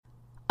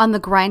On the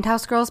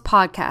Grindhouse Girls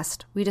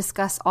podcast, we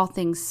discuss all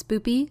things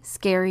spoopy,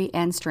 scary,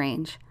 and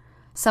strange.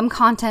 Some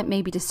content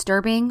may be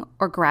disturbing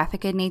or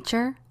graphic in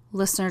nature.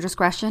 Listener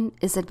discretion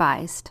is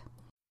advised.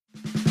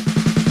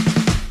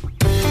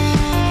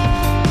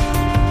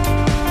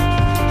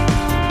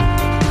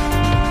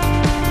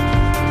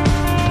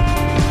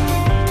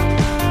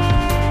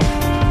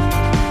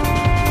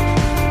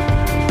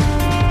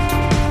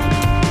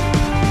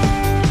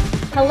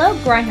 Hello,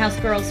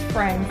 Grindhouse Girls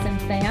friends and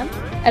fam.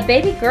 A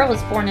baby girl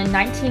was born in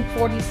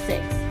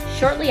 1946,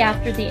 shortly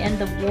after the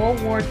end of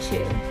World War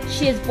II.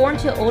 She is born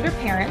to older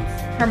parents.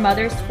 Her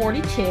mother is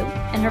 42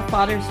 and her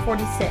father is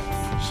 46.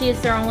 She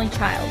is their only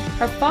child.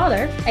 Her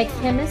father, a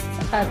chemist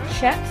of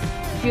Czech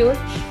Jewish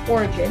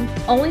origin,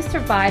 only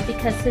survived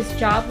because his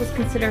job was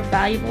considered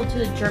valuable to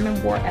the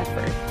German war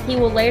effort. He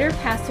will later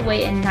pass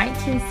away in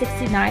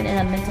 1969 in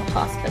a mental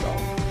hospital.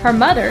 Her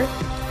mother,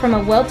 from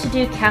a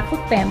well-to-do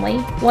Catholic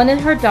family, wanted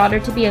her daughter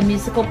to be a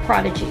musical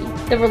prodigy.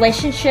 The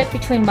relationship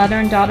between mother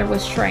and daughter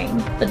was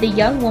strained, but the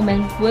young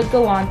woman would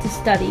go on to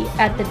study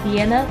at the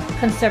Vienna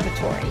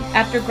Conservatory.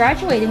 After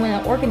graduating with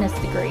an organist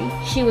degree,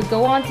 she would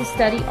go on to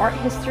study art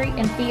history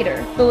and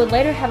theater, but would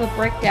later have a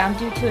breakdown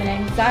due to an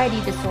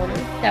anxiety disorder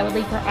that would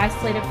leave her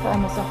isolated for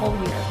almost a whole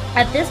year.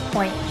 At this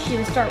point, she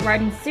would start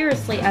writing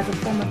seriously as a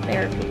form of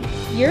therapy.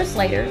 Years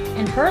later,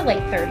 in her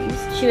late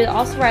 30s, she would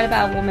also write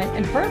about a woman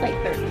in her late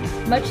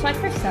 30s, much like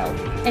herself,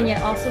 and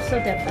yet also so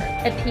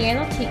different. A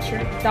piano teacher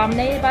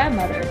dominated by a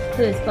mother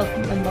who is both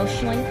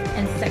emotionally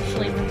and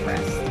sexually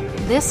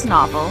repressed. This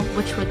novel,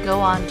 which would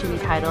go on to be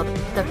titled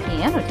The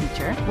Piano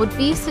Teacher, would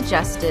be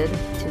suggested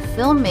to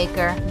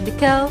filmmaker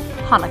Michael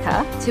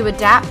Haneke to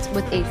adapt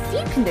with a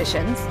few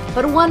conditions,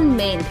 but one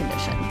main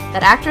condition: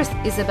 that actress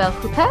Isabelle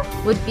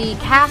Huppert would be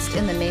cast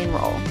in the main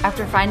role.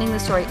 After finding the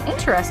story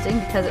interesting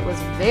because it was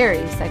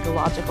very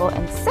psychological,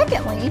 and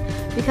secondly,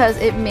 because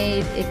it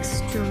made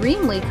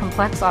extremely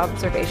complex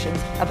observations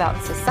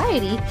about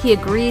society, he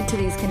agreed to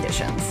these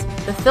conditions.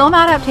 The film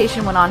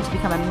adaptation went on to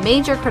become a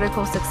major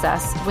critical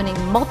success, winning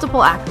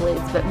multiple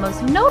accolades, but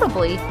most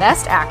notably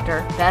Best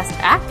Actor, Best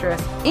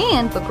Actress,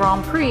 and the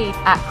Grand Prix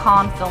at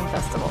Cannes Film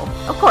Festival.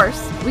 Of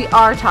course, we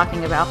are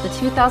talking about the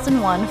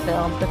 2001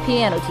 film The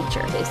Piano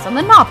Teacher, based on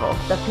the novel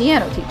The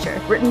Piano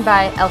Teacher, written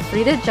by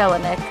Elfriede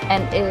Jelinek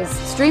and is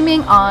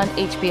streaming on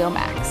HBO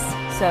Max.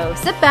 So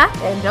sit back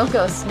and don't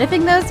go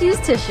sniffing those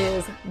used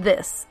tissues.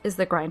 This is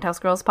the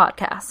Grindhouse Girls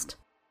podcast.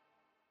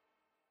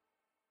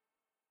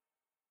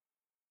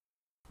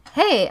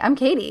 Hey, I'm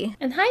Katie.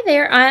 And hi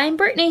there, I'm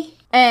Brittany.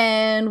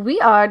 And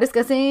we are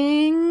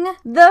discussing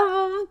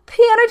The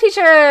Piano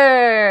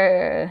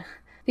Teacher,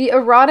 the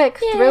erotic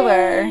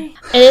thriller. It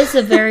is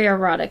a very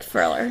erotic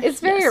thriller. It's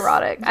very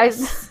erotic.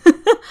 Yes.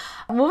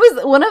 What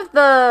was one of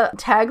the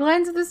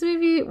taglines of this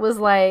movie was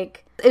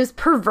like, it was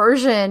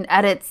perversion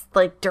at its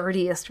like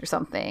dirtiest or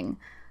something.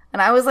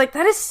 And I was like,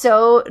 that is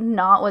so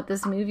not what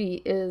this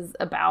movie is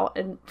about.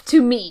 And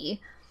to me,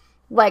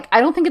 like,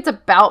 I don't think it's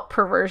about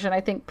perversion.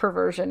 I think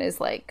perversion is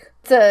like,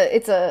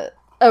 it's a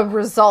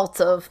result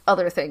of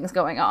other things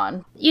going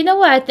on. You know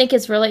what I think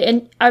is really,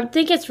 and I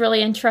think it's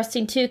really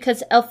interesting too,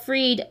 because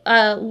Elfriede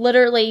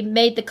literally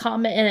made the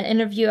comment in an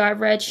interview I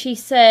read. She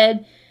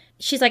said,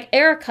 she's like,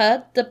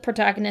 Erica, the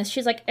protagonist,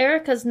 she's like,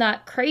 Erica's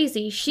not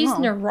crazy. She's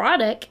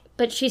neurotic,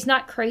 but she's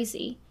not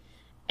crazy.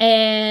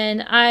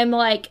 And I'm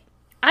like,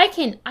 I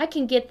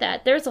can get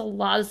that. There's a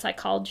lot of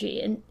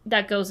psychology and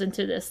that goes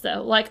into this,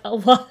 though. Like, a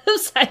lot of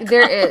psychology.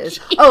 There is.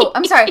 Oh,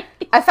 I'm sorry.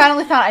 I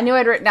finally found, I knew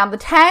I'd written down the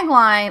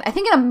tagline, I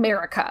think in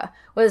America,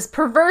 was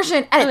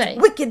perversion at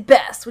its wicked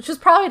best, which was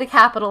probably to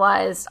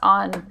capitalize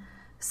on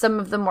some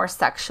of the more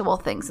sexual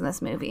things in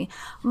this movie.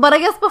 But I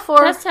guess before...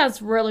 That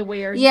sounds really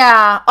weird.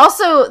 Yeah.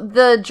 Also,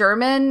 the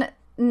German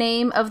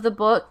name of the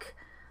book,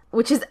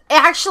 which is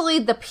actually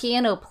The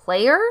Piano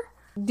Player,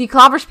 Die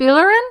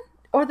Klavierspielerin,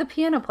 or The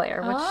Piano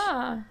Player,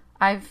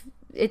 which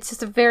it's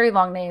just a very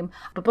long name.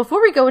 But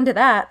before we go into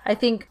that, I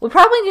think we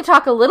probably need to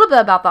talk a little bit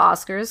about the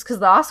Oscars, because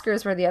the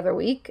Oscars were the other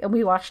week, and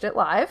we watched it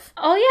live.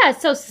 Oh, yeah.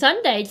 So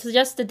Sunday, so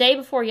just the day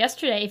before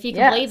yesterday, if you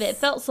can believe it. It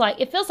feels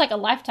like a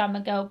lifetime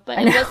ago, but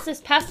it was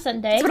this past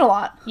Sunday. It's been a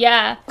lot.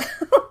 Yeah.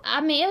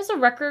 I mean, it was a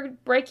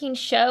record-breaking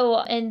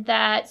show in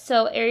that,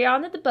 so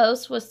Ariana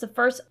DeBose was the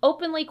first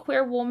openly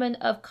queer woman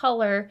of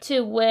color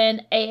to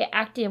win a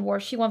acting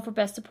award. She won for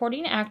Best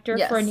Supporting Actor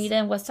for Anita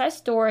and West Side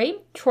Story.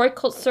 Troy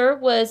Kotsur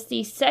was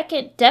the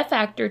second deaf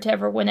actor to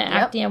ever win an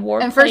acting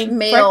award. And first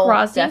male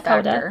deaf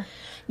actor.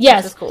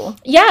 Yes. Which is cool.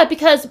 Yeah,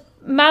 because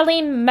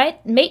Marlene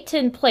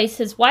Maton plays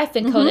his wife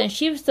in Coda, and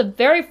she was the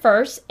very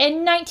first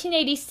in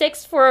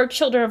 1986 for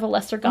Children of a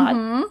Lesser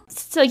God.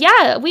 So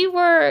yeah,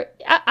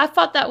 I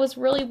thought that was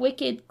really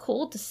wicked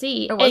cool to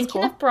see. It was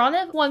cool. Kenneth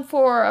Branagh won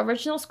for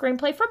original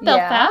screenplay for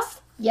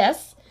Belfast.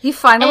 Yes. He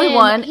finally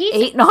won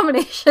 8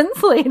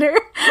 nominations later.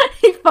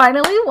 He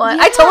finally won.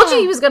 Yeah. I told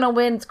you he was going to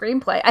win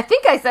screenplay. I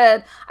think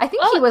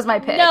he was my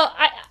pick. No,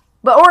 I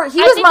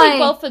think we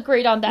both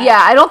agreed on that.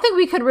 Yeah, I don't think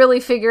we could really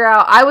figure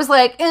out. I was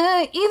like,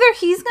 either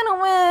he's going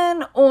to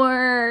win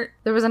or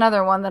there was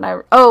another one that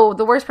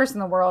The Worst Person in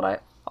the World.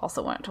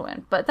 also wanted to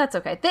win, but that's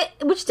okay.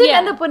 Which didn't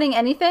end up winning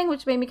anything,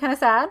 which made me kind of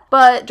sad.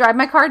 But Drive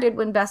My Car did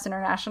win Best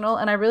International,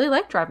 and I really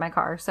like Drive My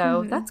Car,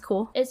 so that's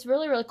cool. It's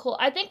really, really cool.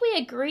 I think we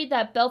agreed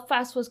that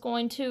Belfast would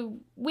win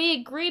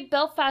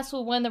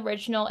the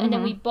original, and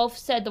then we both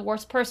said the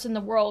worst person in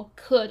the world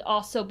could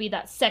also be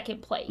that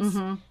second place.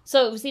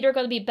 So it was either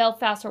going to be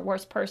Belfast or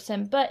worst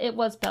person, but it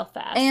was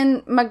Belfast.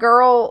 And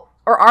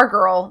our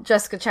girl,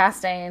 Jessica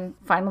Chastain,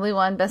 finally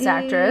won Best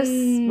Actress,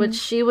 which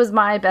she was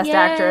my Best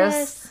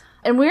Actress.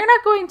 And we're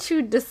not going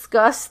to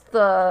discuss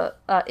the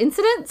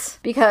incident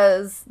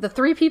because the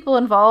 3 people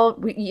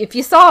involved, if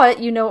you saw it,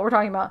 you know what we're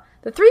talking about.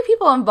 The 3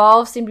 people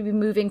involved seem to be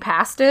moving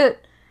past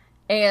it.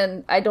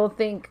 And I don't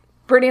think,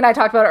 Brittany and I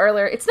talked about it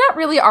earlier, it's not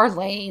really our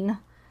lane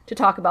to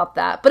talk about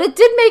that. But it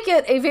did make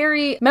it a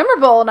very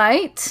memorable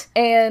night.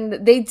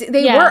 And they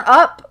were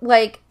up,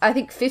 like, I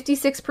think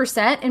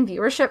 56% in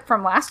viewership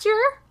from last year.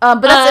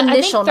 But that's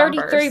initial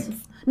numbers.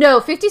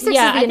 No, 56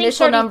 is the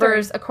initial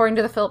numbers according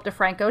to the Philip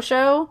DeFranco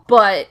show.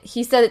 But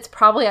he said it's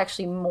probably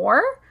actually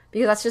more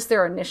because that's just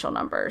their initial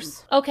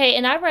numbers. Okay,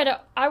 and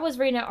I was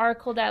reading an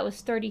article that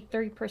was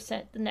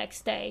 33% the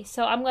next day.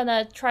 So I'm going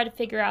to try to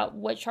figure out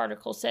which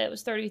article said it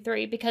was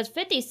 33 because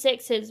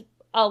 56 is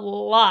a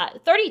lot.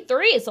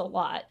 33 is a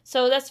lot.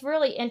 So that's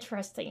really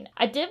interesting.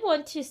 I did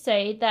want to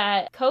say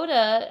that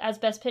Coda as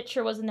Best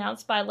Picture was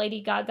announced by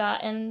Lady Gaga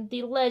and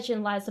the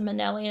legend Liza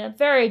Minnelli in a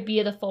very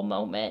beautiful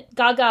moment.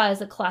 Gaga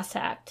is a class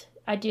act.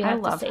 I do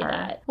have to say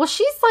that. Well,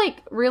 she's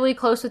like really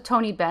close with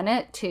Tony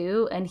Bennett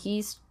too, and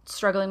he's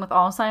struggling with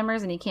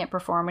Alzheimer's and he can't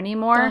perform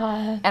anymore.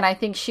 And I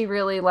think she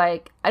really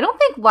I don't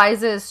think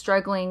Liza is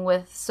struggling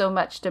with so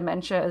much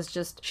dementia as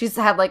just she's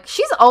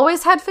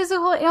always had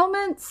physical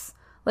ailments.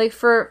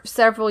 For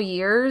several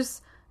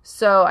years.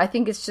 So I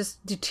think it's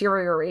just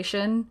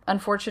deterioration,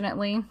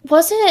 unfortunately.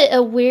 Wasn't it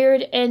a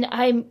weird, and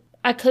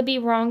I could be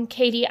wrong,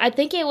 Katie. I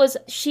think it was,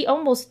 she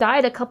almost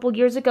died a couple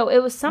years ago.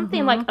 It was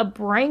something like a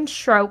brain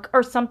stroke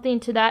or something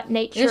to that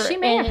nature. Yeah, she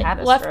may have had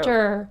a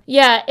stroke.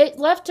 It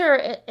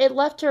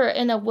left her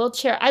in a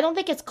wheelchair. I don't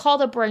think it's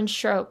called a brain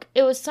stroke.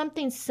 It was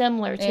something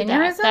similar to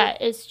aneurysm?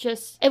 That it's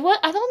just, I don't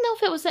know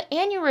if it was an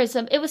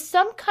aneurysm. It was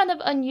some kind of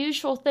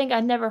unusual thing I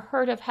never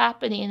heard of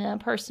happening in a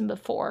person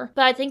before.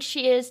 But I think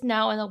she is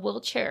now in a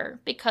wheelchair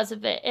because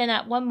of it. And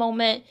at one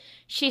moment,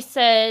 she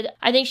said,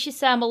 I'm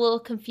a little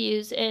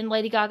confused, and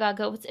Lady Gaga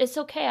goes, it's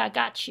okay, I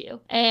got you.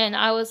 And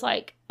I was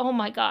like, oh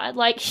my God,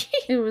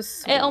 it was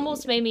sweet. It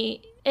almost made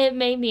me,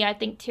 I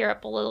think, tear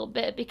up a little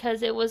bit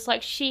because it was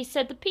like, she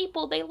said, the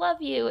people, they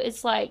love you.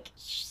 It's like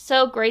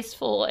so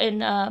graceful.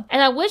 And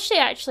I wish they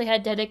actually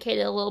had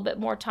dedicated a little bit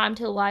more time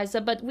to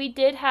Liza, but we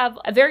did have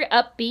a very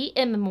upbeat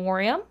in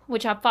memoriam,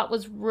 which I thought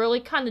was really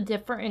kind of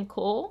different and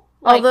cool.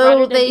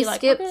 Although they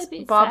skipped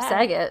Bob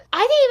Saget.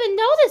 I didn't even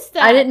notice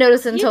that. I didn't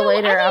notice it until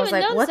later. I was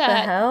like, what the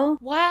hell?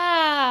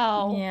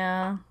 Wow.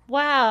 Yeah.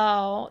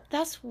 Wow.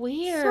 That's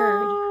weird.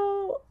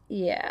 So,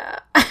 yeah.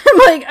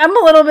 I'm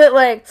a little bit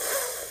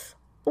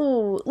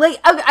ooh.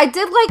 I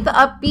did like the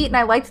upbeat and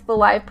I liked the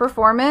live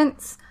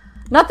performance.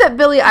 Not that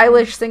Billie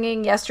Eilish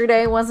singing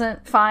yesterday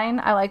wasn't fine.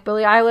 I like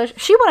Billie Eilish.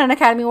 She won an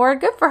Academy Award.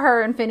 Good for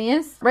her and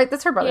Phineas. Right?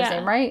 That's her brother's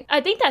name, right? I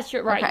think that's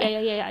right.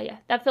 Okay. Yeah.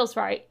 That feels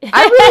right.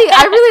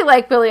 I really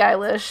like Billie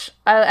Eilish.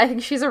 I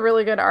think she's a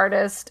really good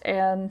artist,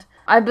 and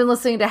I've been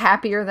listening to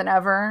Happier Than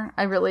Ever.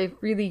 I really,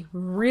 really,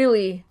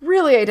 really,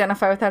 really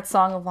identify with that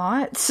song a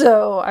lot,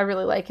 so I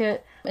really like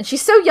it. And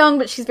she's so young,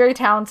 but she's very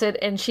talented,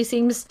 and she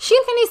and Phineas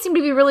seem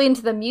to be really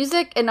into the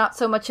music and not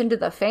so much into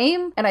the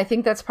fame, and I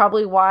think that's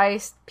probably why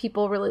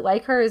people really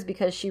like her, is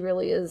because she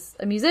really is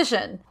a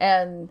musician.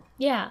 And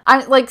yeah,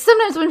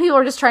 sometimes when people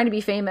are just trying to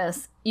be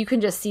famous, you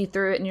can just see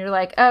through it and you're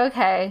like, oh,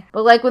 okay.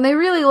 But when they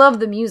really love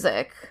the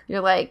music,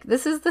 you're like,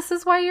 this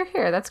is why you're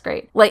here. That's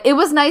great. It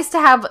was nice to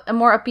have a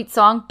more upbeat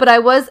song, but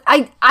it was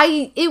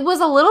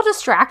a little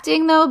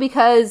distracting though,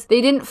 because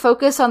they didn't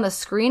focus on the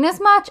screen as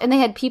much, and they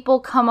had people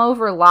come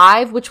over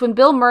live, which when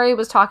Bill Murray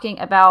was talking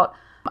about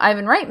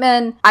Ivan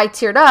Reitman, I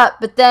teared up,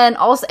 but then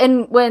also,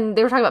 and when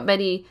they were talking about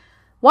Betty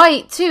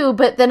White too,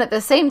 but then at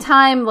the same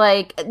time,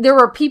 there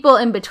were people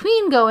in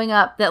between going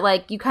up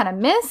that you kind of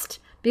missed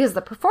because of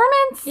the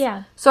performance.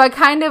 Yeah. So I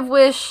kind of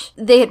wish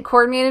they had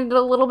coordinated it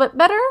a little bit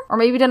better, or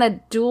maybe done a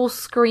dual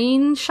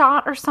screen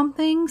shot or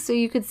something so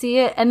you could see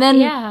it. And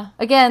then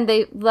again,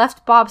 they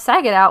left Bob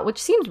Saget out,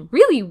 which seemed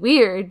really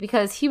weird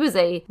because he was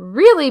a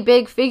really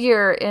big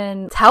figure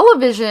in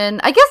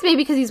television. I guess maybe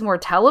because he's more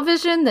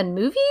television than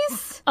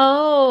movies.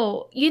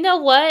 Oh, you know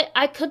what?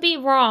 I could be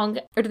wrong.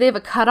 Or do they have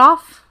a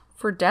cutoff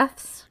for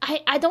deaths?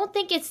 I don't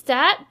think it's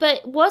that,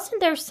 but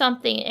wasn't there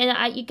something,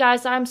 and you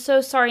guys, I'm so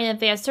sorry in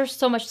advance, there's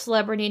so much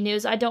celebrity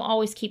news, I don't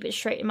always keep it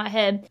straight in my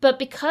head, but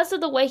because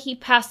of the way he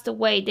passed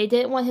away, they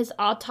didn't want his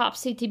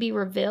autopsy to be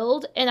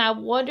revealed, and I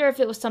wonder if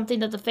it was something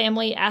that the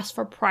family asked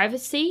for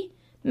privacy.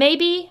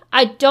 Maybe.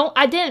 I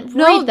didn't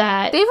read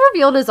that. They've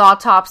revealed his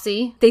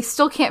autopsy. They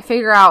still can't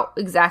figure out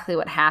exactly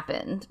what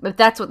happened, but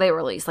that's what they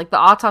released. The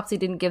autopsy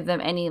didn't give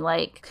them any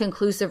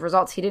conclusive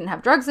results. He didn't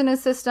have drugs in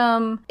his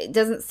system. It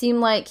doesn't seem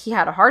like he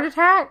had a heart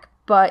attack,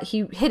 but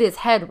he hit his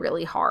head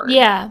really hard.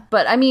 Yeah.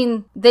 But, I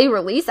mean,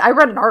 I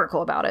read an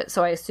article about it,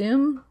 so I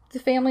assume the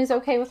family's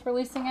okay with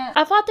releasing it.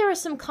 I thought there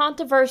was some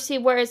controversy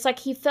where it's like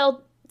he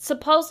felt,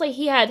 supposedly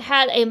he had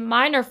a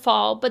minor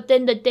fall, but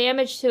then the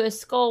damage to his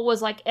skull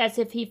was like as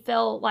if he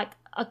fell like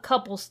a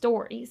couple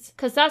stories.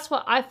 Because that's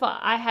what I thought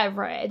I had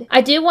read.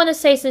 I do want to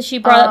say, since you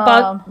brought up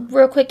Bob,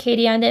 real quick,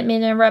 Katie, I didn't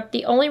mean to interrupt.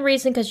 The only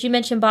reason, because you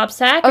mentioned Bob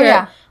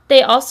Saget,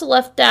 they also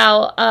left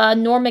out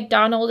Norm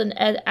Macdonald and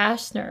Ed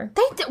Asner.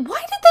 Why did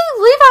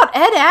they leave out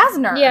Ed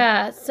Asner?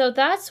 Yeah, so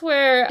that's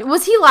where...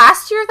 Was he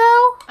last year,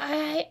 though?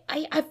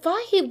 I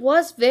thought he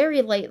was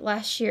very late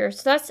last year,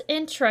 so that's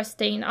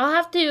interesting. I'll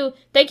have to...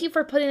 Thank you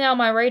for putting that on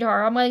my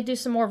radar. I'm going to do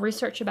some more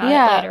research about it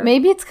later. Yeah,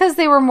 maybe it's because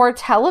they were more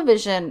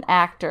television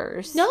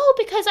actors. No,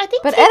 because I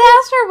think... But Ed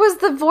Asner was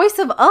the voice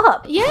of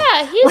Up.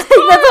 Yeah, he's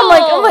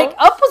I'm like,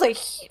 Up was a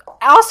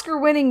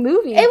Oscar-winning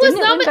movie. It was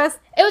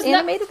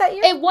animated that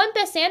year? It won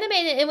Best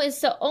Animated. It was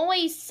the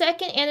only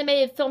second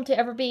animated film to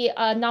ever be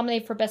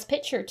nominated for Best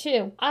Picture,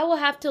 too. I will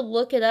have to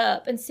look it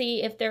up and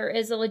see if there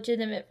is a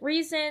legitimate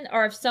reason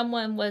or if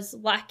someone was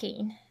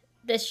lacking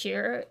this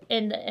year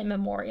in the in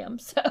memoriam.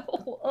 So,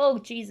 oh,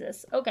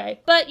 Jesus.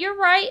 Okay. But you're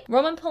right.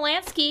 Roman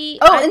Polanski.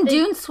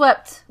 Dune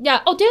swept.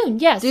 Yeah. Oh, Dune.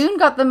 Yes. Dune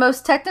got the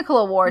most technical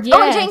awards. Yes.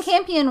 Oh, and Jane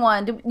Campion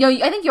won. No,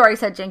 I think you already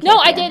said Jane Campion.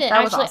 No, I didn't.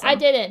 That was actually. awesome. I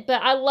didn't,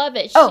 but I love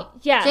it.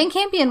 Jane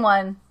Campion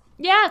won.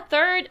 Yeah,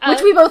 third.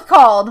 Which we both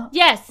called.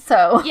 Yes.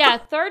 So. Yeah,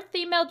 third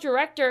female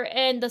director,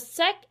 and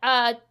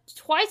the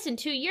twice in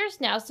 2 years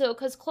now. So,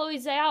 because Chloe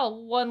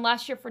Zhao won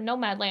last year for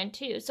Nomadland,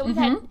 too. So, we've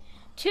had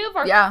two of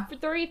our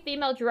three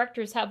female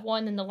directors have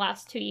won in the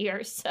last 2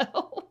 years.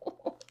 So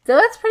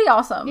that's pretty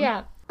awesome.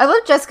 Yeah. I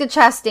love Jessica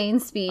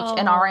Chastain's speech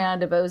and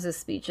Ariana DeBose's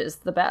speech is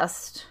the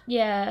best.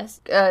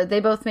 Yes. They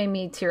both made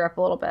me tear up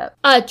a little bit.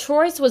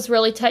 Troy's was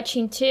really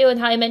touching, too, and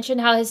how he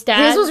mentioned how his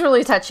dad... His was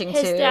really touching, too.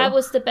 His dad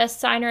was the best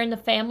signer in the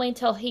family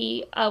until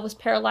he was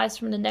paralyzed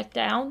from the neck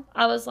down.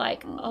 I was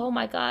like, oh,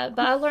 my God.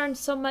 But I learned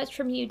so much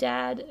from you,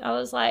 Dad. I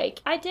was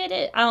like, I did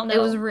it. I don't know.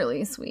 It was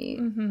really sweet.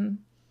 Mm-hmm.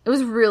 It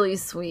was really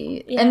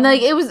sweet. Yeah. And,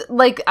 it was,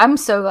 I'm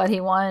so glad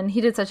he won. He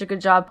did such a good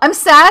job. I'm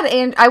sad,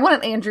 and I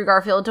wanted Andrew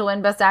Garfield to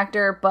win Best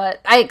Actor, but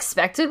I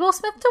expected Will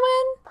Smith to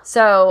win.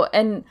 So,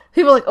 and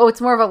people are like, oh, it's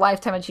more of a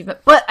lifetime achievement.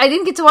 But I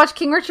didn't get to watch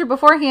King Richard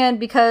beforehand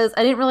because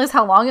I didn't realize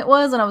how long it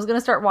was, and I was going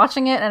to start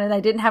watching it, and I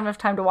didn't have enough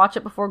time to watch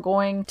it before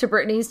going to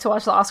Brittany's to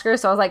watch the Oscars.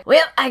 So I was like,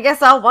 well, I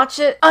guess I'll watch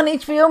it on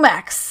HBO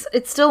Max.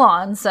 It's still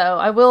on, so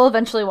I will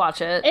eventually watch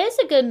it. It is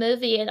a good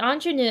movie, and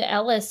Aunjanue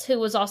Ellis, who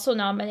was also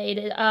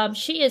nominated,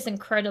 she is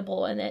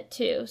incredible in it,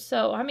 too.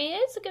 So, I mean,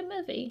 it's a good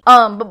movie.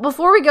 But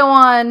before we go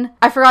on,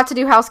 I forgot to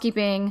do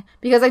housekeeping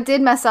because I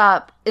did mess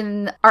up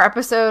in our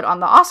episode on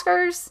the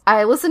Oscars.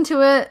 I listened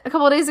to it a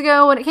couple of days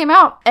ago when it came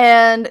out,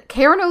 and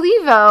Karen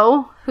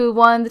Olivo, who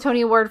won the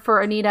Tony Award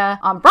for Anita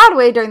on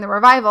Broadway during the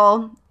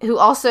revival, who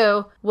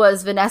also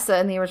was Vanessa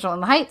in the original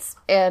In the Heights,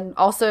 and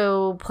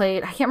also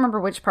played, I can't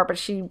remember which part, but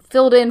she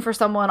filled in for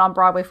someone on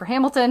Broadway for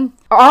Hamilton.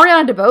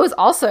 Ariana DeBose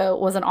also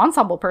was an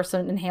ensemble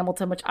person in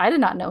Hamilton, which I did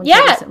not know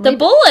until recently. The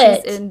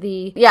Bullet! She's in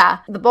the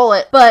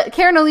Bullet. But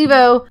Karen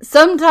Olivo,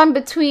 sometime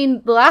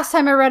between the last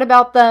time I read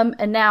about them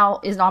and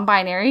now, is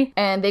non-binary,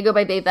 and they go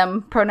by they,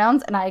 them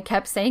pronouns, and I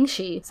kept saying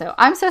she. So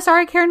I'm so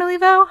sorry, Karen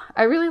Olivo.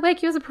 I really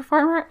like you as a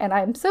performer, and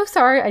I'm so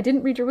sorry I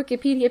didn't read your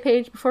Wikipedia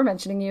page before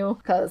mentioning you,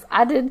 because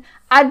I did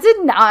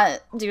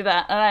not do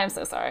that, and I am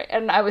so sorry.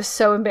 And I was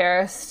so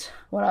embarrassed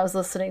when I was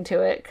listening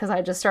to it, because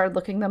I just started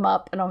looking them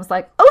up, and I was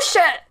like, oh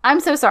shit, I'm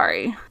so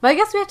sorry. But I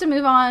guess we have to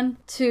move on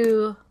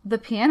to The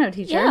Piano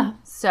Teacher. Yeah.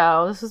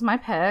 So this was my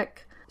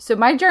pick. So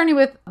my journey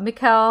with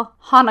Michael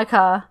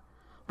Haneke,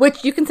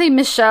 which you can say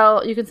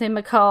Michelle, you can say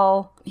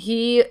Michael.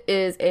 He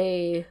is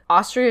a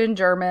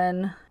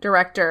Austrian-German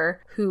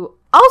director who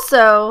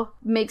also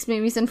makes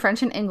movies in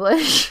French and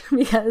English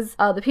because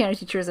The Piano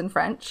Teacher is in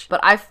French. But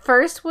I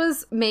first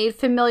was made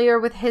familiar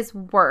with his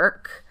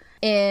work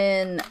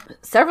in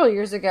several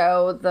years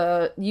ago.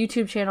 The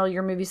YouTube channel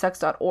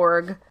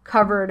YourMovieSucks.org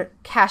covered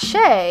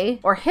Caché,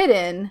 or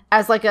Hidden,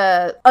 as like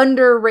a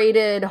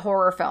underrated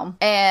horror film.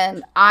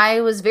 And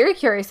I was very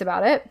curious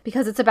about it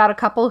because it's about a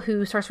couple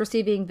who starts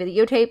receiving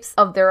videotapes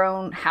of their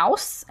own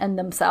house and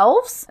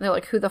themselves. And they're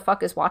like, who the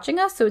fuck is watching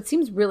us? So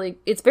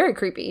it's very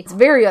creepy. It's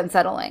very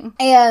unsettling.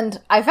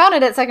 And I found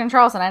it at Second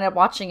Charles and I ended up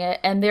watching it.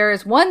 And there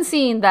is one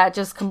scene that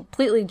just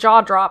completely jaw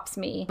drops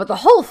me. But the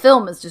whole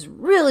film is just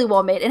really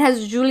well made. It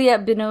has Juliette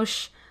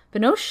Binoche?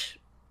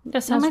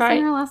 That sounds Am I right.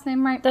 saying her last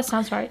name right? That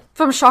sounds right.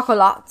 From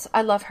Chocolat.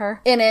 I love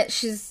her. In it,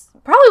 she's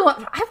probably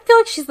I feel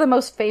like she's the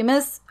most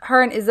famous.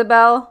 Her and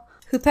Isabelle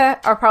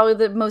Huppert are probably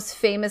the most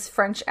famous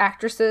French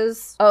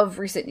actresses of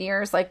recent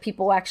years. Like,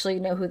 people actually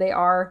know who they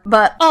are.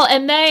 But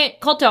and May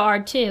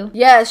Cotillard, too.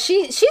 Yeah,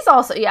 she's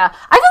also, yeah.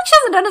 I feel like she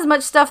hasn't done as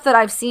much stuff that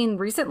I've seen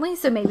recently,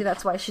 so maybe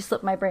that's why she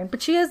slipped my brain.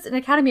 But she is an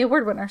Academy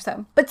Award winner,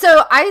 so. But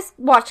so I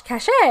watched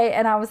Caché,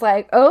 and I was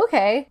like, oh,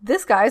 okay,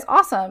 this guy's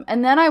awesome.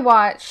 And then I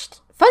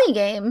watched Funny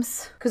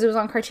Games, because it was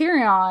on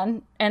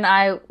Criterion, and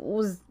I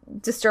was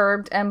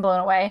disturbed and blown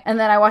away. And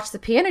then I watched The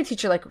Piano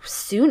Teacher like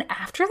soon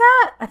after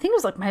that. I think it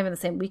was like might have been the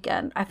same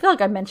weekend. I feel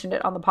like I mentioned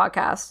it on the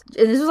podcast.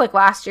 And this was like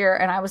last year,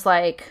 and I was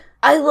like,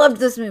 I loved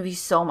this movie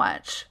so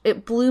much.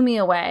 It blew me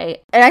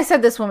away. And I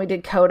said this when we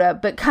did Coda,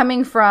 but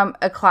coming from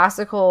a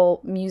classical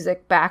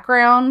music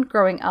background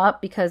growing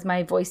up, because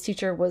my voice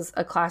teacher was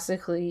a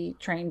classically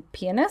trained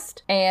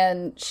pianist,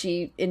 and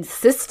she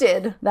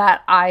insisted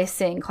that I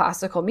sing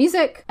classical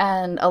music,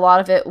 and a lot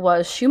of it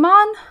was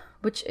Schumann,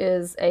 which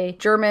is a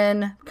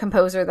German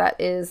composer that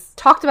is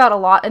talked about a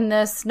lot in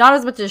this, not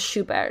as much as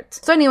Schubert.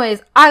 So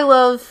anyways, I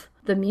love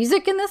the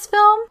music in this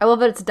film. I love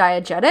that it's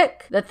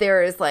diegetic, that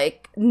there is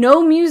like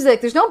no music,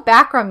 there's no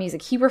background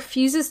music. He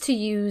refuses to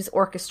use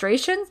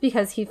orchestrations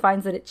because he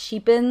finds that it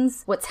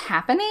cheapens what's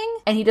happening,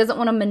 and he doesn't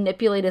want to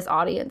manipulate his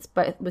audience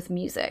with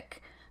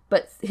music.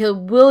 But he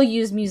will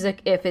use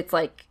music if it's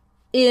like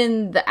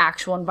in the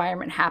actual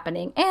environment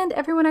happening and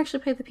everyone actually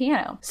played the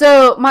piano.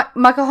 So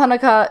Michael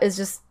Haneke is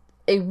just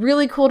a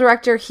really cool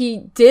director. He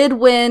did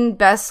win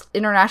Best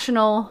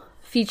International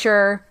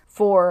Feature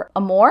for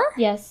Amour.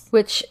 Yes.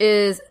 Which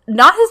is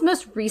not his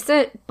most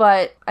recent,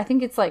 but I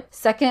think it's like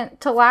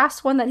second to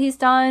last one that he's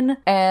done.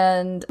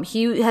 And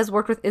he has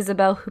worked with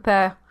Isabelle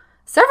Huppert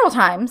several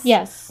times.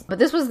 Yes. But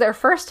this was their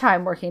first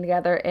time working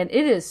together, and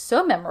it is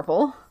so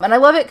memorable. And I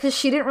love it because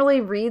she didn't really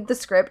read the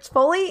script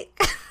fully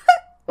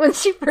when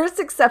she first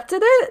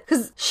accepted it,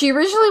 because she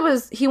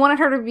originally he wanted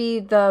her to be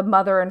the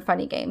mother in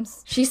Funny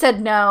Games. She said,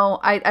 no,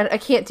 I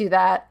can't do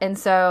that. And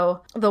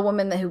so the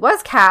woman who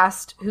was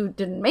cast, who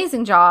did an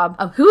amazing job,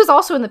 who was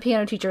also in The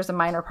Piano Teacher as a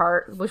minor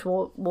part, which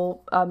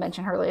we'll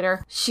mention her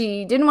later,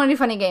 she didn't want to do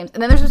Funny Games.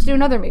 And then they're supposed to do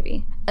another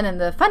movie. And then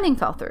the funding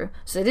fell through.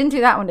 So they didn't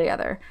do that one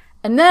together.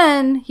 And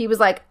then he was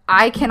like,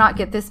 I cannot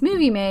get this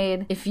movie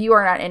made if you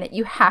are not in it.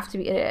 You have to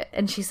be in it.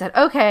 And she said,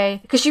 okay.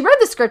 Because she read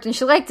the script and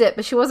she liked it,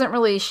 but she wasn't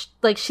really, she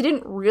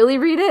didn't really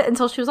read it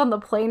until she was on the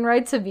plane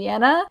ride to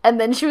Vienna.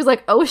 And then she was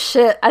like, oh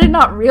shit, I did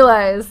not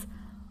realize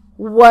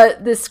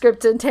what this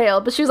script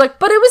entailed. But she was like,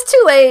 but it was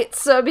too late,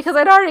 so because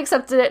I'd already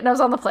accepted it and I was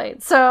on the plane.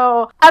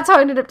 So that's how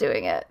I ended up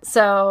doing it.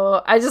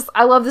 So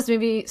I love this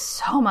movie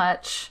so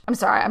much. I'm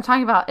sorry, I'm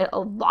talking about it a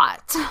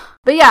lot.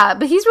 But yeah,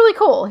 but he's really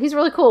cool. He's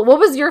really cool. What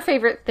was your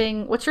favorite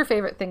thing? What's your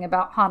favorite thing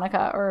about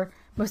Haneke, or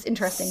most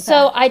interesting thing?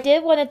 So I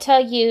did want to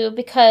tell you,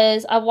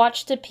 because I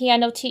watched The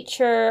Piano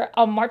Teacher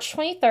on March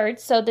 23rd,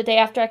 so the day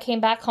after I came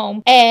back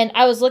home, and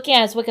I was looking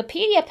at his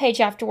Wikipedia page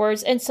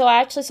afterwards, and so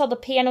I actually saw The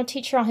Piano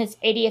Teacher on his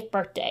 80th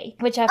birthday,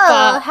 which I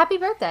thought, happy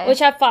birthday,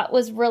 which I thought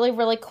was really,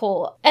 really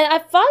cool. And I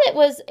thought it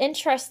was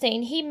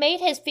interesting. He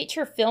made his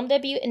feature film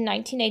debut in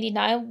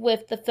 1989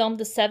 with the film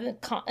The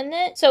Seventh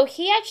Continent, so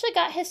he actually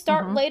got his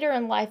start later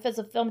in life as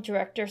a film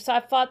director. So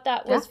I thought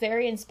that was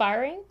very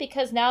inspiring,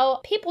 because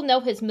now people know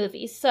his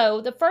movies.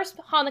 So the first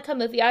Haneke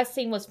movie I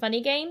seen was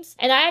Funny Games,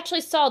 and I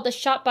actually saw the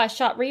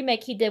shot-by-shot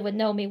remake he did with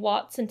Naomi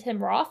Watts and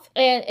Tim Roth,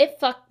 and it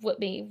fucked with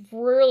me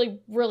really,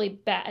 really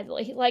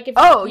badly. Like,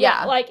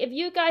 if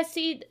you guys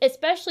see,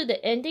 especially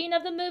the ending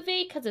of the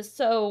movie, because it's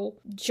so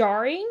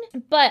jarring.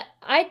 But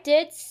I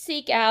did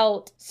seek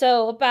out,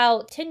 so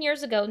about 10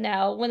 years ago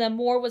now, when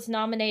Amour was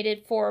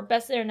nominated for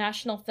Best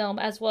International Film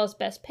as well as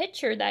Best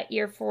Picture that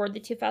year for the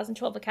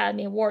 2012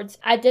 Academy Awards,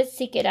 I did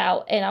seek it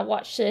out, and I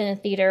watched it in a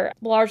theater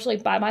largely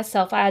by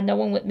myself. I had no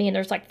one with me, and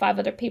there's like 5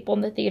 other people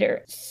in the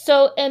theater.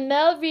 So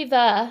Emile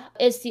Riva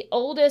is the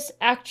oldest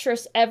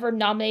actress ever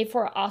nominated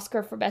for an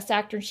Oscar for Best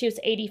Actor, and she was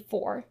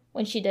 84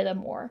 when she did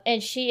Amour.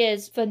 And she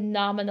is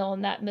phenomenal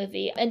in that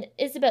movie. And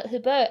Isabelle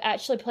Huppert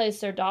actually plays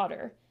their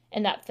daughter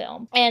in that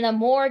film. And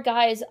Amour,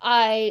 guys,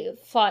 I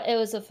thought it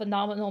was a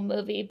phenomenal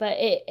movie, but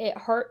it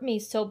hurt me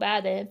so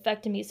bad and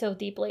infected me so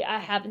deeply. I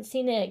haven't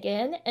seen it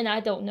again, and I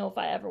don't know if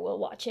I ever will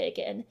watch it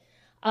again.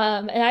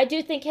 And I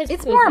do think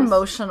it's more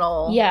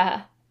emotional.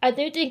 Yeah. I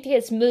do think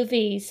his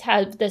movies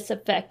have this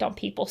effect on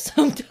people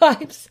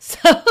sometimes.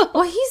 So.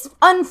 Well, he's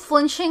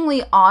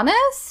unflinchingly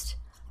honest,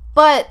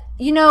 but,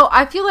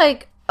 I feel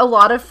like a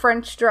lot of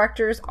French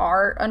directors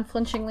are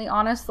unflinchingly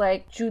honest,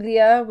 like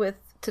Julia with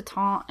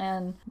Titan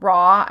and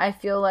Raw, I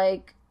feel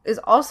like is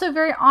also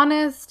very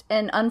honest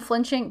and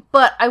unflinching.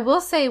 But I will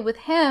say with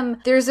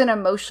him, there's an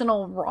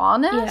emotional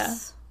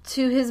rawness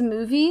to his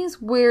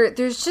movies where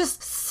there's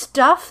just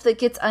stuff that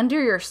gets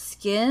under your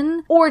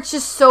skin, or it's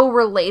just so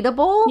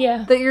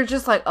relatable that you're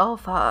just like, oh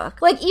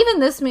fuck. Like even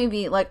this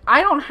movie, like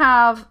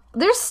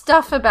there's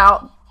stuff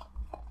about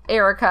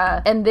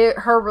Erica and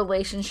her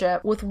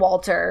relationship with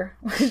Walter,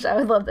 which I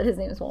would love that his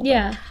name is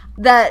Walter,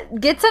 that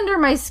gets under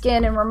my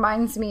skin and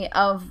reminds me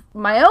of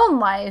my own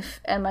life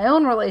and my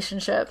own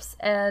relationships.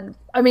 And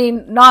I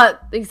mean,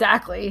 not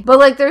exactly, but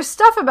like there's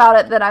stuff about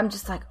it that I'm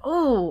just like,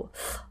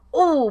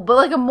 but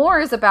like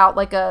Amour is about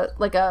like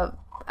a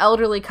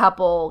elderly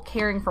couple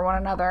caring for one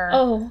another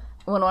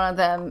when one of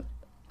them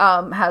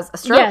has a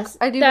stroke, yes,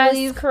 I do that's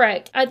believe.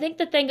 correct. I think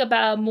the thing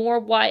about more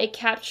why it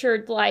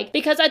captured, like,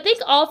 because I think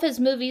all of his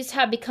movies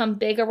have become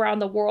big around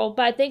the world,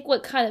 but I think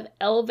what kind of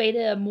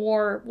elevated it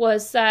more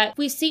was that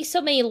we see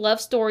so many love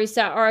stories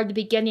that are at the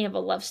beginning of a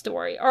love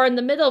story or in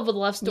the middle of a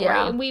love story,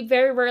 and we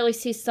very rarely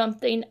see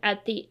something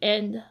at the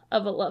end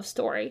of a love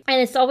story.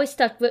 And it's always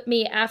stuck with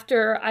me.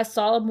 After I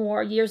saw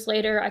more years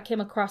later, I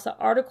came across an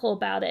article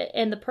about it,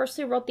 and the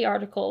person who wrote the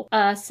article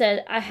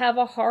said, I have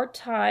a hard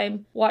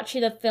time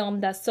watching a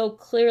film that's so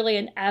clearly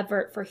an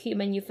advert for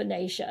human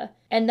euthanasia,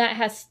 and that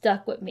has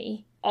stuck with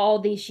me all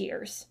these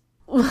years.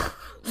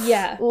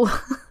 Yeah.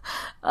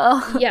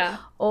 Yeah.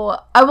 Oh,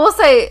 I will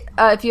say,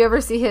 if you ever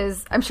see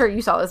his, I'm sure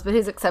you saw this, but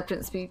his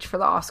acceptance speech for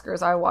the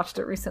Oscars, I watched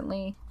it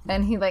recently,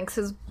 and he thanks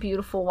his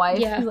beautiful wife.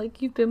 Yeah. He's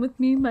like, you've been with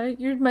me,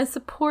 you're my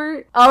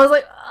support. I was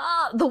like,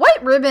 the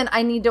White Ribbon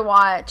I need to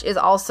watch is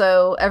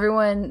also,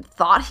 everyone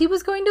thought he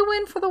was going to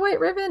win for the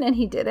White Ribbon, and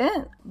he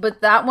didn't.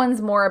 But that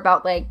one's more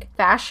about, like,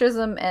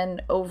 fascism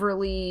and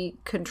overly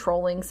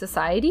controlling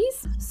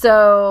societies.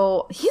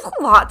 So he has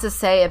a lot to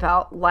say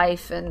about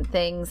life and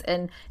things,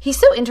 and he's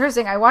so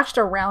interesting. I watched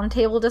a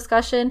roundtable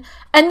discussion,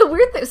 and the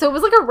weird thing, so it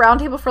was like a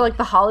roundtable for like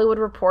the Hollywood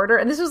Reporter,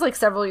 and this was like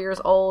several years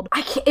old.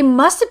 It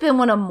must have been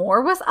when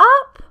Amour was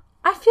up,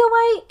 I feel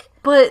like.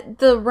 But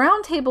the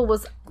roundtable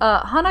was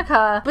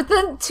Haneke, but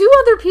then two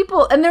other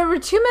people, and there were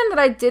two men that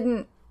I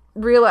didn't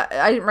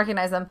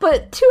recognize them,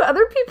 but two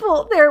other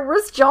people there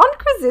was John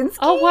Krasinski.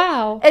 Oh,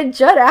 wow. And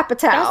Judd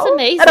Apatow. That's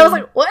amazing. And I was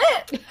like,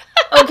 what?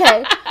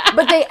 Okay.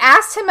 But they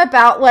asked him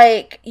about,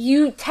 like,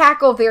 you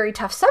tackle very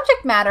tough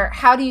subject matter.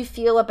 How do you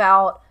feel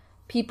about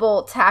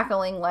people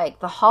tackling, like,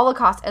 the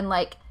Holocaust and,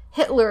 like,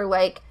 Hitler,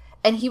 like,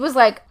 and he was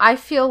like, I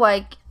feel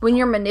like when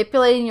you're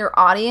manipulating your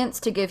audience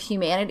to give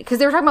humanity, because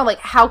they were talking about, like,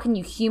 how can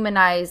you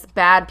humanize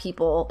bad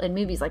people in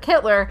movies like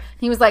Hitler?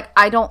 And he was like,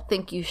 I don't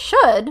think you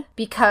should,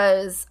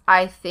 because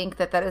I think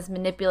that is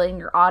manipulating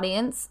your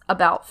audience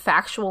about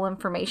factual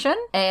information.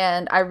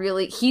 And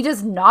he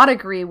does not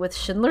agree with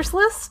Schindler's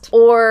List,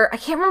 or I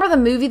can't remember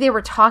the movie they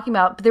were talking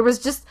about, but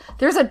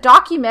there's a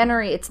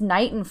documentary, it's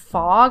Night and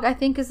Fog, I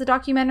think is the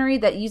documentary,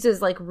 that uses,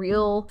 like,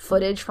 real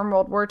footage from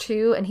World War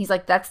II. And he's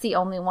like, that's the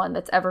only one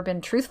that's ever been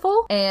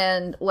truthful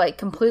and, like,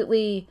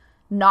 completely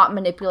not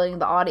manipulating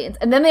the audience.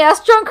 And then they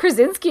asked John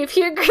Krasinski if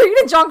he agreed,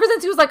 and John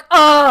Krasinski was like,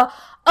 well,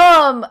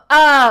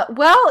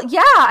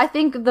 yeah, I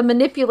think the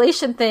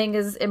manipulation thing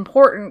is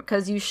important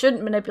because you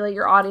shouldn't manipulate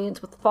your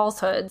audience with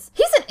falsehoods.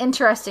 He's an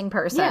interesting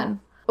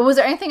person. Yeah. Was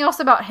there anything else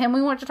about him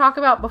we want to talk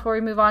about before we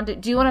move on?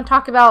 Do you want to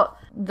talk about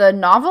the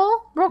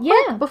novel real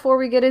quick before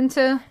we get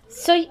into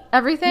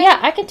everything? Yeah,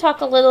 I can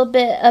talk a little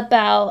bit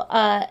about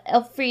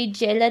Elfriede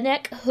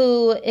Jelinek,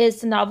 who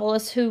is the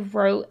novelist who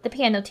wrote The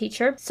Piano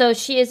Teacher. So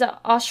she is an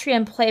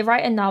Austrian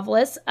playwright and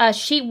novelist.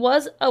 She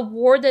was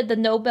awarded the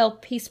Nobel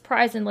Peace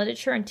Prize in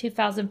Literature in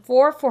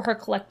 2004 for her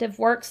collective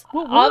works.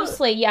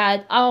 Obviously,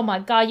 yeah, oh my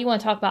God, you want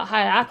to talk about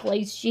high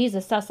accolades.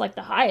 Jesus, that's like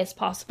the highest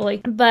possibly.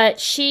 But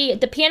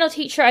The Piano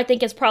Teacher, I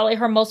think, is probably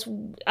her most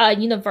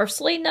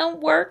universally known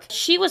work.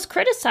 She was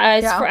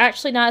criticized for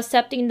actually not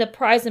accepting the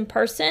prize in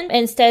person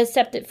and instead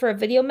accepted for a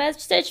video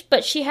message,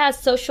 but she has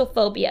social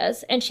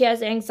phobias and she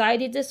has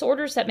anxiety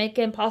disorders that make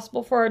it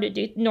impossible for her to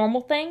do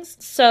normal things.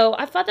 So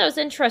I thought that was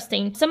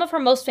interesting. Some of her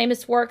most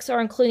famous works are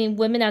including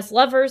Women as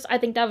Lovers. I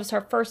think that was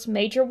her first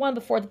major one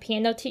before The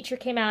Piano Teacher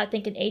came out, I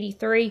think in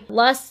 1983.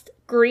 Lust,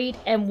 Greed,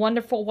 and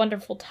Wonderful,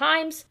 Wonderful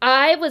Times.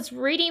 I was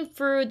reading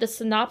through the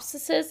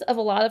synopsises of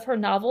a lot of her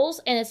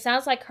novels, and it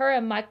sounds like her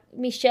and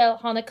Michelle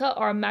Haneke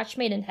are a match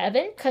made in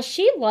heaven, because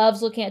she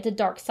loves looking at the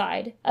dark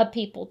side of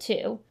people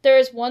too.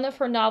 There's one of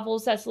her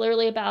novels that's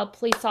literally about a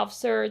police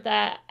officer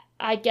that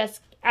I guess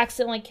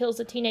accidentally kills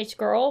a teenage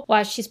girl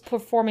while she's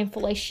performing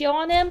fellatio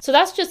on him. So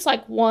that's just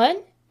like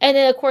one. And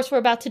then of course we're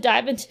about to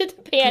dive into The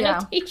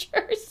Piano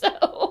Teacher,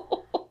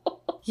 so...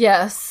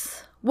 Yes.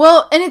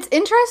 Well, and it's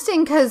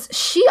interesting because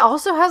she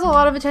also has a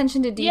lot of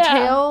attention to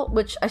detail,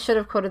 which I should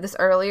have quoted this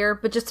earlier,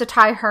 but just to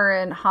tie her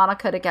and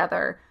Haneke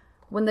together,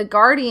 when The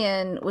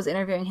Guardian was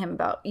interviewing him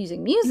about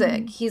using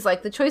music, he's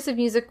like, the choice of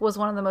music was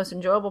one of the most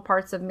enjoyable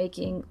parts of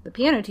making The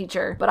Piano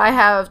Teacher, but I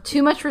have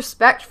too much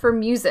respect for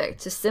music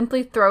to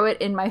simply throw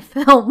it in my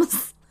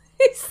films.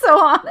 He's so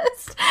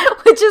honest,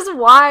 which is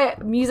why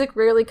music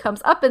rarely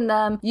comes up in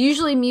them.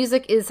 Usually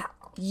music is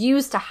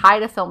used to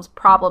hide a film's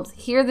problems.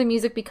 Here the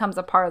music becomes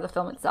a part of the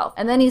film itself.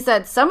 And then he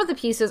said some of the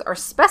pieces are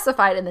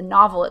specified in the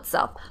novel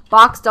itself.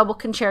 Bach's Double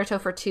Concerto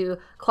for Two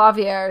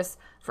Claviers,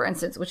 for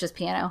instance, which is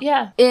piano.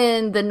 Yeah.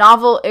 In the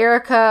novel,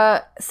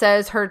 Erica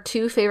says her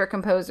two favorite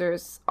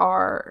composers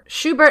are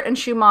Schubert and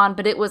Schumann,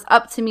 but it was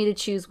up to me to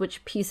choose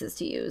which pieces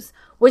to use.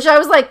 which I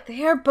was like,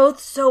 they are both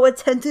so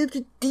attentive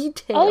to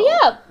detail.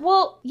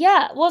 Oh,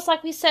 yeah. Well, it's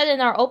like we said in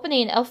our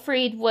opening,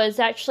 Elfriede was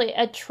actually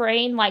a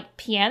trained, like,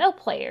 piano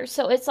player.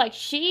 So it's like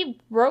she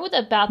wrote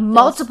about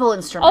multiple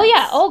instruments. Oh,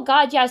 yeah. Oh,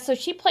 God, yeah. So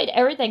she played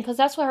everything because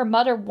that's what her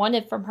mother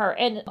wanted from her.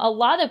 And a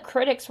lot of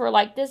critics were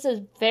like, this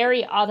is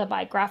very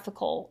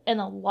autobiographical in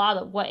a lot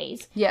of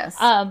ways. Yes.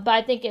 But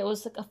I think it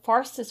was like a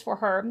farce for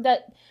her.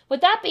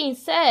 With that being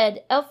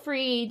said,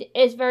 Elfriede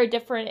is very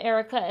different,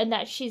 Erica, in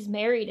that she's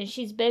married, and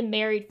she's been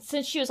married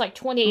since she was like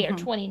 28 or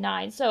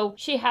 29. So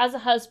she has a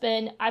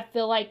husband. I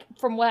feel like,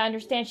 from what I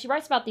understand, she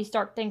writes about these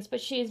dark things,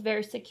 but she is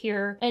very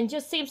secure and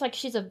just seems like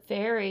she's a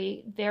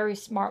very, very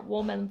smart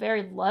woman,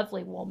 very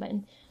lovely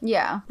woman.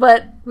 Yeah,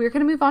 but we're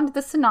going to move on to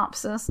the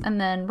synopsis, and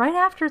then right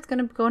after it's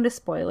going to go into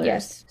spoilers.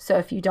 Yes. So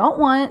if you don't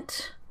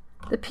want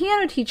The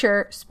Piano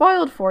Teacher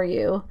spoiled for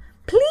you,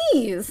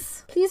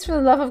 please, for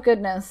the love of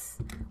goodness,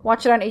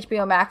 watch it on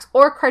HBO Max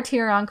or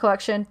Criterion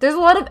Collection. There's a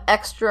lot of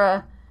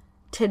extra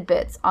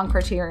tidbits on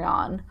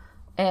Criterion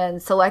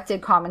and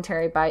selected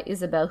commentary by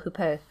Isabelle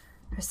Huppert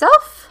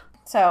herself.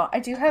 So I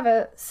do have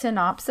a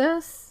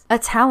synopsis. A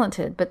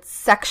talented but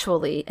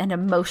sexually and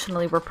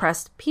emotionally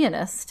repressed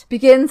pianist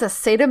begins a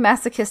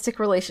sadomasochistic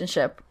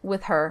relationship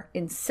with her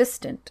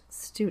insistent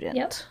student.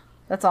 Yep.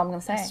 That's all I'm going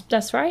to say.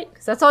 That's right.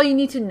 Because that's all you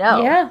need to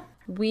know. Yeah.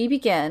 We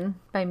begin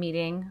by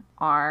meeting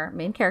our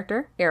main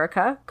character,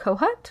 Erica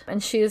Kohut,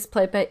 and she is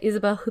played by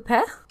Isabelle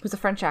Huppert, who's a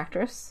French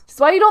actress. That's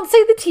why you don't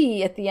say the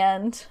T at the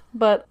end,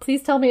 but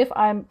please tell me if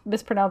I'm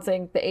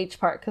mispronouncing the H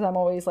part, because I'm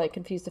always, like,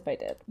 confused if I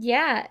did.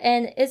 Yeah,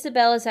 and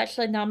Isabelle is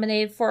actually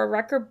nominated for a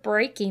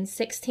record-breaking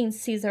 16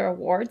 César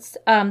Awards,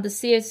 the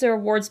César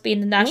Awards being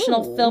the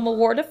National Film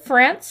Award of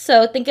France,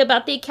 so think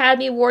about the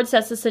Academy Awards,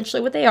 that's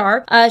essentially what they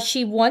are.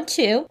 She won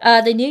 2.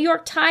 The New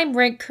York Times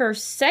ranked her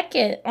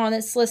second on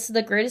its list of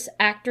the greatest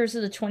actors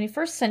of the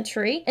 21st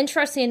century.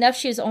 Interesting enough,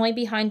 she is only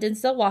behind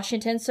Denzel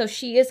Washington, so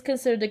she is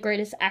considered the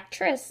greatest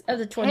actress of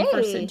the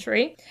 21st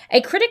century. A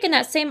critic in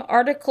that same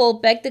article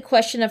begged the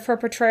question of her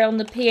portrayal in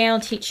The Piano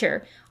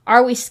Teacher.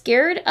 Are we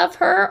scared of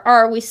her, or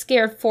are we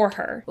scared for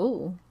her?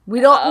 Ooh. We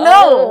don't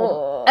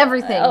know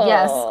everything.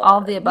 Yes, all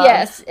of the above.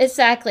 Yes,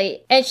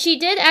 exactly. And she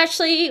did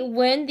actually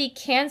win the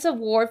Cannes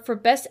Award for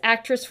Best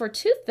Actress for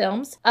 2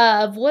 films.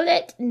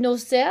 Violette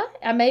Noziere.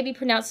 I may be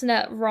pronouncing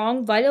that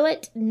wrong.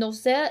 Violette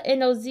Noziere,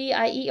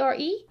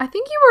 Noziere. I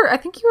think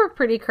you were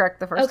pretty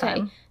correct the first time.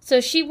 Okay,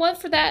 so she won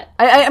for that.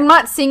 I'm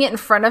not seeing it in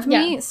front of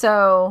me,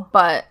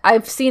 but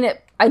I've seen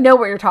it. I know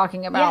what you're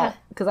talking about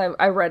because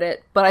I read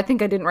it, but I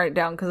think I didn't write it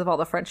down because of all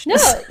the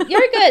Frenchness. No, you're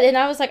good. And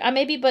I was like, I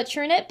may be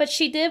butchering it, but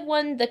she did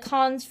win the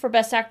Cannes for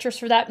Best Actress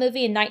for that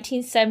movie in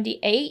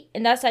 1978,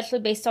 and that's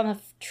actually based on a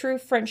true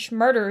French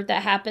murder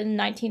that happened in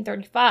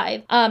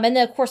 1935. And then,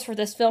 of course, for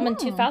this film in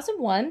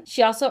 2001,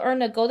 she also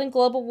earned a Golden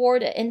Globe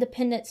Award, an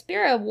Independent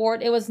Spirit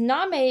Award. It was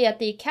nominated at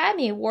the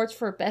Academy Awards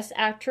for Best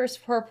Actress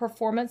for her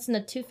performance in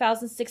the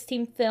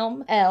 2016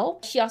 film Elle.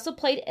 She also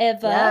played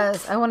Eva.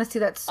 Yes, I want to see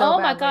that so badly.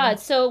 Oh my God.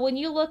 So when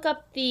you look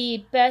up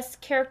the best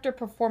character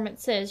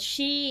performances,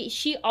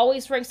 she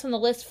always ranks on the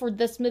list for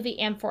this movie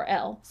and for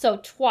Elle. So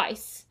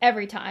twice,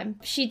 every time.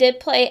 She did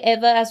play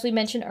Eva, as we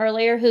mentioned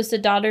earlier, who's the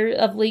daughter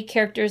of lead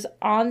characters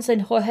Ans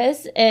and Jorge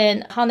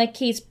in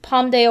Haneke's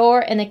Palme d'Or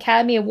and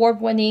Academy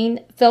Award-winning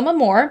film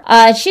Amour.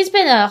 She's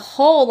been in a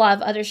whole lot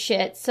of other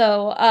shit.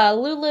 So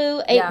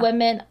Lulu, 8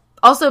 Women.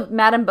 Also,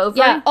 Madame Bovary.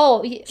 Yeah.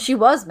 Oh, she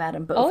was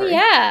Madame Bovary. Oh,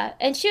 yeah.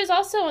 And she was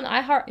also in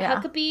I Heart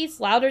Huckabees,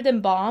 Louder Than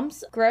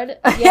Bombs. Greta.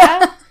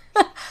 Yeah.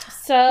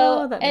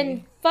 So,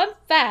 and fun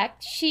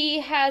fact, she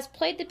has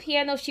played the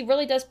piano. She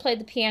really does play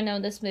the piano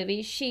in this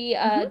movie. She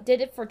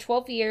did it for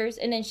 12 years,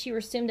 and then she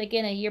resumed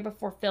again a year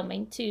before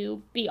filming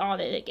to be on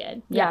it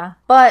again. Yeah.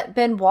 But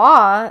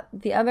Benoit,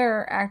 the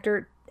other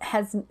actor,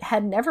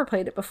 had never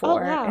played it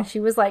before. Oh, wow. And she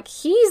was like,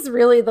 he's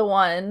really the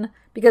one,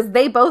 because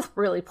they both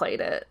really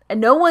played it.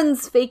 And no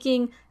one's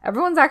faking.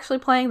 Everyone's actually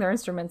playing their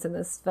instruments in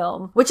this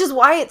film, which is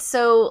why it's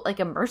so, like,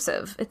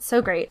 immersive. It's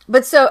so great.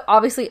 But so,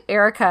 obviously,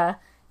 Erica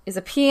is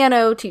a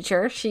piano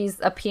teacher. She's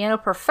a piano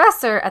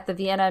professor at the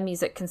Vienna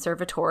Music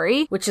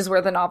Conservatory, which is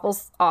where the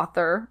novel's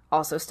author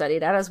also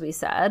studied at, as we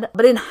said.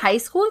 But in high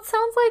school, it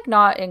sounds like,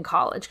 not in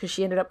college, because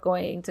she ended up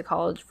going to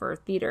college for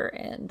theater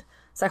and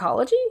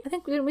psychology, I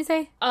think, didn't we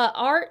say?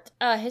 Art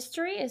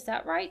history, is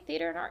that right?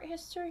 Theater and art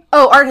history?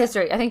 Oh, art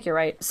history, I think you're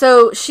right.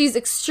 So she's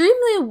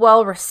extremely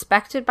well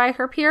respected by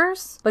her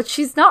peers, but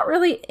she's not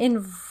really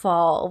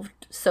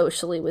involved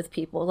socially with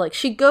people. Like,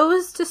 she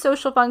goes to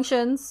social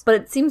functions, but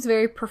it seems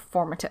very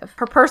performative.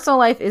 Her personal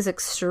life is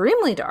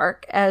extremely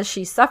dark, as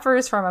she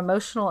suffers from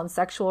emotional and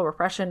sexual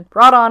repression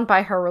brought on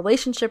by her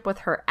relationship with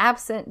her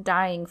absent,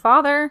 dying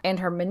father and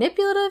her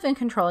manipulative and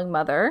controlling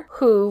mother,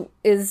 who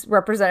is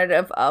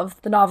representative of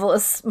the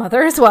novelist's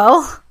mother as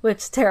well.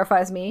 which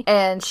terrifies me.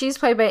 And she's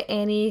played by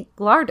Annie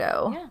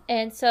Glardo. Yeah.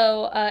 And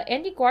so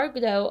Annie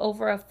Glardo,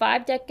 over a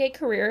 5-decade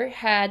career,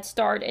 had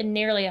starred in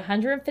nearly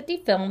 150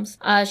 films.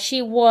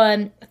 She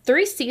won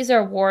 3 Caesar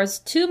Awards,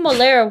 2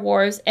 Moliere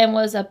Awards, and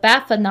was a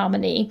BAFTA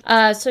nominee.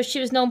 So she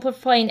was known for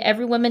playing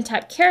every woman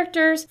type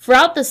characters.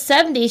 Throughout the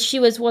 70s, she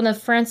was one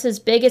of France's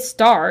biggest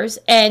stars,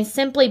 and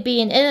simply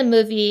being in a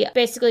movie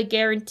basically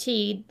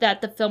guaranteed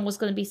that the film was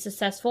going to be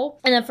successful.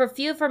 And then for a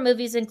few of her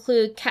movies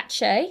include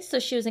Caché. So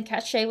she was in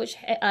Caché, which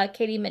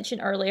Katie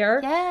mentioned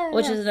earlier,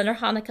 which is another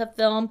Haneke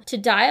film. To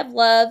Die of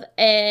Love,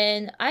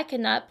 and I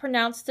cannot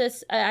pronounce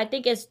this. I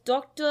think it's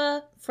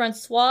Dr.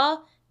 Francois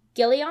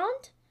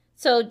Gilliand.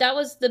 So that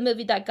was the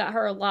movie that got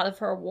her a lot of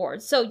her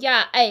awards. So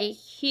yeah, a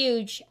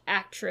huge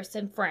actress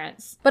in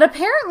France. But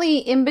apparently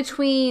in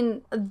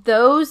between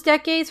those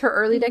decades, her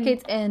early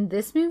decades, and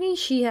this movie,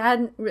 she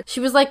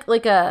was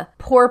like a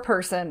poor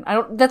person.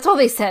 That's all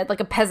they said, like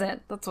a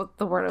peasant. That's what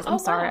the word is. I'm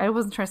sorry. I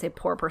wasn't trying to say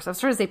poor person. I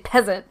was trying to say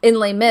peasant in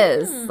Les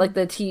Mis, like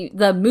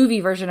the movie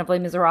version of Les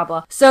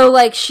Miserables. So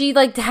like she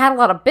like had a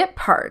lot of bit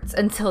parts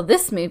until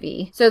this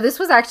movie. So this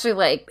was actually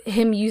like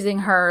him using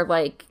her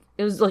like,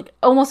 it was like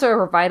almost a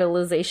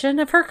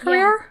revitalization of her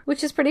career,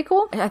 which is pretty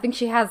cool. I think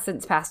she has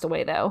since passed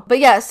away though. But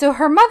yeah, so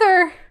her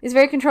mother is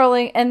very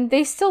controlling and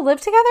they still live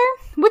together,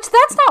 which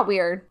that's not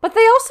weird. But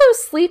they also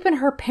sleep in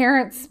her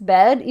parents'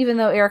 bed, even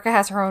though Erica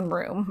has her own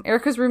room.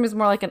 Erica's room is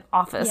more like an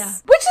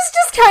office, which is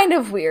just kind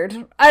of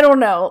weird. I don't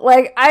know.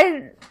 Like at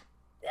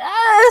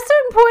a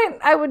certain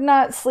point, I would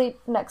not sleep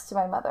next to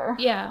my mother.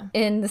 Yeah.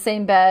 In the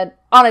same bed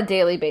on a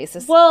daily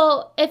basis.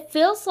 Well, it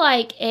feels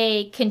like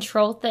a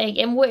control thing.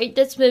 And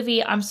this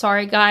movie, I'm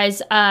sorry,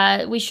 guys,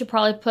 we should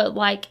probably put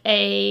like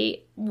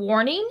a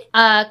warning,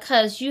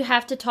 because you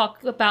have to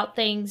talk about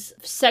things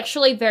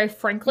sexually very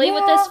frankly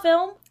with this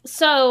film.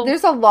 So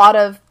there's a lot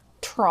of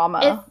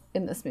trauma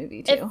in this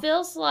movie too. It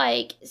feels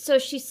like, so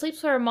she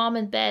sleeps with her mom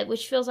in bed,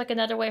 which feels like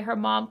another way her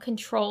mom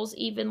controls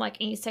even like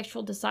any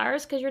sexual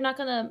desires, because you're not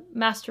going to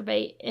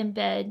masturbate in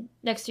bed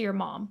next to your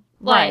mom.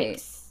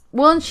 Right.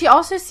 Well, and she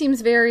also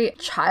seems very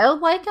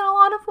childlike in a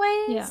lot of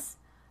ways. Yeah.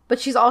 But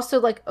she's also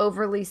like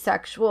overly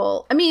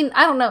sexual. I mean,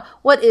 I don't know.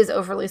 What is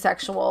overly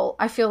sexual?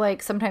 I feel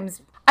like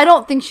sometimes, I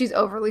don't think she's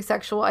overly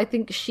sexual. I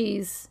think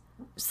she's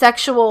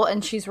sexual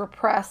and she's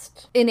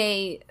repressed in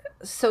a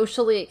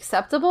socially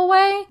acceptable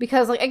way,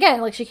 because like again,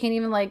 like she can't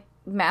even like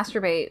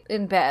masturbate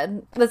in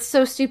bed. That's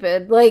so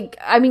stupid. Like,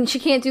 I mean, she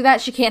can't do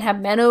that. She can't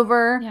have men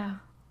over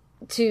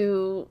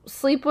to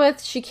sleep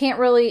with. She can't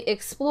really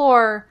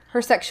explore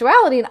her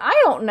sexuality, and I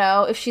don't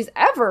know if she's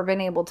ever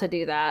been able to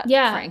do that,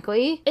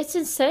 frankly. It's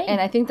insane.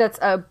 And I think that's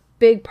a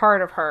big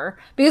part of her,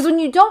 because when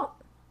you don't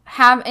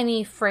have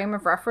any frame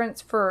of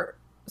reference for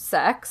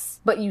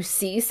sex, but you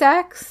see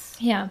sex,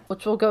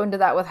 which we'll go into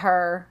that with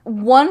her.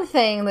 One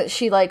thing that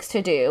she likes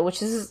to do,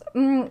 which is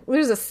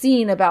there's a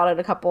scene about it,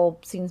 a couple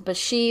scenes, but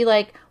she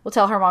like will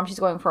tell her mom she's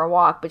going for a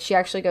walk, but she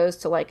actually goes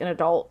to like an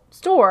adult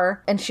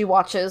store and she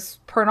watches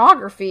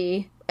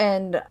pornography.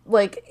 And,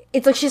 like,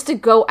 it's like she has to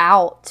go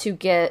out to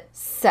get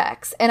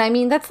sex. And, I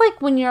mean, that's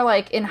like when you're,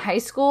 like, in high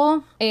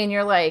school and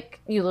you're, like,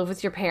 you live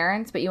with your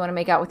parents, but you want to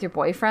make out with your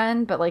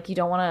boyfriend, but, like, you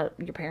don't want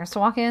your parents to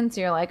walk in. So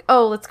you're like,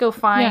 oh, let's go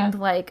find,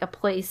 like, a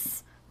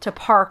place to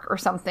park or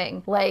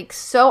something. Like,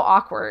 so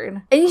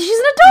awkward. And she's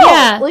an adult!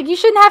 Yeah. Like, you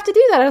shouldn't have to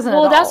do that as an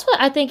adult. Well, that's what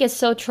I think is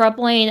so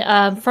troubling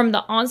from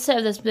the onset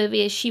of this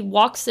movie is she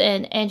walks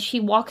in, and she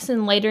walks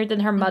in later than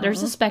her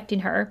mother's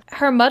expecting her.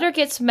 Her mother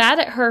gets mad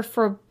at her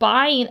for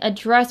buying a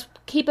dress.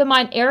 Keep in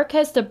mind, Erica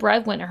is the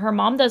breadwinner. Her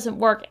mom doesn't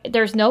work.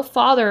 There's no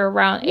father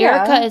around.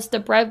 Erica is the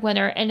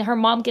breadwinner, and her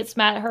mom gets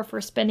mad at her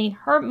for spending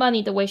her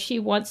money the way she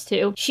wants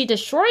to. She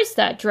destroys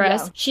that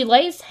dress. She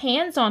lays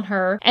hands on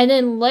her, and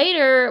then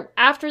later,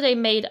 after they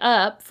made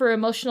up for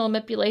emotional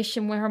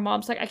manipulation, when her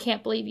mom's like, I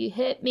can't believe you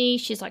hit me,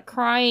 she's like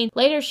crying.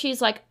 Later, she's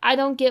like, I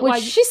don't get why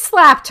she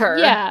slapped her.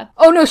 Yeah.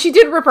 Oh, no, she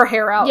did rip her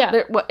hair out.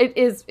 Yeah.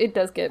 It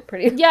does get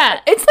pretty. Yeah.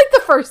 It's like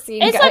the first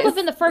scene, It's guys. like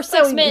within the first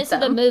 6 minutes of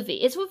the movie.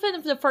 It's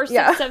within the first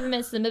 6-7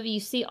 minutes of the movie, you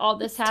see all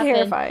this happen.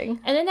 Terrifying.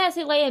 And then as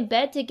they lay in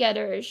bed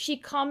together, she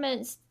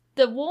comments,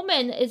 the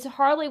woman is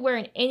hardly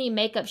wearing any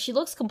makeup. She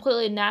looks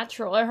completely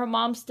natural. And her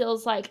mom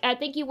still's like, I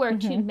think you wear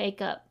too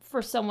makeup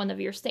for someone of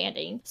your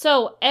standing.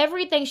 So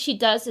everything she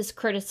does is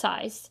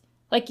criticized.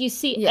 Like, you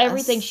see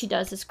everything she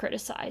does is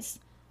criticized.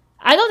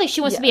 I don't think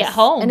she wants to be at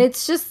home. And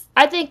it's just,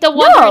 I think the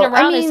wandering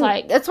around is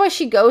like, that's why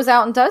she goes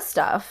out and does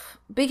stuff.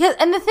 Because,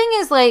 and the thing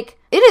is, like,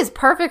 it is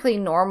perfectly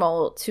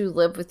normal to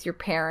live with your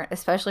parent,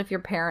 especially if your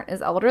parent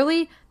is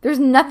elderly. There's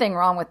nothing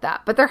wrong with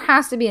that. But there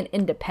has to be an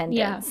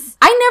independence.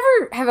 Yeah.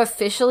 I never have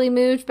officially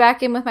moved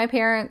back in with my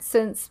parents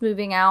since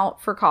moving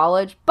out for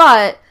college.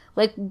 But,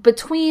 like,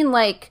 between,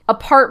 like,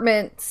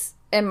 apartments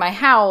and my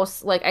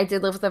house, like, I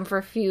did live with them for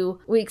a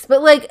few weeks.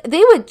 But, like,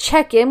 they would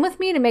check in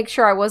with me to make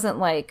sure I wasn't,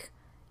 like,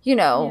 you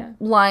know,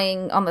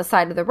 lying on the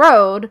side of the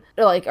road,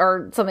 like,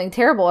 or something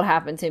terrible had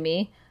happened to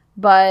me.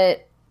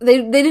 But they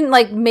didn't,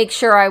 like, make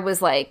sure I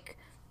was, like,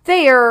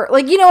 fair.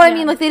 Like, you know what I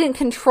mean? Like, they didn't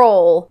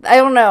control. I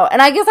don't know.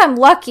 And I guess I'm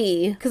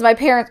lucky because my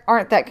parents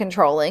aren't that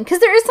controlling. Because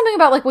there is something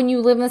about, like, when you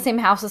live in the same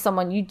house as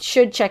someone, you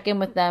should check in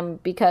with them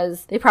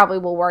because they probably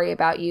will worry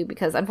about you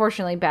because,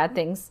 unfortunately, bad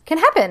things can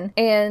happen.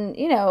 And,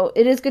 you know,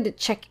 it is good to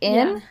check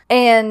in. Yeah.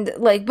 And,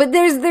 like, but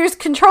there's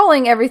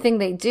controlling everything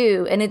they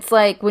do. And it's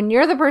like, when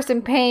you're the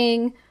person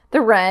paying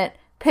the rent,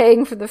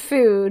 paying for the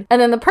food, and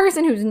then the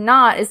person who's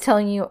not is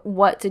telling you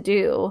what to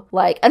do.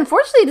 Like,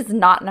 unfortunately, it is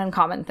not an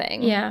uncommon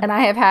thing. Yeah. And I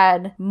have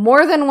had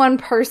more than one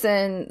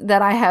person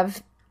that I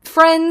have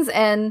friends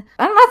and,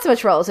 not so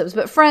much relatives,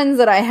 but friends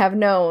that I have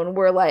known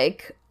where,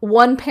 like,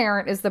 one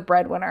parent is the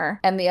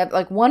breadwinner and the other,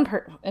 like,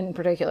 in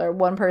particular,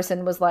 one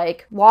person was,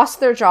 like, lost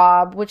their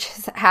job, which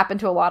has happened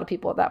to a lot of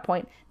people at that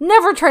point,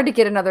 never tried to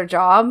get another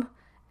job,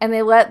 and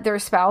they let their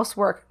spouse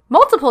work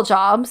multiple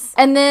jobs,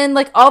 and then,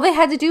 like, all they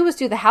had to do was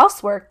do the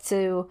housework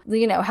to,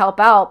 you know, help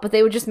out, but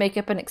they would just make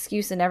up an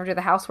excuse and never do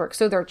the housework.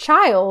 So their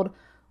child,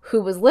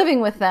 who was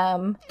living with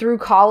them through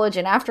college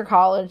and after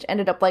college,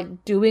 ended up,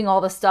 like, doing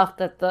all the stuff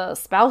that the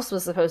spouse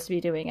was supposed to be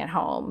doing at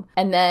home.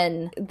 And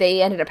then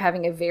they ended up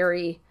having a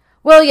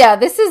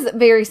this is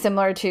very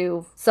similar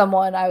to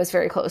someone I was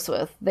very close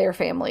with, their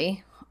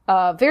family,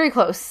 very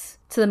close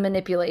to the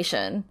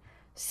manipulation.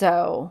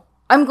 So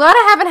I'm glad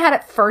I haven't had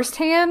it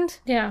firsthand.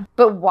 Yeah.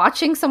 But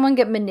watching someone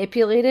get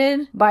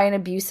manipulated by an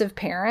abusive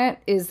parent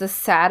is the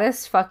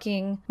saddest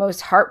fucking,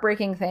 most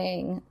heartbreaking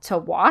thing to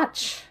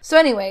watch. So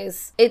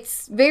anyways,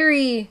 it's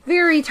very,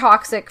 very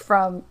toxic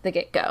from the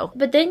get-go.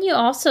 But then you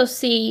also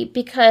see,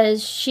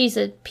 because she's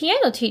a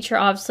piano teacher,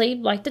 obviously,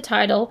 like the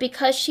title,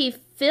 because she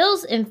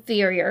feels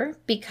inferior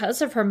because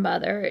of her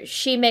mother,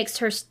 she makes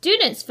her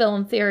students feel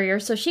inferior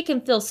so she can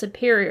feel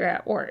superior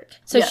at work.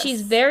 So yes.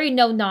 She's very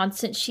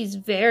no-nonsense. She's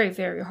very,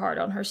 very hard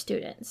on her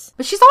students.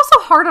 But she's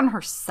also hard on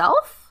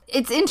herself.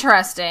 It's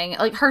interesting.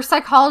 Like, her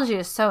psychology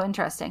is so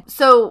interesting.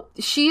 So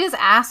she is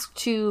asked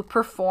to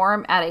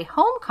perform at a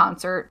home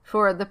concert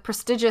for the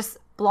prestigious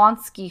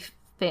Blonsky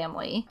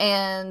family.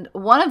 And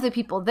one of the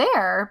people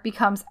there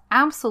becomes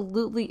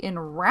absolutely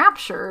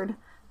enraptured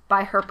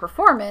by her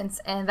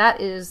performance, and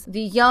that is the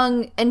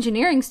young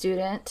engineering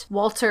student,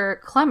 Walter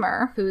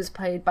Klemmer, who's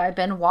played by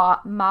Benoit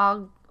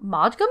Magimel?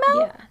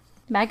 Yeah.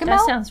 Magimel?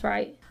 That sounds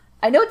right.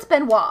 I know it's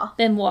Benoit.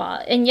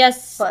 And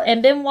yes,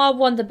 and Benoit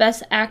won the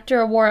Best Actor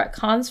award at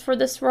Cannes for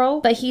this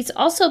role. But he's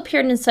also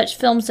appeared in such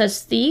films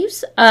as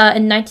Thieves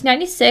in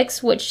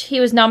 1996, which he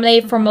was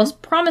nominated for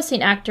Most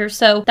Promising Actor.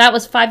 So that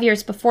was 5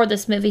 years before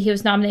this movie. He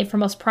was nominated for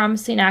Most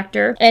Promising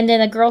Actor. And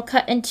then A Girl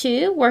Cut in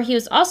Two, where he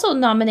was also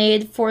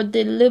nominated for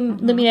the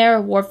Lumiere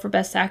Award for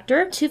Best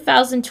Actor.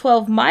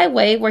 2012 My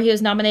Way, where he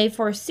was nominated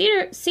for a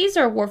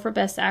Caesar Award for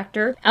Best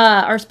Actor,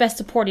 or Best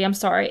Supporting,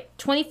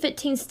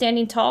 2015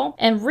 Standing Tall.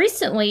 And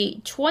recently,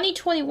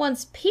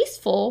 2021's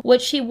Peaceful,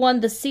 which he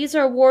won the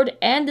Caesar Award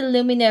and the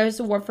Lumineers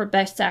Award for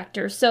Best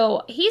Actor.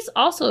 So he's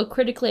also a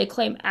critically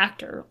acclaimed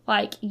actor,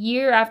 like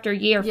year after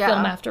year,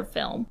 film after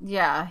film.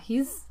 Yeah,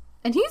 he's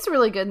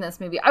really good in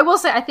this movie. I will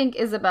say, I think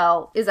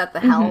Isabel is at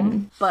the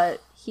helm,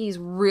 but he's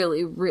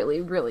really,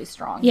 really, really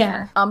strong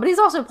here. But he's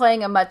also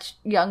playing a much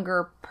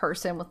younger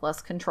person with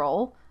less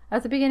control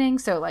at the beginning,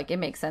 so, like, it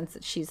makes sense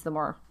that she's the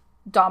more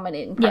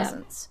dominating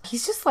presence.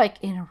 He's just,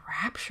 like,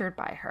 enraptured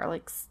by her,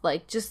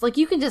 like just, like,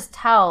 you can just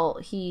tell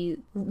he,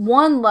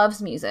 one,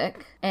 loves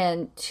music,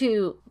 and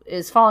two,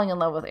 is falling in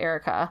love with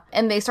Erica.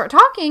 And they start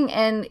talking,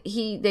 and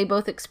they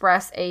both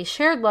express a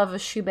shared love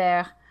of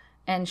Schubert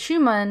and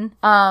Schumann,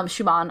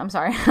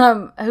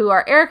 who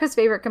are Erica's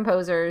favorite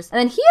composers. And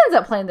then he ends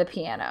up playing the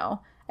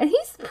piano. And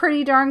he's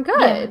pretty darn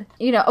good.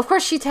 Yeah. You know, of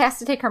course, she has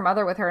to take her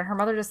mother with her, and her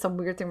mother does some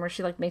weird thing where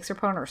she, like, makes her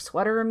put on her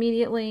sweater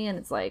immediately, and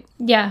it's like...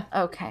 Yeah.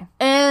 Okay.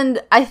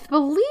 And I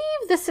believe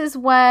this is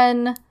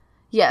when...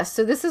 Yes,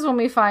 so this is when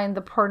we find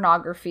the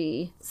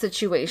pornography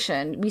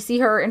situation. We see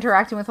her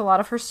interacting with a lot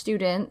of her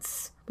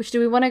students. Which, do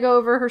we want to go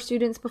over her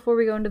students before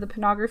we go into the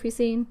pornography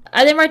scene?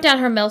 I didn't write down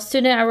her male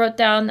student. I wrote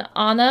down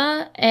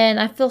Anna, and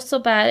I feel so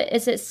bad.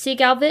 Is it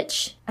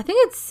Sigalevich? I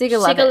think it's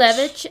Sigalevich.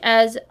 Sigalevich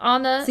as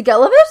Anna.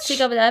 Sigalevich?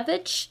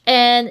 Sigalevich.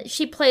 And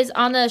she plays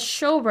Anna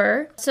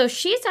Schober. So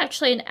she's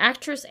actually an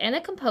actress and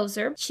a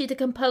composer. She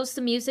composed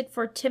the music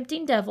for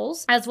Tempting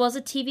Devils, as well as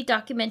a TV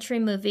documentary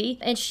movie.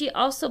 And she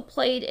also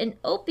played in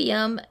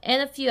Opium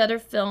and a few other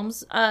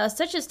films,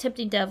 such as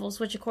Tempting Devils,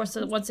 which, of course,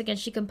 once again,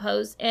 she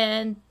composed,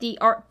 and The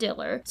Art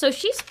Dealer. So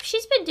she's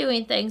been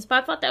doing things,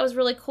 but I thought that was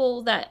really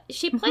cool that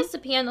she plays the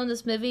piano in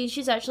this movie.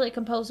 She's actually a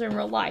composer in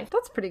real life.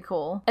 That's pretty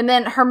cool. And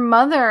then her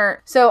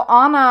mother... So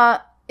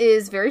Anna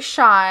is very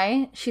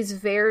shy. She's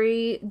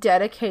very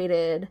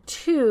dedicated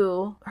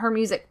to her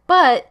music,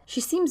 but she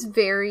seems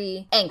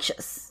very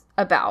anxious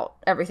about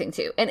everything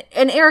too. And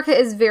Erica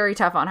is very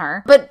tough on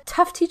her. But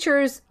tough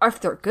teachers, if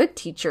they're good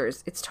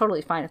teachers, it's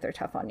totally fine if they're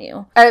tough on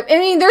you. I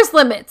mean, there's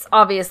limits,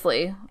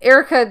 obviously.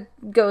 Erica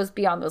goes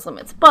beyond those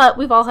limits, but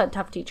we've all had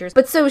tough teachers.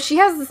 But so she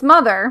has this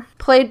mother,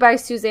 played by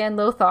Suzanne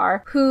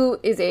Lothar, who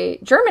is a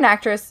German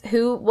actress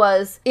who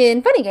was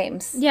in Funny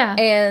Games. Yeah.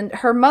 And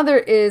her mother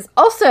is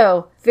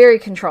also very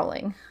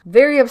controlling,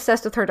 very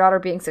obsessed with her daughter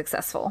being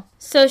successful.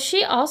 So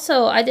she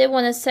also, I did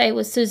want to say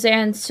with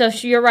Suzanne, so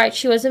you're right,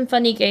 she was in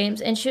Funny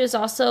Games, and she was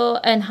also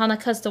in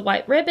Haneka's The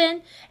White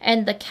Ribbon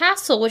and The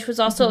Castle, which was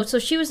also, so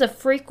she was a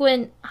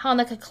frequent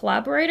Haneka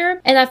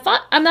collaborator. And I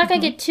thought, I'm not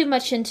going to get too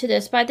much into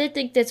this, but I did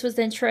think this was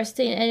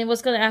interesting, and I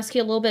was going to ask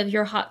you a little bit of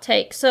your hot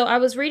take. So I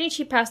was reading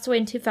she passed away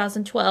in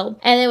 2012,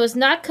 and it was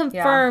not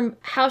confirmed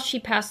how she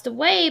passed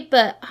away,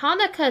 but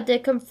Haneka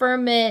did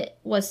confirm it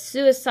was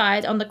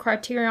suicide on the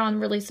Criterion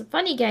release of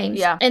Funny Games.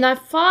 Yeah. And I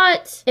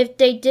thought if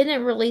they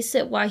didn't release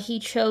it, why he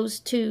chose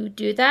to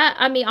do that.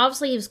 I mean,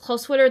 obviously he was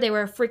close with her. They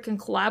were a freaking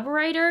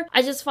collaborator.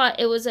 I just thought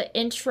it was an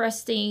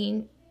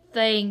interesting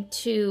thing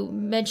to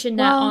mention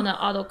that on an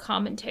auto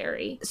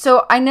commentary.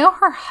 So I know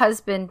her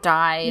husband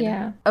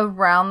died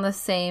around the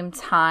same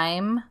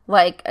time,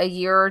 like a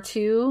year or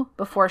two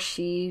before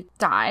she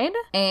died.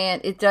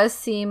 And it does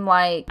seem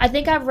like... I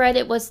think I've read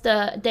it was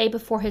the day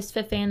before his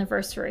 5th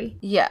anniversary.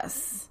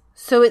 Yes.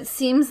 So it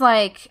seems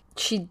like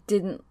she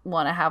didn't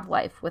want to have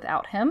life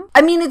without him.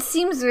 I mean, it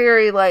seems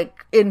very,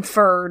 like,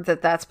 inferred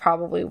that that's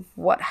probably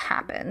what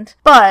happened.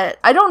 But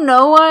I don't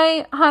know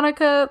why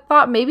Haneka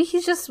thought. Maybe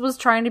he just was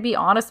trying to be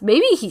honest.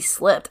 Maybe he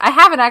slipped. I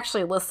haven't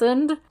actually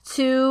listened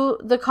to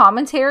the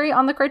commentary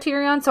on the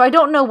Criterion, so I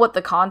don't know what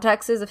the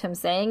context is of him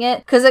saying it.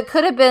 Because it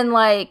could have been,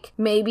 like,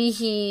 maybe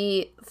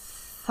he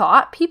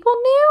thought people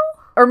knew?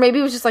 Or maybe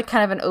it was just, like,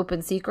 kind of an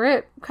open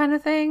secret kind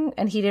of thing,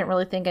 and he didn't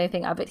really think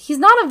anything of it. He's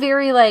not a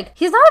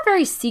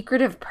very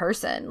secretive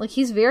person. Like,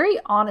 he's very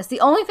honest.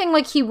 The only thing,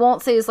 like, he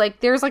won't say is,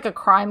 like, there's, like, a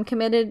crime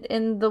committed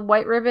in the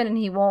White Ribbon, and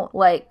he won't,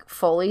 like,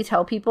 fully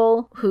tell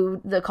people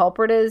who the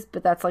culprit is,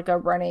 but that's, like, a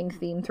running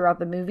theme throughout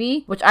the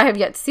movie, which I have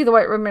yet to see the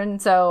White Ribbon,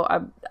 so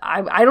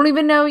I don't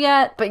even know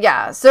yet. But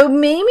yeah, so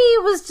maybe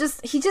it was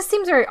just, he just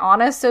seems very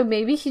honest, so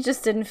maybe he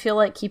just didn't feel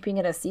like keeping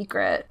it a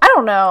secret. I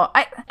don't know.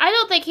 I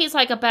don't think he's,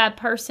 like, a bad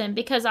person,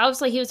 because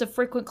obviously he was a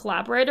frequent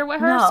collaborator with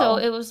her, so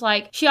it was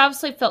like, she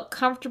obviously felt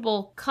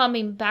comfortable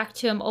coming back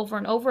to him over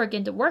and over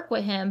again to work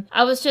with him.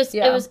 I was just,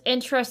 it was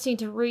interesting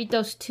to read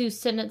those two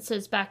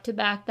sentences back to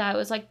back, that it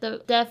was like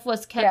the death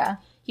was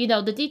kept, you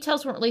know, the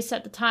details weren't released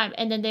at the time,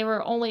 and then they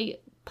were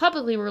only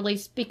publicly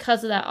released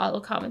because of that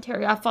auto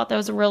commentary. I thought that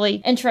was a really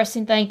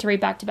interesting thing to read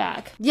back to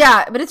back.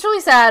 Yeah, but it's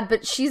really sad,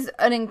 but she's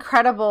an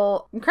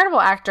incredible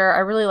actor. I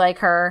really like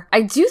her.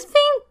 I do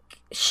think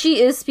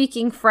she is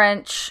speaking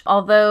French,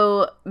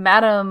 although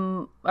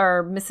Madame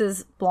or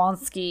Mrs.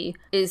 Blonsky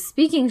is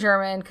speaking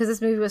German because this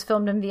movie was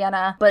filmed in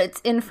Vienna, but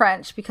it's in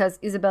French because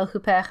Isabelle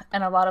Huppert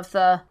and a lot of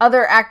the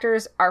other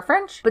actors are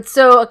French. But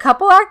so a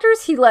couple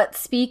actors he let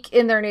speak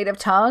in their native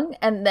tongue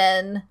and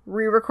then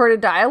re-recorded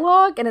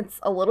dialogue, and it's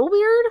a little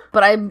weird,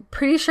 but I'm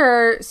pretty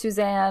sure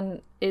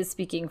Suzanne is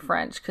speaking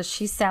French because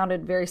she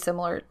sounded very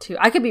similar to,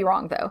 I could be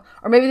wrong though,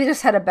 or maybe they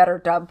just had a better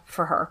dub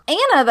for her.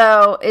 Anna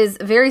though is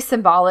very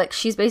symbolic.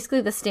 She's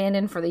basically the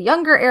stand-in for the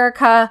younger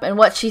Erica and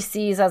what she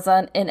sees as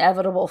an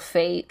inevitable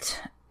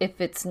fate if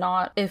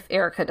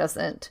Erica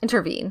doesn't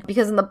intervene,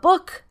 because in the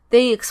book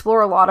they explore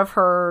a lot of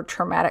her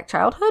traumatic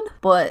childhood,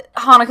 but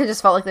Haneka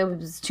just felt like that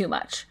was too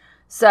much.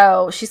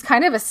 So she's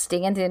kind of a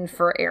stand-in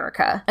for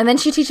Erica. And then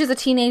she teaches a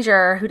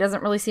teenager who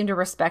doesn't really seem to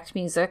respect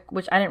music,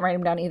 which I didn't write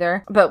him down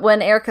either. But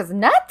when Erica's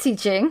not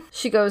teaching,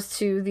 she goes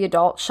to the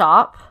adult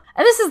shop.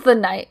 And this is the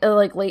late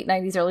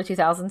 90s, early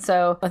 2000s.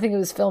 So I think it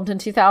was filmed in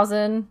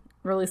 2000,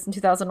 released in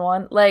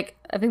 2001. Like,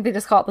 I think they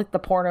just call it like the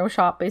porno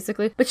shop,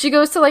 basically. But she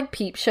goes to like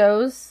peep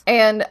shows.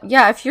 And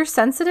yeah, if you're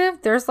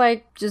sensitive, there's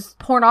like just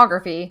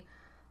pornography.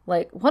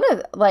 Like,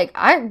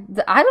 I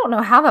don't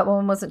know how that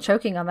woman wasn't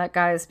choking on that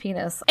guy's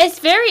penis. It's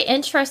very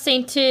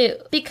interesting, too,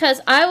 because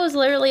I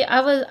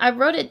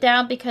wrote it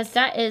down because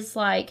that is,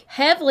 like,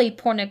 heavily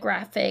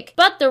pornographic.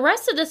 But the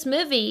rest of this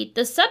movie,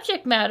 the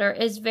subject matter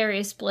is very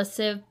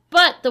explicit,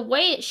 but the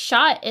way it's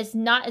shot is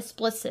not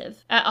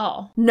explicit at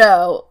all.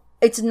 No,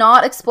 it's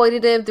not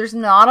exploitative. There's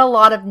not a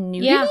lot of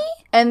nudity. Yeah.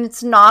 And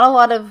it's not a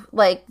lot of,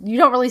 like, you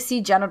don't really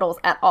see genitals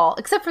at all,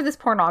 except for this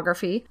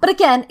pornography. But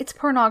again, it's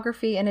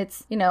pornography and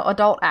it's, you know,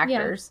 adult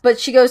actors. Yeah. But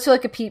she goes to,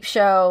 like, a peep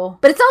show.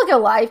 But it's not like a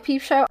live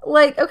peep show.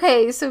 Like,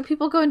 okay, so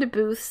people go into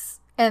booths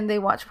and they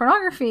watch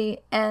pornography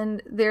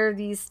and there are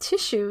these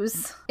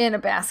tissues in a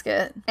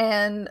basket.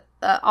 And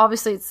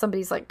obviously it's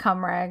somebody's, like,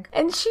 cum rag.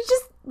 And she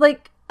just,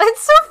 like,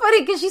 it's so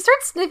funny because she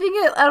starts sniffing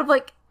it out of,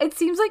 like, it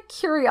seems like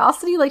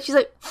curiosity. Like, she's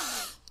like...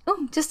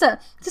 oh, just a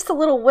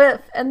little whiff,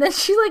 and then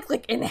she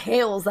like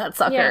inhales that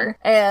sucker.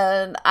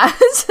 Yeah. And I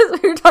was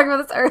just, we were talking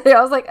about this earlier,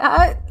 I was like,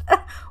 I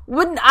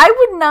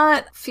would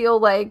not feel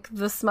like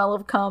the smell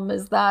of cum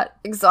is that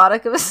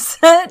exotic of a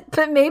scent,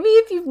 but maybe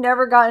if you've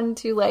never gotten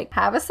to like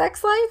have a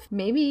sex life,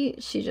 maybe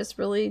she just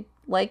really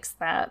likes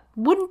that.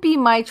 Wouldn't be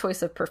my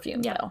choice of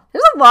perfume though.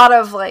 There's a lot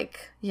of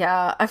like,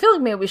 I feel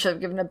like maybe we should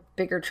have given a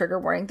bigger trigger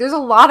warning. There's a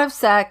lot of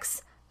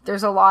sex,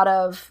 there's a lot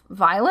of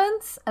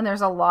violence, and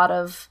there's a lot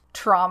of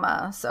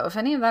trauma. So if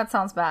any of that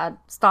sounds bad,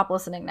 stop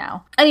listening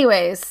now.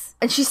 Anyways,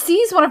 and she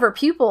sees one of her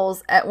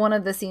pupils at one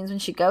of the scenes when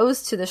she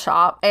goes to the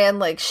shop, and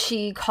like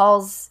she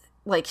calls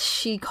like,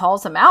 she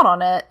calls him out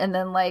on it, and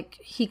then, like,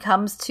 he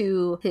comes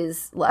to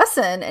his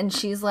lesson, and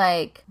she's,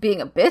 like,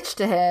 being a bitch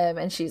to him,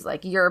 and she's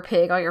like, you're a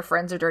pig, all your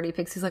friends are dirty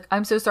pigs. He's like,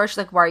 I'm so sorry. She's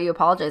like, why are you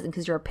apologizing?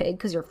 Because you're a pig?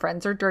 Because your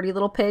friends are dirty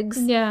little pigs?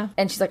 Yeah.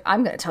 And she's like,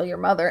 I'm gonna tell your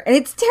mother. And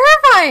it's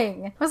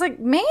terrifying! I was like,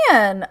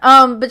 man.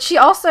 But she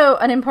also,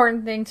 an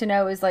important thing to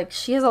know is, like,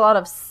 she has a lot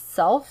of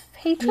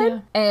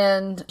self-hatred,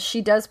 and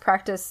she does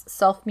practice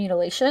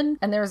self-mutilation,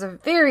 and there's a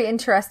very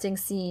interesting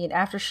scene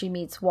after she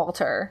meets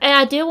Walter. And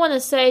I do want to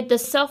say the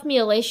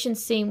self-mutilation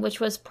scene, which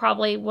was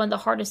probably one of the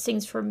hardest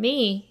scenes for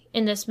me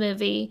in this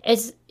movie,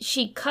 is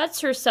she cuts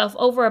herself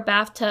over a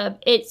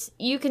bathtub.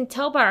 You can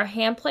tell by her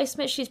hand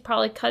placement she's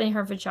probably cutting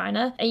her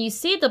vagina, and you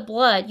see the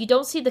blood. You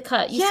don't see the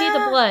cut. You see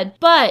the blood.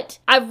 But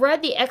I've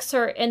read the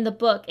excerpt in the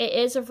book. It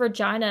is a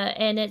vagina,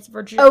 and it's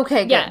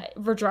okay, good. Yeah,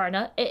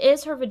 vagina. It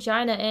is her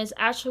vagina, and it's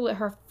actually with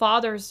her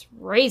father's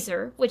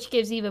razor, which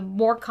gives even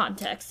more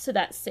context to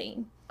that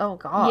scene. Oh,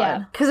 God.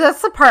 Yeah. Because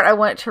that's the part I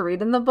wanted to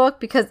read in the book,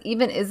 because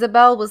even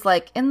Isabel was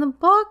like, in the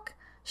book,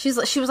 she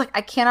was like,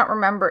 I cannot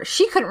remember.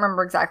 She couldn't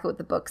remember exactly what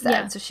the book said.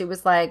 Yeah. So she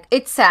was like,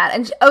 it's sad.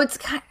 And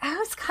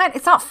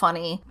it's not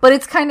funny, but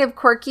it's kind of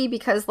quirky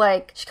because,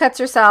 like, she cuts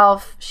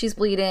herself, she's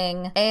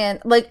bleeding.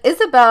 And, like,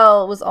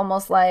 Isabel was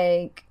almost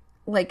like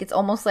it's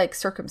almost like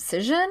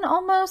circumcision,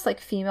 almost like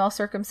female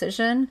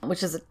circumcision,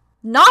 which is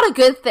not a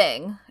good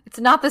thing. It's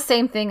not the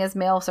same thing as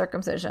male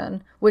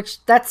circumcision,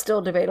 which that's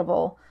still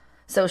debatable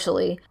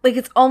socially. Like,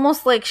 it's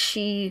almost like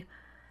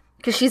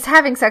because she's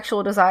having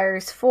sexual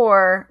desires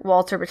for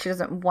Walter, but she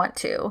doesn't want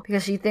to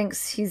because she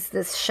thinks he's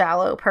this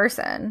shallow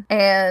person.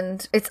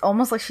 And it's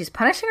almost like she's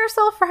punishing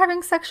herself for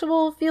having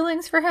sexual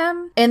feelings for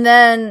him. And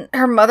then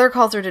her mother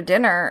calls her to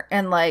dinner,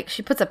 and, like,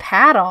 she puts a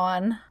pad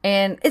on.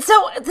 And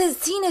the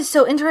scene is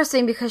so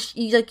interesting because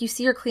you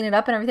see her clean it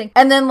up and everything.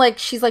 And then, like,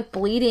 she's, like,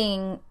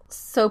 bleeding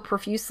so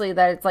profusely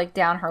that it's, like,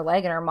 down her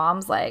leg, and her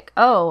mom's like,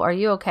 oh, are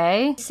you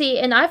okay? See,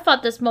 and I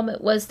thought this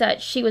moment was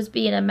that she was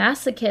being a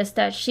masochist,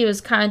 that she was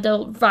kind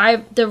of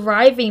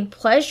deriving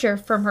pleasure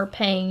from her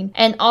pain,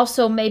 and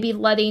also maybe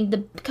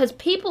because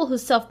people who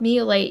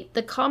self-mutilate,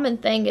 the common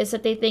thing is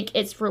that they think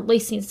it's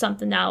releasing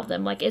something out of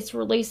them, like it's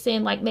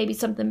releasing, like, maybe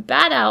something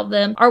bad out of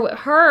them, or with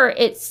her,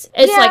 it's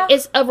like,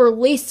 it's a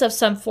release of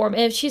some form,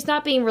 and if she's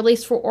not being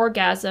released for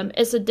orgasm,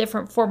 it's a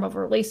different form of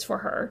release for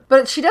her.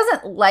 But she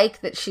doesn't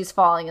like that she's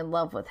falling in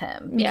love with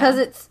him because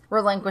it's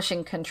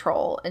relinquishing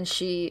control, and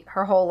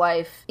her whole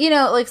life,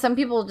 like, some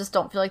people just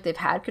don't feel like they've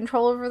had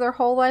control over their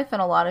whole life,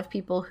 and a lot of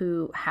people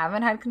who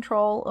haven't had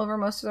control over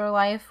most of their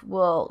life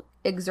will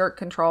exert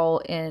control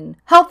in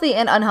healthy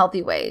and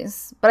unhealthy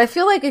ways. But I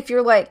feel like if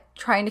you're, like,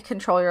 trying to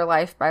control your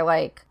life by,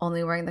 like,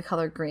 only wearing the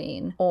color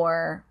green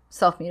or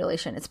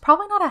self-mutilation, it's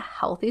probably not a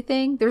healthy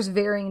thing. There's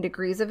varying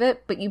degrees of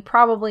it, but you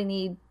probably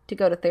need to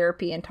go to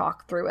therapy and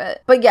talk through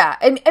it. But yeah,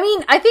 I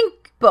mean, I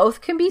think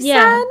both can be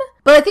said.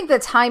 But I think the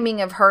timing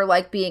of her,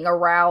 like, being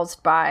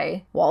aroused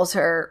by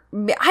Walter,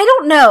 I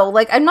don't know.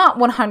 Like, I'm not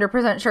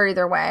 100% sure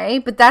either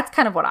way, but that's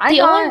kind of what I thought.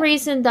 The only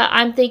reason that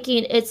I'm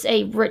thinking it's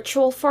a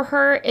ritual for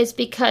her is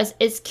because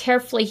it's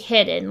carefully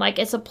hidden. Like,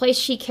 it's a place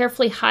she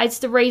carefully hides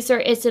the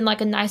razor. It's in,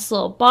 like, a nice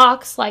little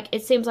box. Like,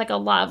 it seems like a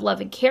lot of love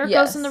and care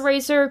goes in the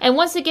razor. And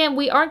once again,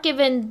 we aren't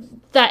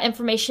given that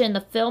information in the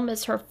film.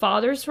 It's her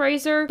father's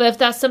razor. But if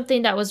that's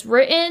something that was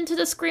written into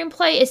the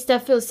screenplay, it's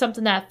definitely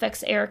something that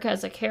affects Erica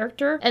as a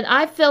character. And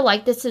I feel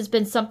like this has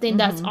been something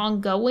that's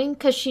ongoing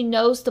because she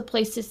knows the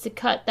places to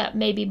cut that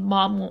maybe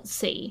mom won't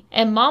see.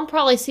 And mom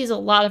probably sees a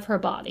lot of her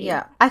body.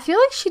 Yeah. I feel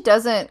like she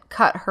doesn't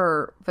cut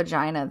her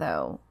vagina,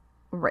 though,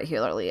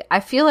 regularly. I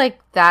feel like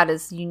that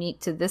is unique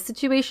to this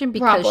situation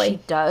because she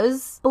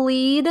does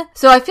bleed.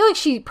 So I feel like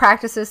she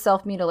practices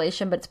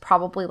self-mutilation, but it's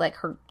probably, like,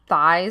 her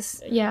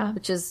thighs. Yeah.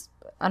 Which is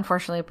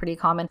unfortunately pretty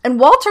common. And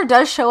Walter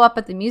does show up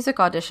at the music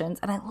auditions,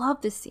 and I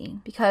love this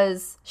scene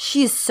because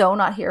she's so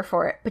not here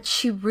for it, but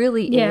she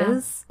really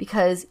is.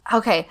 Because,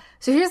 okay,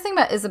 so here's the thing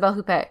about Isabelle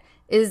Huppert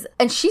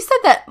and she said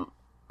that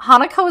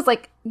Haneke was,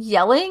 like,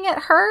 yelling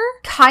at her,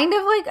 kind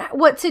of like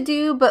what to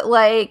do, but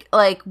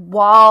like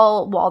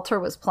while Walter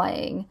was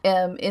playing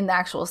in the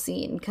actual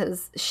scene,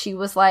 because she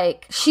was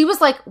like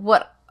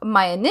what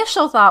my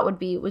initial thought would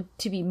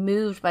to be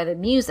moved by the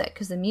music,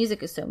 because the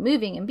music is so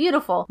moving and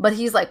beautiful. But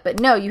he's like, but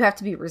no, you have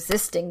to be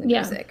resisting the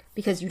music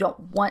because you don't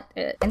want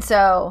it. And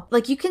so,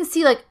 like, you can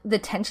see, like, the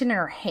tension in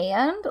her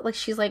hand, like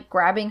she's, like,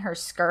 grabbing her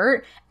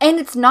skirt, and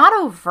it's not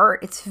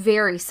overt, it's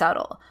very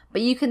subtle.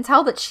 But you can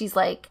tell that she's,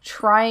 like,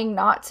 trying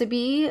not to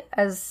be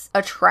as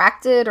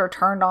attracted or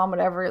turned on,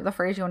 whatever the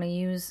phrase you want to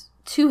use,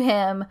 to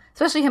him,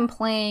 especially him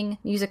playing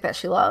music that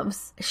she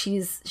loves.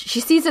 She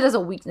sees it as a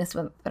weakness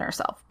within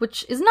herself,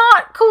 which is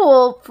not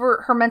cool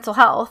for her mental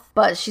health,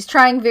 but she's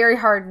trying very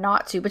hard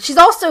not to. But she's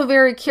also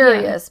very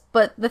curious. Yeah.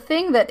 But the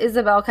thing that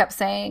Isabel kept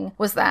saying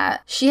was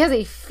that she has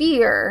a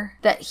fear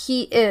that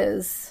he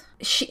is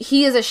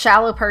a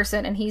shallow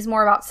person, and he's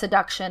more about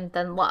seduction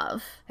than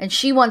love. And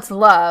she wants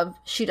love.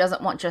 She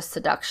doesn't want just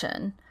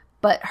seduction.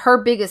 But her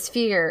biggest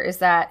fear is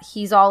that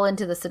he's all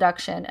into the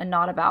seduction and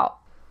not about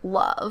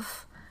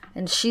love.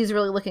 And she's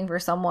really looking for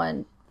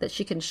someone that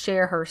she can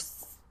share her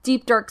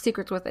deep, dark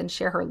secrets with and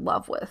share her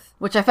love with,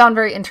 which I found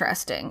very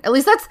interesting. At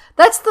least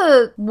that's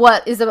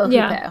what Isabelle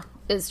Huppert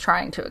is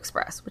trying to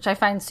express, which I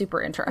find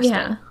super interesting.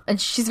 Yeah. And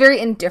she's very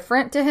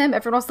indifferent to him.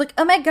 Everyone else is like,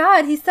 oh my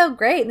god, he's so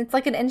great. And it's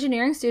like an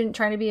engineering student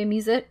trying to be a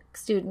music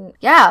student.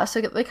 Yeah,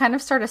 so they kind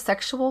of start a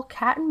sexual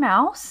cat and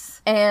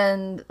mouse.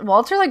 And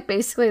Walter, like,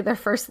 basically their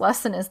first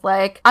lesson is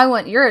like, I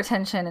want your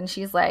attention. And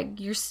she's like,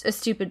 you're a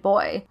stupid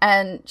boy.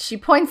 And she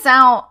points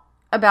out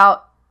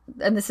about,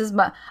 and this is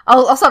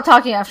I'll stop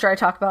talking after I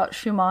talk about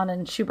Schumann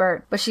and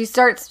Schubert, but she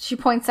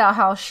points out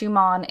how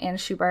Schumann and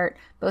Schubert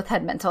both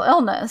had mental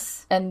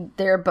illness, and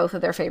they're both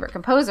of their favorite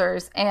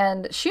composers.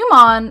 And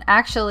Schumann,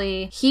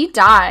 actually, he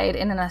died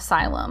in an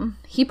asylum.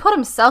 He put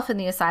himself in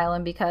the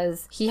asylum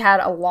because he had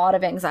a lot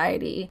of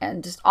anxiety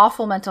and just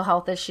awful mental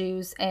health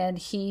issues, and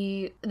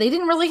they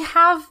didn't really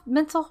have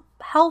mental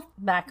health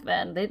back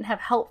then. They didn't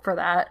have help for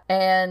that.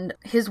 And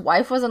his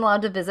wife wasn't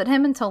allowed to visit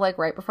him until like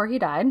right before he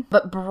died.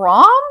 But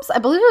Brahms, I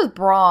believe it was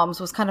Brahms,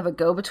 was kind of a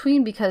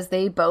go-between because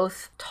they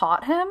both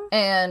taught him.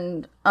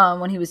 And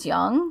when he was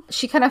young,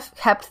 she kind of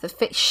kept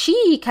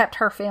she kept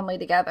her family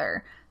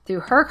together through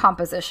her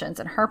compositions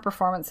and her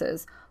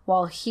performances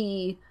while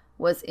he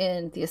was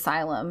in the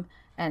asylum.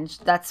 And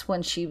that's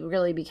when she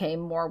really became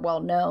more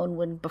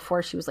well-known,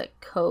 before she was like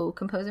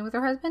co-composing with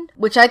her husband,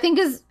 which I think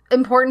is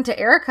important to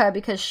Erika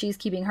because she's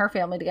keeping her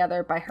family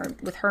together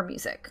with her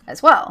music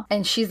as well.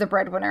 And she's the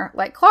breadwinner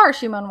like Clara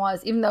Schumann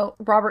was, even though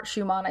Robert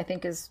Schumann, I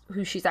think, is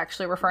who she's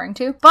actually referring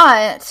to.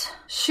 But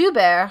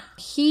Schubert,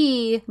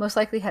 he most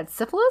likely had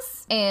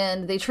syphilis,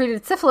 and they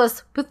treated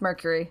syphilis with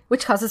mercury,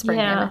 which causes brain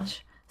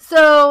damage.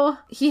 So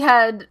he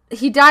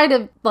died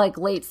of like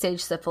late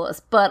stage syphilis,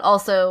 but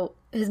also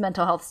his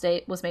mental health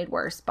state was made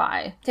worse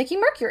by taking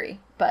mercury.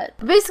 But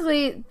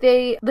basically,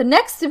 the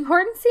next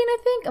important scene, I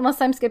think,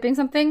 unless I'm skipping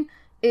something,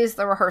 is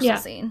the rehearsal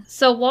scene.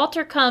 So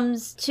Walter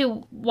comes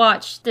to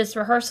watch this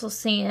rehearsal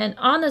scene, and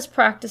Anna's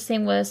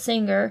practicing with a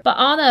singer, but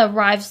Anna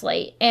arrives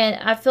late, and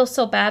I feel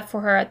so bad for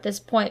her at this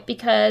point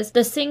because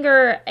the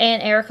singer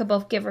and Erika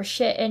both give her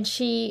shit, and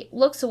she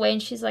looks away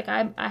and she's like,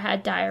 I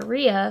had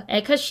diarrhea,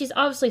 and because she's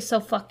obviously so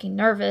fucking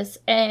nervous,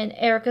 and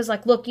Erika's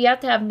like, look, you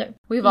have to have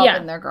we've all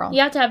been there, girl. You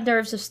have to have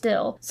nerves of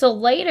steel. So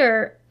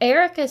later,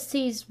 Erika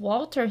sees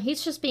Walter, and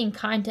he's just being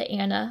kind to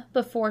Anna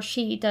before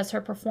she does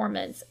her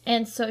performance.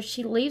 And so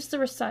she leaves the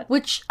recital.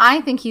 Which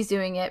I think he's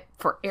doing it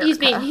for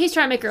Erika. He's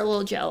trying to make her a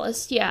little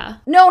jealous, yeah.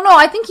 No,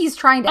 I think he's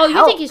trying to help. Oh,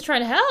 you think he's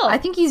trying to help? I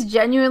think he's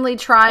genuinely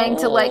trying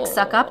to, like,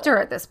 suck up to her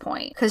at this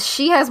point. Because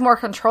she has more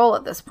control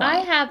at this point.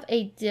 I have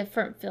a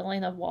different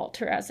feeling of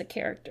Walter as a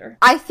character.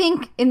 I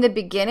think in the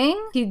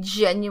beginning, he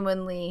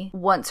genuinely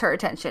wants her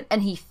attention.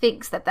 And he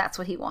thinks that that's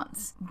what he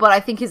wants. But I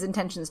think his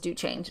intentions do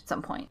change at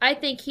some point. I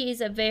think he's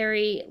a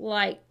very,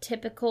 like,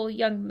 typical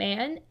young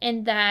man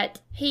in that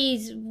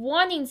he's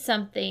wanting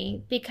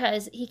something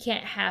because he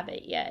can't have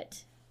it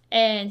yet.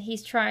 And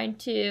he's trying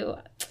to,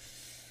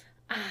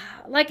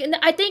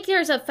 I think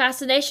there's a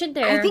fascination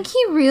there. I think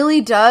he really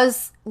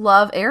does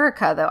love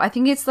Erika, though. I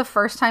think it's the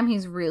first time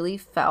he's really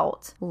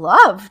felt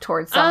love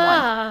towards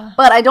someone.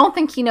 But I don't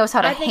think he knows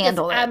how to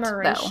handle it,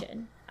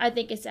 admiration. Though. I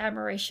think it's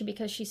admiration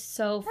because she's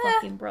so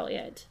fucking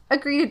brilliant.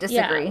 Agree to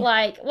disagree.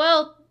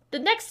 Yeah, the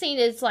next scene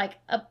is like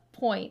a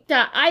point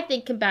that I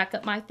think can back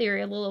up my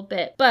theory a little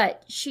bit.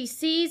 But she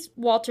sees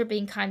Walter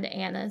being kind to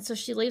Anna, and so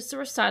she leaves the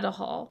recital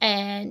hall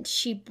and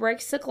she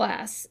breaks the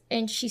glass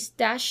and she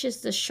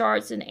stashes the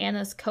shards in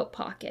Anna's coat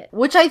pocket.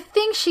 Which I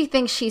think she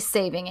thinks she's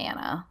saving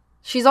Anna.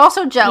 She's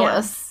also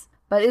jealous,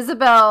 but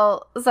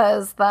Isabelle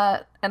says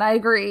that, and I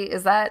agree,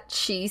 is that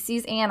she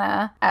sees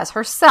Anna as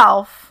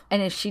herself.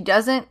 And if she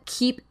doesn't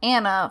keep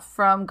Anna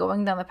from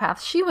going down the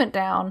path she went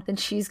down, then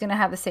she's going to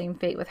have the same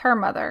fate with her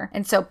mother.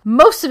 And so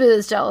most of it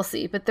is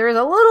jealousy, but there's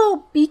a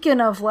little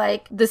beacon of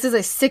like, this is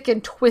a sick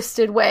and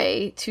twisted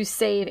way to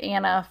save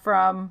Anna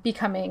from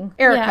becoming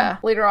Erika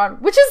later on,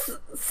 which is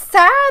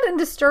sad and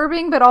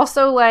disturbing, but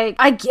also like,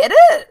 I get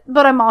it,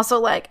 but I'm also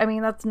like, I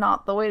mean, that's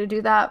not the way to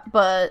do that,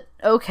 but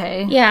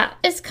okay. Yeah,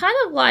 it's kind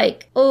of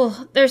like,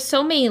 there's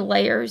so many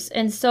layers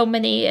and so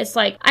many, it's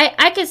like,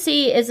 I could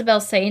see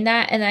Isabelle saying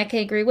that and I can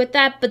agree with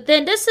that, but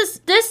then this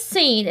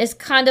scene is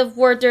kind of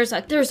where there's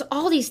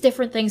all these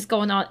different things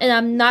going on, and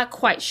I'm not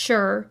quite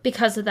sure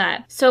because of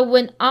that. So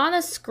when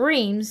Anna's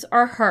screams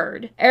are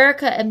heard,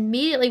 Erika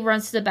immediately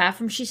runs to the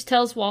bathroom. She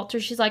tells Walter,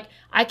 she's like,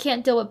 I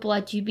can't deal with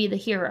blood, you be the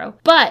hero.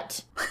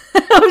 But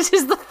which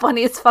is the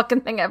funniest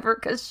fucking thing ever,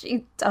 because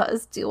she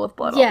does deal with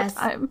blood all the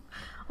time.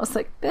 I was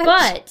like, bitch.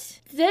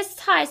 But this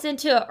ties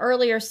into an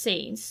earlier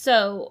scene.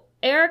 So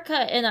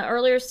Erika, in an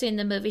earlier scene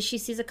in the movie, she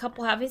sees a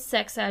couple having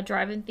sex at a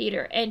drive-in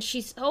theater, and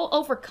she's so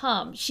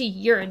overcome, she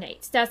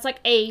urinates. That's like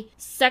a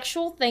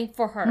sexual thing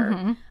for her.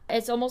 Mm-hmm.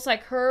 It's almost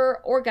like her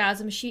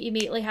orgasm, she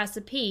immediately has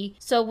to pee.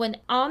 So when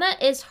Anna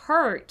is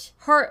hurt,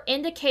 her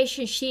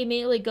indication, she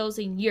immediately goes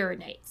and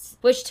urinates,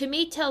 which to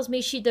me tells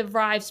me she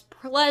derives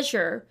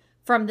pleasure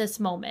from this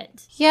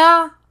moment.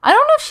 Yeah. I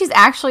don't know if she's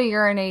actually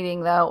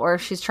urinating, though, or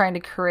if she's trying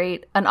to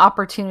create an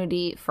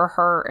opportunity for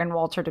her and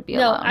Walter to be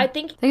alone. No, I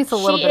think it's a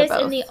little bit of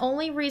both. And the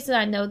only reason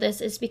I know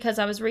this is because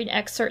I was reading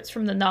excerpts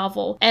from the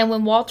novel, and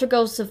when Walter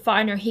goes to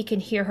find her, he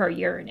can hear her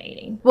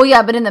urinating. Well,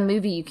 yeah, but in the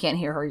movie, you can't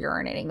hear her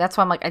urinating. That's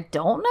why I'm like, I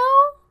don't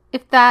know.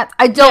 If that,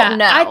 I don't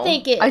know. I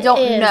think it is. I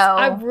don't know.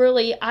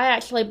 I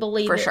actually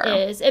believe For it sure.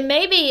 is. And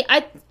maybe,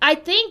 I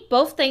think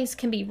both things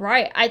can be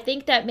right. I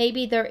think that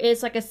maybe there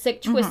is like a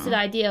sick, twisted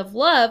idea of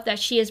love that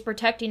she is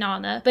protecting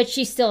Anna, but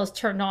she still is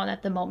turned on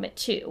at the moment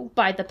too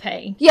by the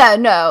pain. Yeah,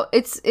 no,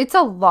 it's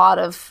a lot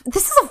of,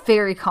 this is a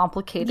very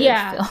complicated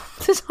film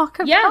to talk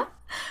about. Yeah.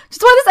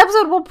 Just why this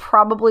episode will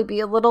probably be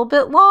a little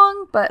bit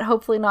long, but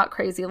hopefully not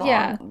crazy long.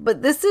 Yeah.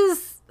 But this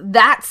is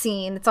that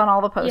scene, it's on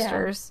all the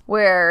posters,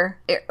 where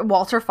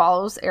Walter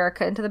follows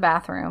Erica into the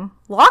bathroom,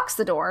 locks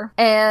the door,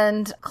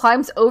 and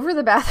climbs over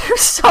the bathroom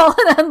stall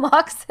and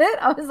unlocks it.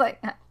 I was like,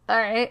 all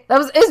right.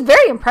 It's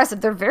very impressive.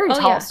 They're very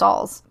tall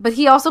stalls. But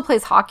he also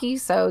plays hockey,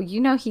 so you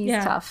know he's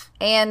tough.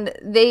 And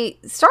they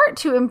start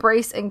to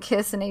embrace and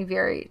kiss in a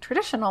very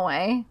traditional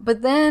way.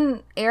 But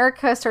then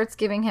Erica starts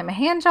giving him a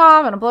hand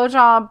job and a blow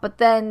job. But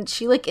then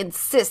she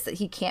insists that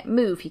he can't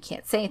move. He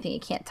can't say anything. He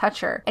can't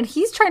touch her. And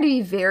he's trying to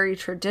be very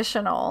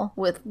traditional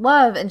with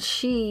love. And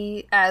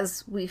she,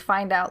 as we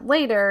find out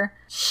later,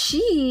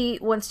 she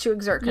wants to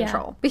exert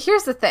control. Yeah. But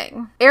here's the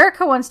thing.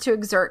 Erica wants to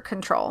exert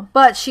control.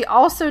 But she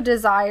also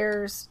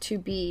desires to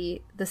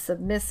be the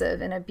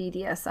submissive in a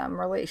BDSM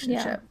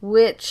relationship,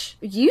 which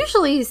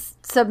usually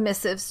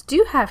submissives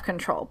do have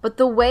control. But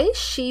the way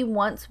she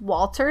wants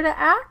Walter to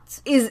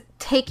act is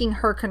taking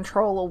her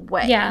control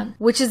away,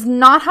 which is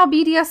not how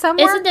BDSM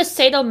works. Isn't this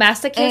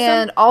sadomasochism?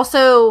 And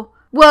also,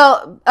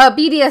 well,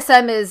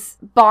 BDSM is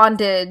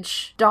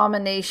bondage,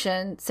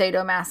 domination,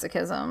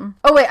 sadomasochism.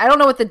 Oh, wait, I don't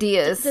know what the D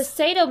is. The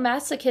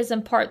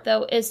sadomasochism part,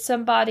 though, is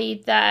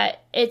somebody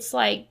that it's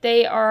like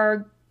they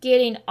are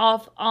getting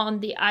off on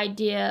the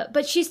idea.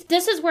 But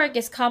this is where it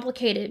gets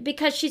complicated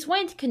because she's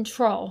wanting to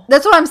control.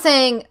 That's what I'm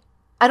saying.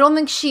 I don't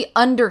think she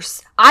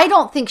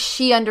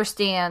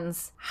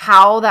understands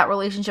how that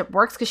relationship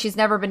works because she's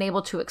never been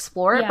able to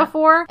explore it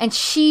before. And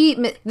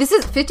this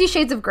is 50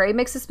 Shades of Grey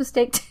makes this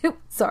mistake too.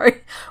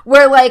 Sorry.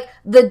 Where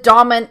the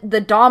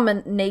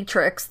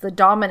dominatrix, the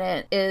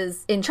dominant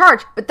is in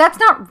charge. But that's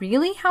not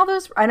really how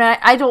those, and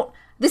I don't,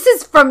 this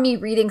is from me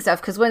reading stuff,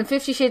 because when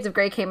 50 Shades of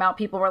Grey came out,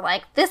 people were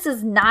like, this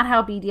is not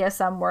how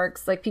BDSM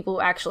works. People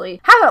who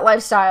actually have that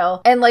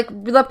lifestyle. And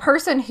the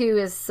person who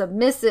is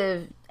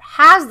submissive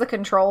has the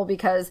control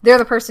because they're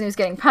the person who's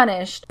getting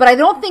punished. But I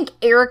don't think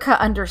Erica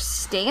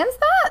understands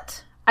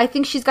that. I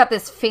think she's got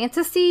this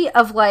fantasy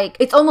of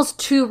it's almost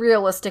too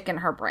realistic in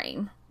her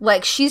brain.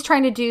 She's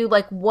trying to do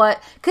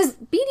what, because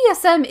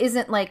BDSM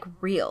isn't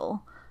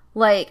real.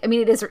 I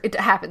mean, it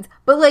happens,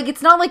 but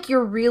it's not like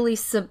you're really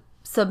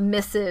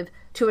submissive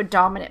to a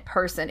dominant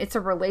person. It's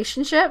a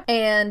relationship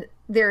and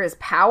there is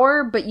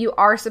power, but you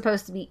are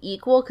supposed to be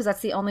equal because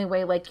that's the only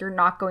way you're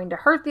not going to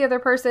hurt the other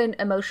person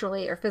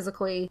emotionally or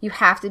physically. You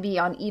have to be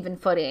on even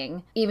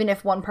footing. Even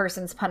if one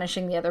person's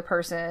punishing the other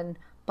person,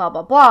 blah,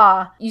 blah,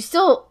 blah, you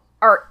still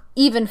are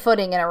even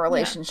footing in a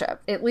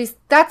relationship. At least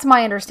that's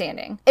my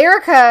understanding.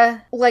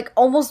 Erica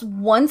almost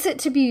wants it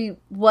to be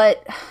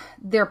what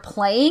they're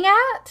playing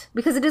at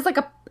because it is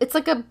it's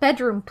like a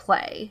bedroom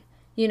play.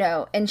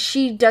 And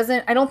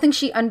I don't think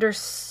she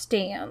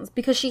understands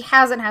because she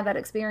hasn't had that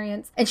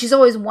experience and she's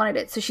always wanted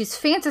it. So she's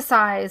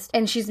fantasized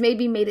and she's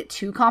maybe made it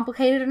too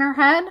complicated in her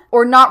head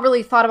or not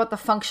really thought about the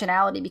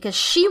functionality because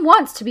she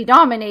wants to be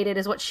dominated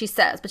is what she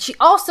says, but she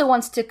also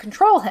wants to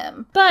control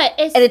him.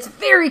 And it's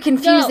very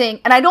confusing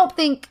and I don't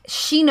think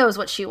she knows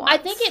what she wants. I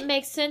think it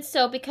makes sense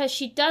though because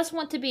she does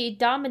want to be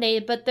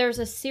dominated, but there's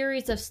a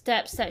series of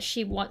steps that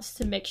she wants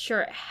to make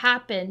sure it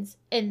happens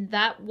in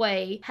that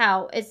way,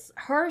 how it's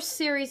her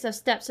series of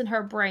steps in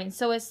her brain.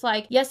 So it's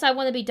yes, I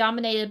want to be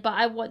dominated, but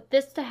I want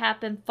this to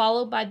happen,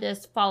 followed by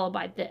this, followed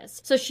by this.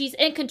 So she's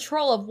in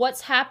control of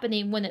what's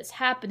happening when it's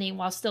happening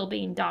while still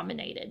being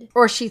dominated.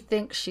 Or she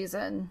thinks she's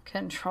in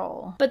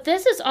control. But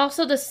this is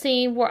also the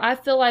scene where I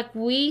feel like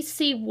we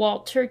see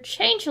Walter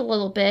change a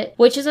little bit,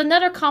 which is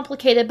another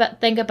complicated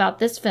thing about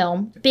this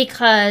film,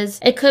 because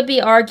it could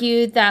be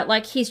argued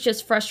that he's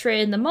just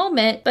frustrated in the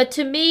moment. But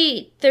to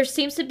me, there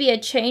seems to be a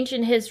change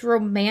in his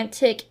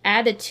romantic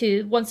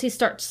attitude once he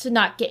starts to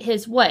not get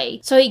his way.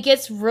 So he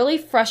gets really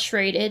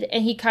frustrated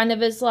and he kind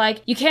of is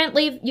you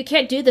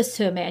can't do this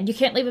to a man. You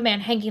can't leave a man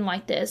hanging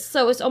like this.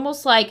 So it's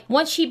almost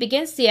once she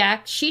begins the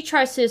act, she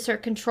tries to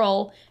assert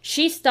control.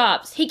 She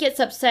stops. He gets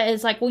upset and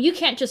is well, you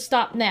can't just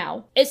stop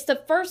now. It's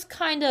the first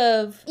kind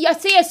of, I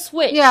see a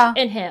switch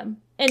in him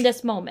in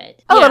this moment.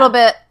 A little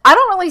bit. I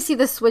don't really see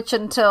the switch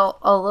until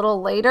a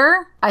little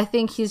later. I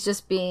think he's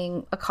just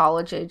being a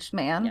college-aged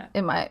man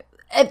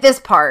at this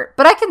part,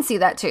 but I can see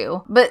that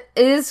too. But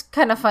it is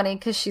kind of funny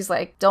because she's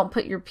don't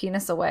put your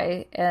penis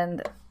away,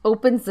 and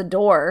opens the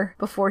door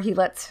before she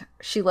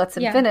lets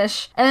him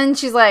finish. And then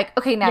she's like,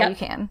 okay, now you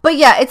can. But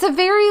yeah, it's a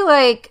very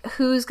like,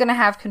 who's going to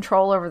have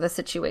control over the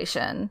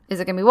situation? Is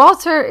it going to be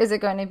Walter? Is it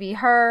going to be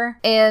her?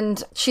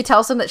 And she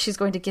tells him that she's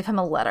going to give him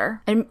a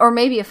letter or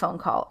maybe a phone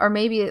call, or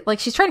maybe like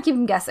she's trying to keep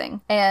him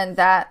guessing. And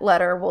that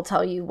letter will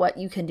tell you what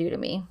you can do to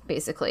me,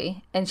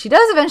 basically. And she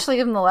does eventually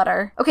give him the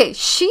letter. Okay,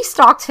 she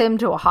stalked him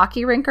to a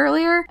hockey rink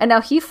earlier, and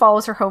now he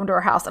follows her home to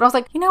her house. And I was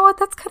like, you know what?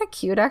 That's kind of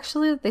cute,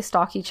 actually, that they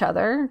stalk each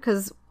other,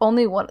 because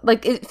only one,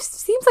 like, it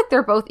seems like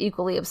they're both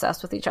equally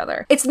obsessed with each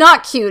other. It's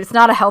not cute. It's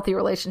not a healthy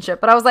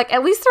relationship, but I was like,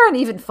 at least they're on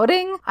even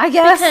footing, I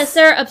guess. Because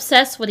they're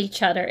obsessed with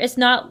each other. It's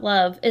not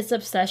love, it's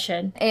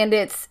obsession. And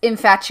it's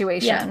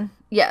infatuation. Yeah.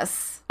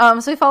 Yes.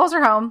 So he follows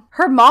her home.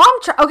 Her mom,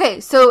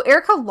 so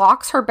Erica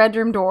locks her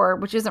bedroom door,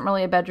 which isn't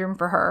really a bedroom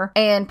for her,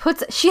 and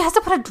she has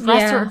to put a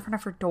dresser in front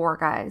of her door,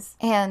 guys.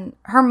 And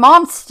her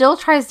mom still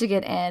tries to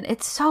get in.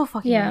 It's so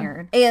fucking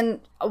weird.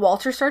 And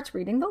Walter starts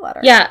reading the letter.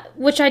 Yeah,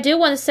 which I do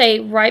want to say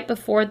right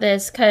before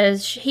this,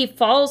 because he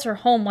follows her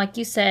home, like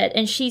you said,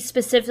 and she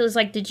specifically is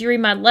like, did you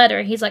read my letter?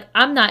 And he's like,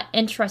 I'm not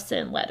interested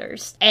in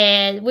letters.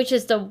 And which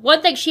is the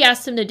one thing she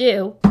asked him to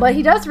do. But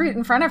he does read it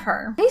in front of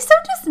her. He's so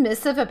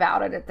dismissive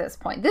about it at this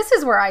point. This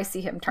is where I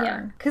see him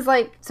turn. Because,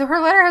 so her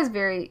letter has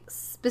very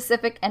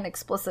specific and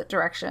explicit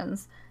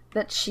directions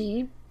that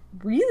she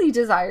really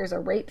desires a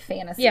rape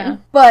fantasy. Yeah.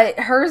 But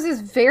hers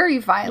is very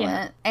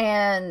violent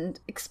and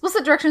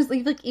explicit directions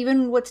leave like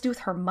even what to do with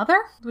her mother,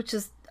 which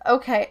is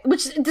okay.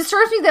 Which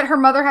disturbs me that her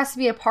mother has to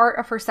be a part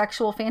of her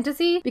sexual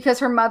fantasy, because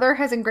her mother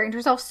has ingrained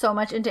herself so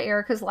much into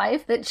Erica's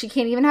life that she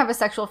can't even have a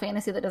sexual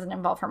fantasy that doesn't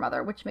involve her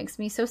mother, which makes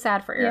me so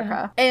sad for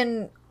Erica. Yeah.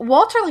 And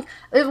Walter, like,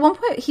 at one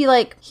point he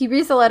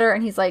reads the letter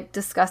and he's like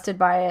disgusted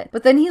by it,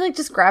 but then he like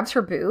just grabs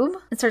her boob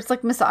and starts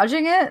like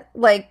massaging it,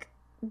 like,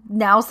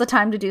 now's the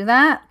time to do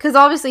that, because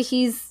obviously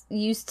he's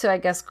used to, I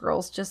guess,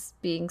 girls just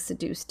being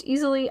seduced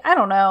easily. I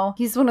don't know.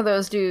 He's one of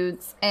those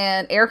dudes,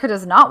 and Erica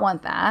does not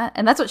want that,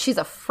 and that's what she's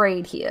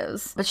afraid he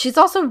is. But she's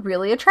also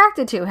really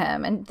attracted to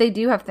him, and they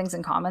do have things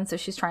in common, so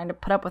she's trying to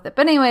put up with it.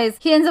 But anyways,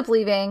 he ends up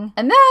leaving,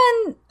 and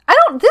then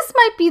this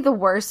might be the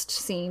worst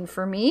scene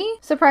for me,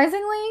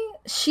 surprisingly.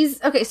 She's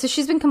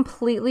been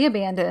completely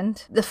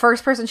abandoned. The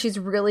first person she's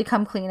really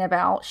come clean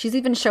about. She's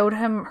even showed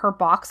him her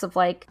box of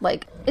like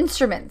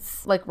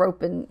instruments, like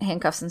rope and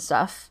handcuffs and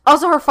stuff.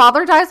 Also, her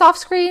father dies off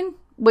screen,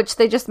 which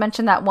they just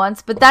mentioned that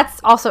once, but that's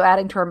also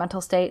adding to her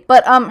mental state.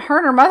 But her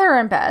and her mother are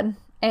in bed,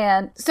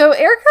 and so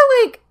Erica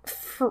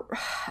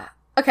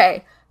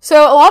okay,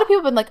 so a lot of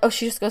people have been like, oh,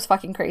 she just goes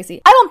fucking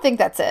crazy. I don't think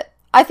that's it.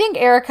 I think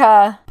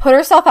Erica put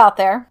herself out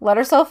there, let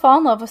herself fall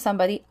in love with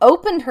somebody,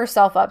 opened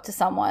herself up to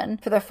someone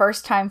for the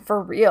first time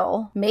for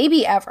real,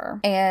 maybe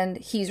ever, and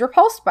he's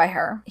repulsed by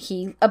her.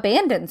 He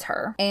abandons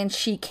her, and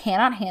she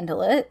cannot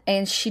handle it,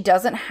 and she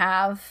doesn't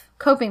have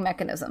coping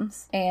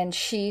mechanisms, and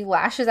she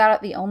lashes out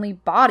at the only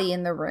body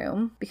in the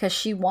room because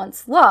she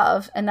wants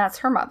love, and that's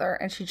her mother,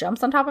 and she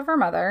jumps on top of her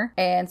mother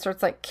and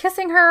starts like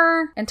kissing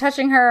her and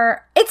touching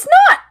her.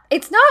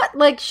 It's not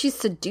like she's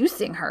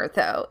seducing her,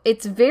 though.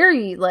 It's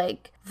very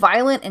like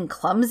violent and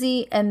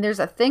clumsy, and there's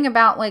a thing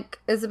about, like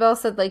Isabel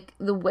said, like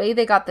the way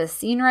they got this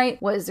scene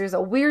right was there's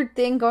a weird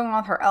thing going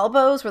on with her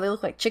elbows where they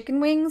look like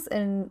chicken wings,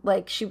 and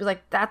like she was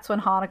like, that's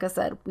when Hanukkah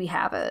said, we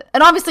have it.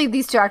 And obviously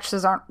these two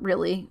actresses aren't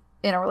really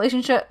in a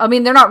relationship. I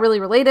mean, they're not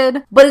really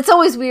related, but it's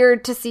always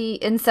weird to see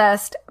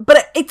incest,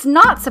 but it's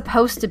not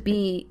supposed to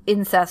be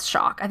incest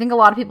shock. I think a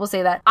lot of people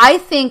say that. I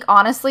think,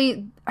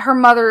 honestly, her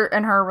mother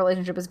and her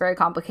relationship is very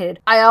complicated.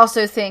 I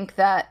also think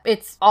that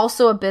it's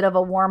also a bit of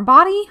a warm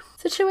body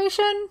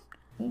situation.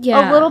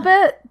 Yeah. A little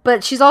bit,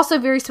 but she's also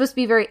supposed to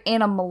be very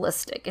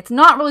animalistic. It's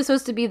not really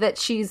supposed to be that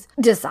she's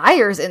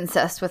desires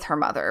incest with her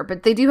mother,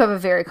 but they do have a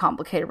very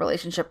complicated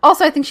relationship.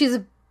 Also, I think she's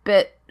a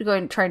bit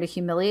trying to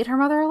humiliate her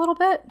mother a little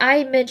bit.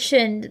 I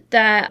mentioned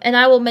that, and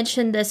I will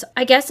mention this,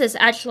 I guess it's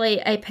actually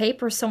a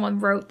paper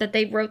someone wrote, that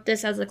they wrote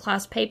this as a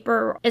class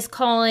paper. It's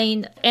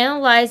calling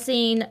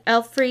Analyzing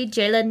Elfriede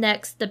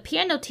Jelinek, the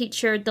Piano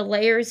Teacher, the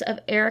Layers of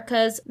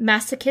Erica's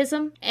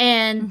Masochism.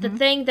 And the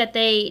thing that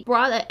they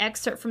brought an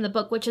excerpt from the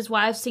book, which is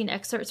why I've seen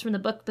excerpts from the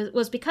book,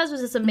 was because it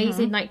was this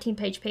amazing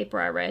 19-page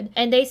paper I read.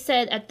 And they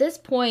said at this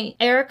point,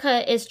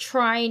 Erica is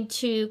trying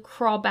to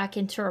crawl back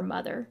into her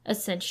mother,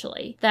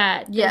 essentially.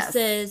 That this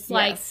is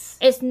like,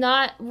 it's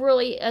not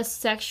really a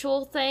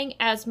sexual thing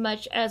as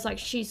much as like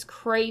she's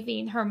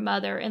craving her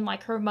mother in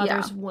like her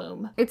mother's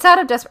womb. It's out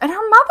of desperate, and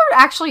her mother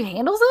actually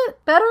handles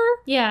it better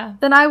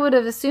than I would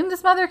have assumed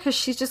this mother, because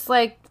she's just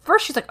like,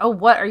 first she's like, oh,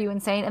 what, are you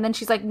insane? And then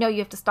she's like, no, you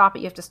have to stop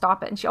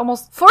it, and she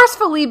almost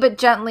forcefully but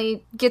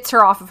gently gets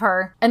her off of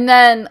her. And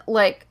then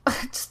like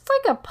just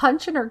like a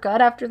punch in her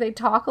gut after they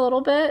talk a little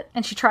bit,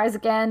 and she tries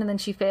again and then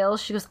she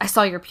fails. She goes, I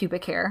saw your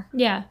pubic hair.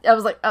 I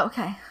was like, oh,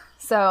 okay.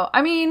 So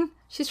I mean,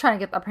 she's trying to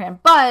get the upper hand,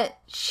 but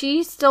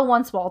she still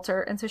wants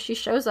Walter, and so she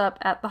shows up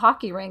at the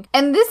hockey rink.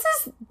 And this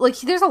is, like,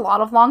 there's a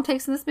lot of long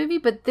takes in this movie,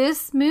 but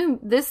this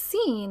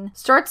scene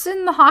starts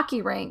in the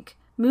hockey rink,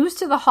 moves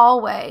to the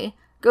hallway,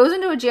 goes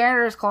into a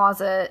janitor's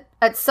closet,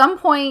 At some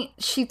point,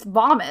 she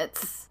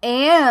vomits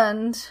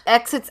and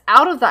exits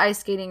out of the ice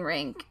skating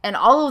rink. And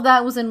all of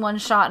that was in one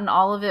shot, and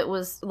all of it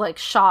was, like,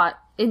 shot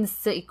in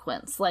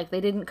sequence. Like,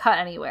 they didn't cut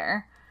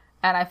anywhere.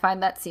 And I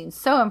find that scene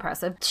so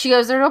impressive. She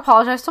goes there to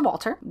apologize to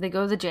Walter. They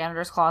go to the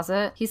janitor's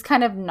closet. He's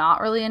kind of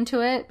not really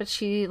into it, but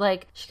she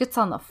gets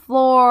on the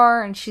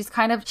floor and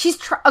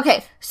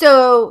okay,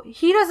 so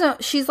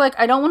she's like,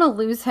 I don't want to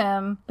lose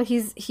him, but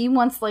he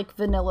wants, like,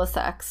 vanilla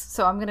sex.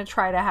 So I'm going to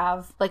try to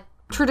have, like,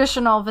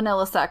 traditional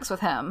vanilla sex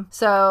with him.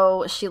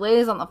 So she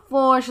lays on the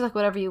floor. She's like,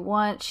 whatever you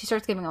want. She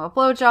starts giving him a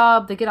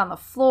blowjob. They get on the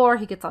floor.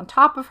 He gets on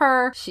top of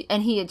her.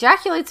 And he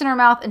ejaculates in her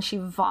mouth and she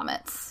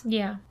vomits.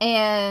 Yeah.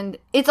 And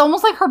it's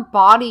almost like her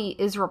body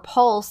is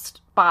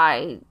repulsed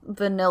by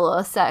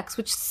vanilla sex,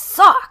 which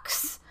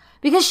sucks.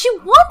 Because she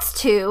wants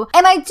to.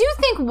 And I do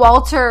think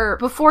Walter,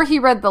 before he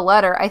read the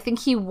letter, I think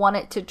he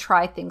wanted to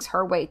try things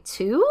her way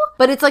too.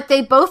 But it's like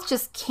they both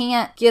just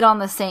can't get on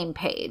the same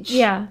page.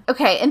 Yeah.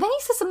 Okay, and then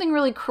he says something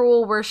really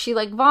cruel where she,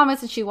 like,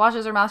 vomits and she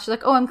washes her mouth. She's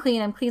like, oh, I'm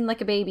clean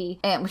like a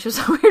baby. And which was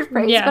a weird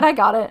phrase, but I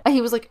got it. And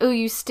he was like, oh,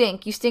 you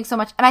stink so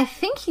much. And I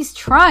think he's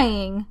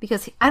trying,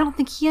 because I don't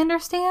think he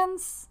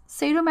understands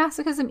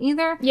sadomasochism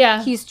either.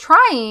 Yeah. He's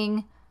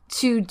trying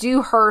to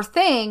do her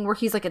thing where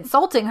he's, like,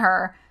 insulting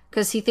her,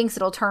 because he thinks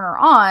it'll turn her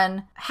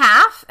on.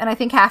 Half, and I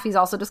think half he's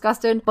also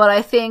disgusted, but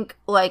I think,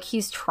 like,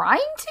 he's trying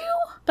to.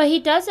 But he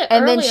does it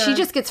and earlier. then she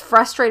just gets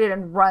frustrated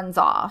and runs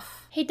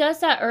off. He does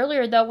that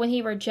earlier, though, when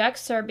he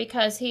rejects her,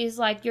 because he's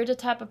like, you're the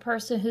type of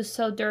person who's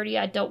so dirty,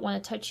 I don't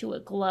want to touch you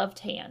with gloved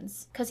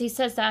hands. Because he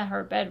says that in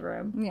her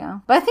bedroom.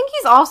 Yeah. But I think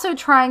he's also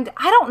trying to,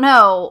 I don't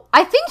know.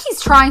 I think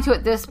he's trying to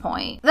at this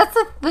point. That's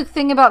the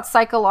thing about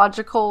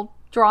psychological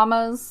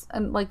dramas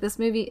and, like, this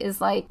movie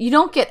is, like, you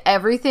don't get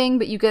everything,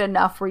 but you get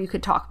enough where you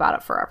could talk about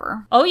it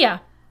forever. Oh yeah,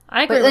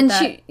 I agree with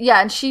that.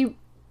 And she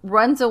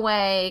runs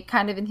away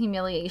kind of in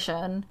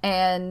humiliation,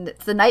 and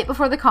it's the night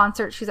before the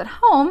concert. She's at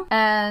home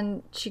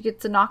and she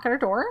gets a knock at her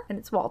door, and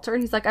it's Walter,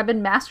 and he's like, I've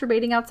been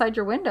masturbating outside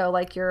your window,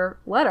 like your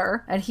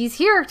letter, and he's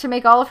here to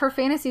make all of her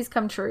fantasies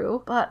come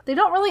true, but they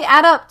don't really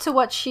add up to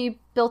what she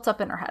built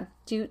up in her head.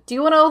 Do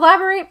you want to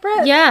elaborate,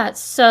 Britt? Yeah,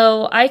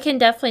 so I can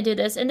definitely do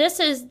this. And this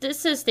is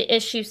the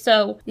issue.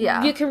 So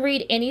yeah. You can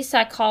read any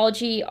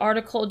psychology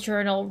article,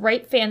 journal.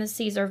 Rape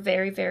fantasies are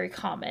very, very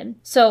common.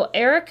 So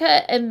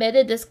Erica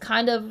admitted this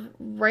kind of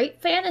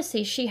rape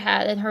fantasy she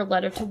had in her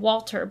letter to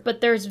Walter.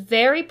 But there's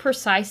very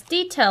precise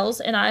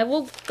details, and I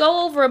will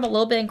go over them a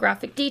little bit in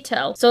graphic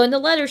detail. So in the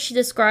letter, she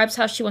describes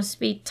how she wants to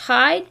be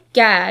tied,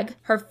 gagged,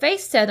 her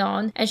face set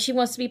on, and she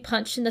wants to be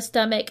punched in the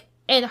stomach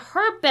in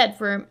her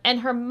bedroom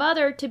and her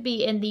mother to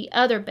be in the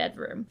other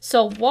bedroom.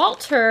 So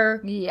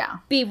Walter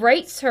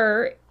berates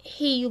her.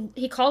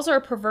 He calls her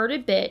a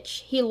perverted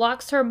bitch. He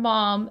locks her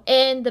mom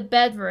in the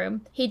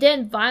bedroom. He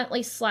then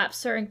violently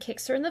slaps her and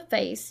kicks her in the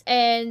face.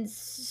 And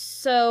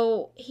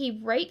so he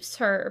rapes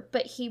her,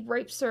 but he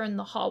rapes her in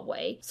the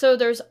hallway. So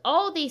there's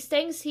all these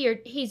things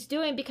here he's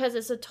doing because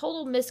it's a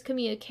total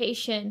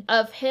miscommunication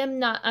of him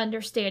not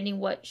understanding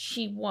what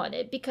she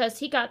wanted, because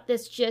he got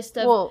this gist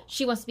of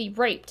she wants to be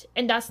raped,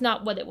 and that's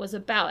not what it was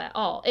about at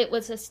all. It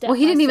was a step. Well,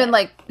 he didn't even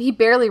he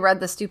barely read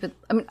the stupid.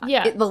 I mean,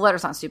 the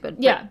letter's not stupid.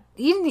 Yeah,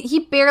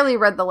 he barely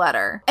read the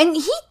letter, and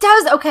he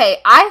does. Okay,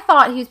 I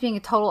thought he was being a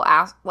total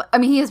ass. I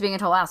mean, he is being a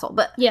total asshole,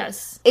 but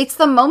yes, it's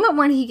the moment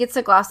when he gets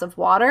a glass of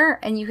water,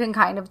 and you can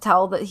kind of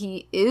tell that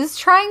he is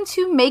trying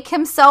to make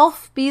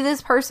himself be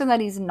this person that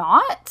he's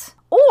not.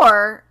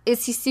 Or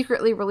is he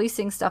secretly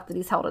releasing stuff that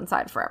he's held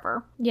inside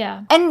forever?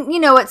 Yeah. And,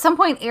 at some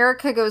point,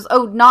 Erica goes,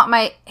 oh, not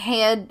my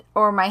head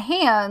or my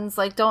hands.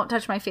 Like, don't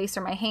touch my face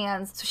or my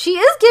hands. So she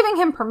is giving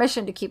him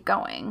permission to keep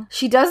going.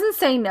 She doesn't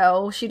say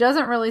no. She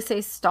doesn't really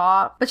say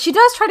stop. But she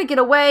does try to get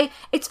away.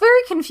 It's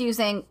very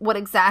confusing what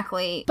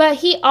exactly. But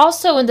he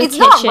also in the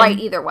kitchen. It's not right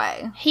either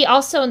way. He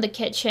also in the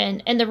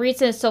kitchen. And the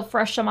reason it's so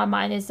fresh on my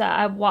mind is that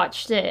I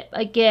watched it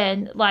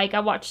again. Like, I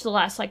watched the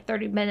last,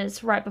 30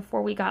 minutes right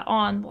before we got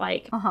on.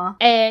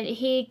 And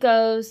he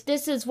goes,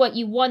 this is what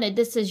you wanted.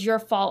 This is your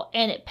fault.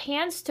 And it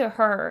pans to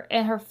her,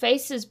 and her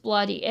face is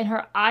bloody, and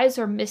her eyes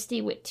are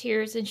misty with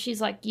tears. And she's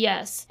like,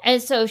 yes.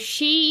 And so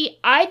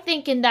I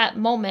think in that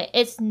moment,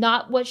 it's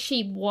not what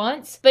she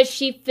wants, but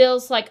she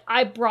feels like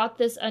I brought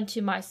this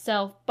unto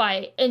myself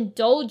by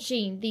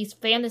indulging these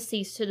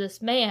fantasies to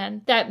this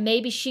man that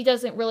maybe she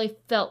doesn't really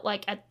felt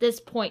like at this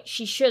point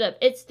she should have.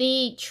 It's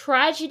the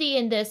tragedy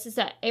in this is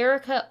that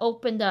Erica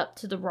opened up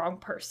to the wrong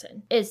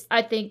person is,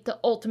 I think, the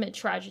ultimate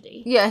tragedy.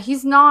 Yeah,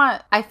 he's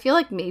not. I feel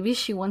like maybe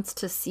she wants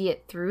to see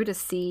it through to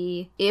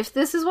see if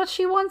this is what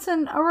she wants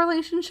in a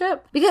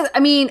relationship. Because,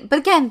 but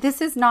again, this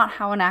is not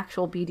how an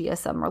actual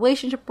BDSM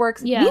relationship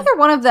works. Yeah. Neither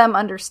one of them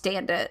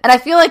understand it. And I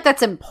feel like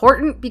that's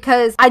important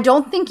because I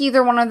don't think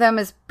either one of them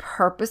is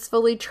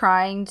purposefully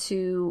trying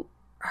to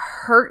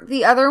hurt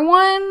the other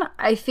one.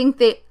 I think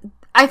they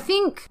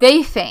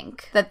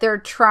think that they're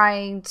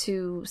trying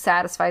to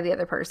satisfy the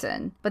other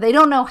person, but they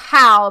don't know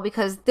how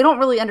because they don't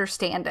really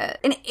understand it.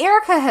 And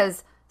Erica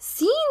has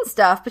seen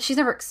stuff, but she's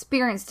never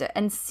experienced it.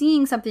 And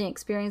seeing something,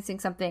 experiencing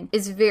something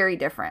is very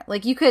different.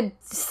 Like, you could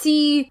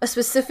see a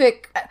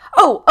specific...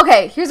 Oh,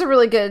 okay, here's a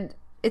really good...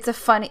 It's a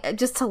funny,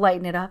 just to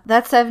lighten it up.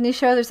 That 70s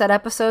show, there's that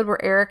episode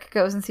where Eric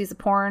goes and sees a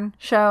porn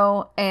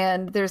show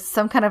and there's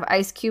some kind of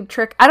ice cube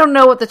trick. I don't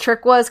know what the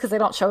trick was because they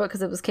don't show it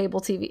because it was cable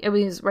TV. It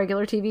was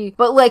regular TV.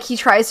 But like, he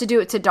tries to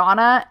do it to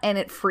Donna and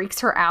it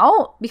freaks her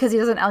out because he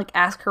doesn't like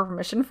ask her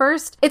permission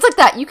first. It's like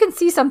that. You can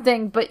see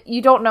something, but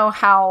you don't know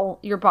how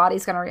your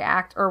body's going to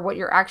react or what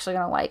you're actually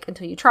going to like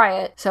until you try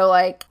it. So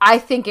like, I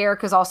think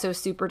Erica's also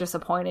super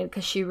disappointed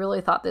because she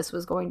really thought this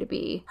was going to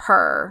be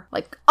her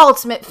like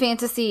ultimate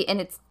fantasy, and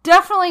it's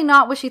definitely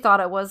not what she thought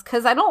it was,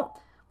 because I don't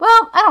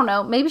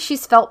know. Maybe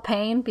she's felt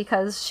pain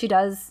because she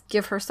does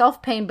give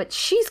herself pain, but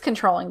she's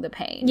controlling the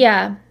pain.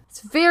 Yeah.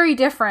 It's very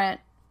different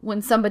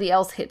when somebody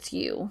else hits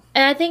you.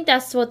 And I think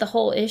that's what the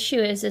whole issue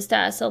is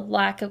that it's a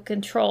lack of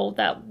control,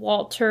 that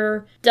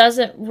Walter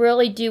doesn't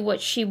really do what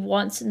she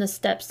wants in the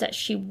steps that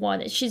she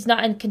wanted. She's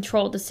not in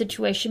control of the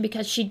situation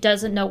because she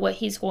doesn't know what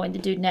he's going to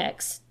do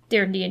next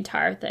during the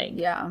entire thing.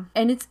 Yeah.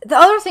 And it's the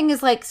other thing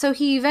is like, so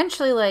he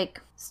eventually like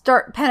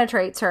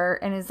penetrates her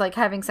and is like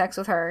having sex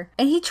with her,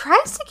 and he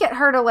tries to get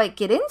her to like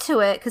get into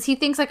it because he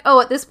thinks like, oh,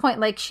 at this point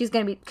like she's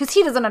gonna be, because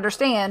he doesn't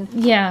understand.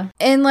 Yeah.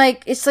 And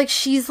like, it's like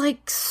she's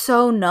like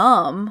so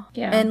numb.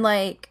 Yeah. And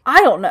like,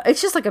 I don't know,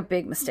 it's just like a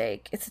big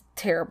mistake. It's a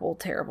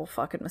terrible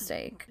fucking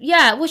mistake.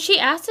 Yeah, well, she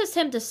asks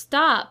him to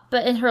stop,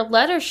 but in her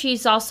letter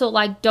she's also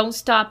like, don't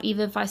stop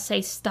even if I say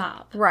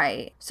stop.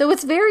 Right. So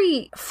it's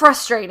very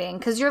frustrating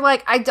because you're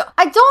like, I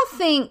do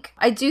think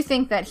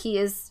that he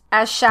is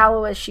as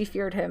shallow as she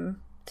feared him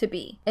to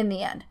be in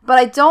the end. But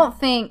I don't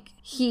think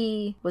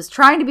he was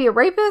trying to be a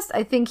rapist.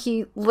 I think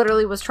he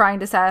literally was trying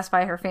to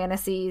satisfy her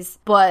fantasies,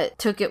 but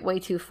took it way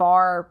too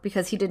far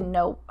because he didn't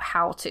know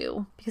how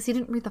to. Because he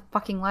didn't read the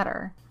fucking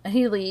letter. And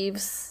he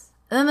leaves.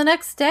 And then the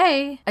next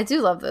day, I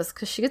do love this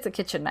because she gets a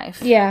kitchen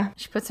knife. Yeah.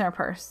 She puts it in her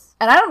purse.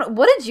 And I don't know,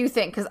 what did you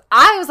think? Because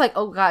I was like,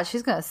 oh god,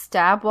 she's going to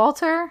stab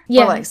Walter?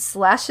 Yeah. Or like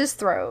slash his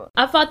throat.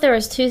 I thought there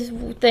was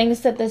two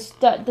things that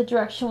the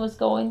direction was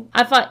going.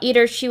 I thought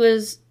either she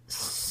was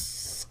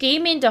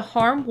scheming to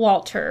harm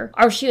Walter,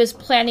 or she was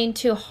planning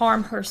to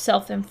harm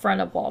herself in front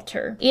of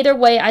Walter. Either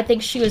way, I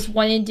think she was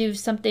wanting to do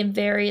something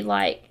very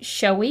like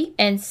showy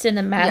and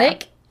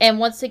cinematic. Yeah. And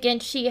once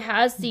again, she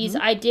has these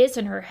ideas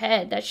in her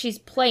head that she's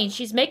playing.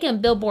 She's making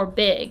Billboard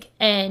big,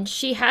 and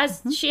she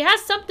has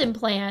something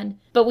planned,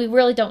 but we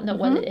really don't know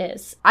what it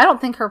is. I don't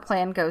think her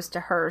plan goes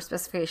to her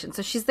specifications.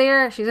 So she's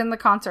there. She's in the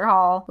concert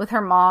hall with her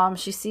mom.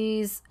 She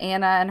sees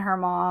Anna and her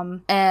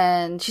mom,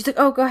 and she's like,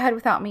 "Oh, go ahead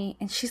without me."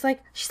 And she's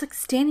like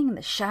standing in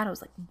the shadows,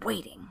 like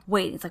waiting.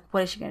 It's like,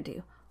 what is she gonna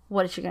do?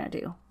 What is she going to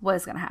do? What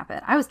is going to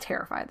happen? I was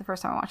terrified the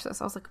first time I watched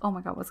this. I was like, oh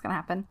my god, what's going to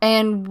happen?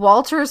 And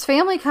Walter's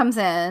family comes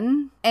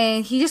in,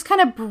 and he just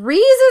kind of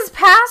breezes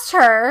past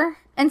her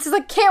and says,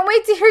 like, can't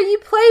wait to hear you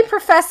play,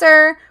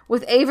 Professor,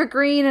 with Ava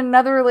Green and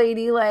another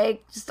lady,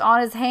 like, just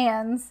on his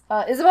hands.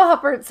 Isabel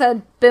Huppert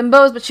said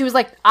bimbos, but she was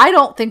like, I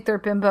don't think they're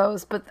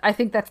bimbos, but I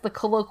think that's the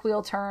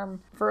colloquial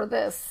term for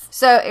this.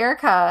 So,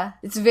 Erica,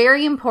 it's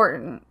very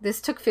important. This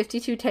took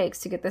 52 takes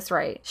to get this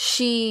right.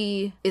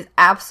 She is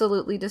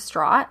absolutely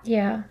distraught.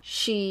 Yeah.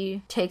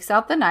 She takes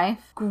out the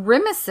knife,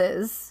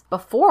 grimaces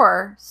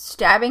before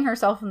stabbing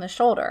herself in the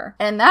shoulder.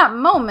 And in that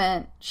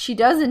moment, she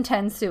does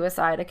intend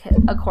suicide,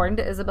 according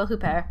to Isabel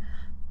Huppert,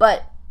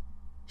 but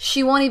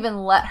she won't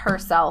even let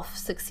herself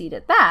succeed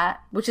at that,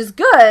 which is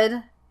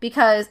good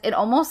because it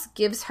almost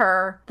gives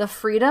her the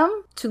freedom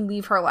to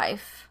leave her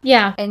life.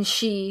 Yeah. And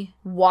she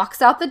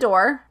walks out the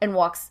door and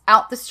walks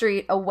out the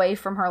street away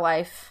from her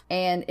life.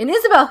 And in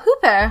Isabel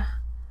Huppert,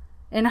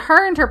 in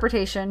her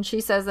interpretation,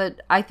 she says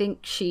that I think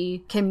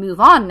she can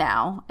move on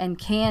now and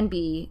can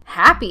be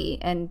happy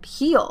and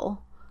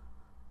heal.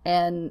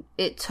 And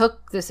it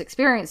took this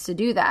experience to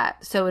do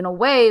that. So in a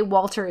way,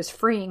 Walter is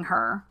freeing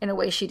her in a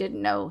way she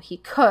didn't know he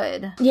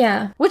could.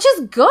 Yeah. Which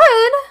is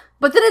good.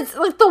 But then it's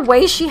like the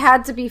way she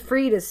had to be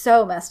freed is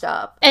so messed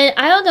up. And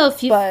I don't know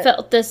if you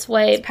felt this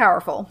way. It's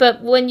powerful.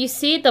 But when you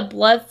see the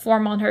blood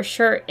form on her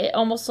shirt, it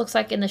almost looks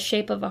like in the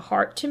shape of a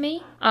heart to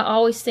me. I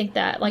always think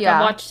that. Like,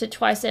 I watched it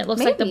twice and it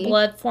looks like the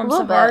blood forms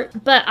a heart.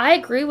 But I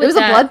agree with that. It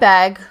was a blood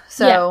bag.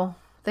 So... Yeah.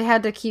 They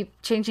had to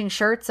keep changing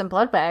shirts and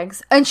blood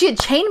bags. And she had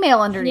chainmail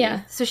underneath.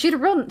 Yeah. So she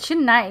had a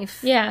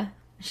knife. Yeah.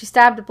 She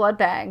stabbed a blood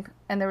bag.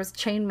 And there was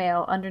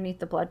chainmail underneath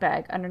the blood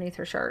bag, underneath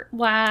her shirt.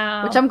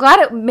 Wow. Which I'm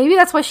glad maybe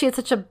that's why she had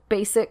such a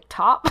basic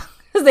top.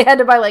 Because they had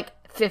to buy like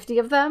 50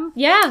 of them.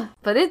 Yeah.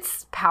 But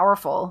it's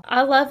powerful.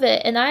 I love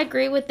it. And I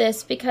agree with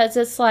this because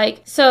it's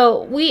like,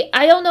 so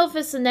I don't know if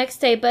it's the next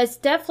day, but it's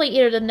definitely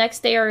either the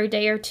next day or a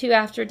day or two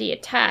after the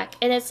attack.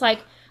 And it's like,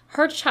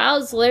 her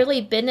child's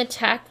literally been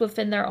attacked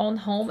within their own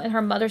home, and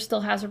her mother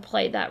still has her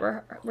play that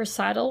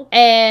recital.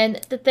 And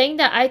the thing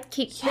that I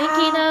keep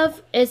thinking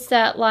of is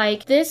that,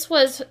 like, this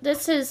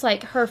is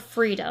like her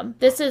freedom.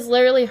 This is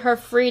literally her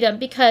freedom,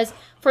 because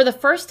For the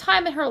first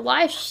time in her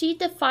life, she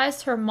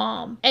defies her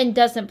mom and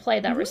doesn't play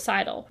that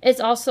recital. It's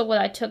also what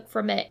I took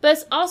from it. But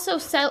it's also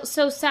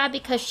so sad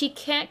because she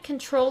can't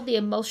control the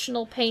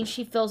emotional pain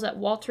she feels at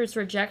Walter's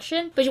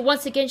rejection. But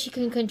once again, she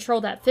can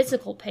control that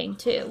physical pain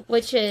too,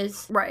 which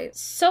is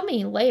so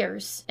many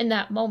layers in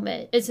that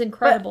moment. It's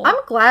incredible. But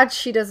I'm glad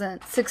she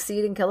doesn't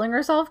succeed in killing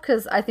herself,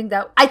 because I think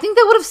that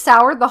would have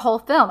soured the whole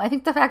film. I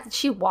think the fact that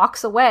she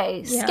walks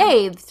away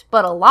scathed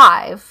but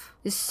alive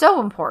is so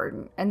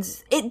important, and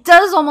it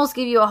does almost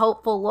give you a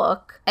hopeful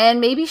look,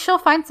 and maybe she'll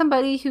find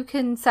somebody who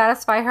can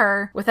satisfy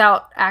her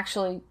without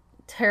actually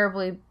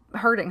terribly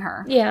hurting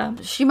her. Yeah.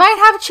 She might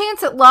have a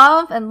chance at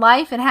love and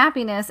life and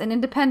happiness and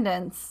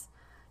independence.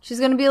 She's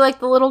going to be like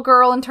the little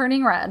girl in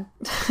Turning Red.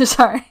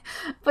 Sorry.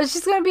 But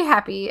she's going to be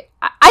happy.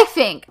 I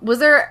think. Was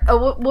there...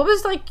 what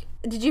was like...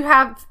 Did you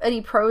have any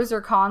pros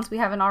or cons we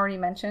haven't already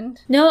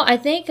mentioned? No, I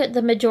think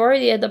the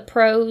majority of the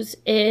pros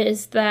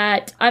is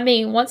that, I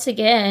mean, once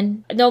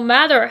again, no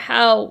matter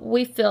how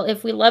we feel,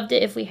 if we loved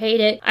it, if we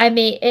hate it, I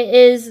mean, it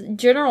is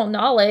general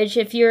knowledge,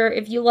 if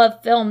you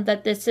love film,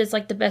 that this is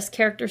like the best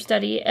character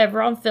study ever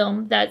on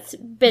film. That's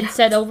been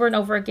said over and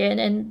over again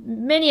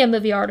in many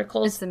movie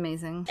articles. It's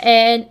amazing.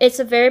 And it's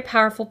a very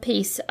powerful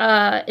piece.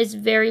 It's a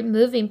very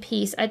moving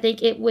piece. I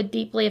think it would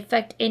deeply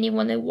affect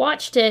anyone who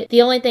watched it.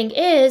 The only thing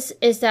is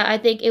that I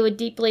think it would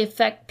deeply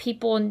affect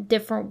people in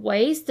different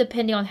ways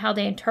depending on how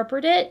they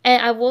interpret it. And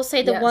I will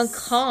say the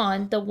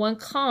one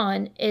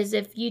con is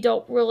if you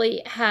don't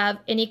really have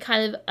any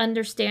kind of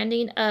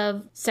understanding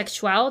of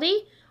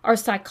sexuality or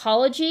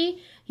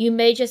psychology, you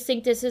may just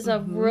think this is a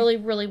really,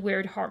 really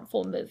weird,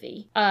 harmful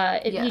movie.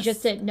 If you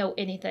just didn't know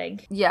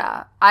anything.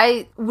 Yeah.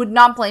 I would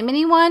not blame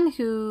anyone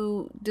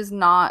who does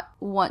not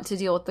want to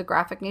deal with the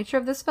graphic nature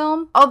of this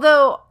film.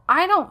 Although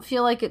I don't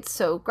feel like it's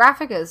so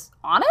graphic as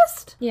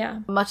honest. Yeah.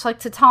 Much like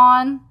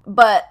Titane.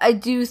 But I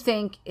do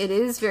think it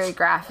is very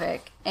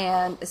graphic.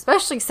 And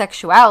especially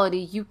sexuality,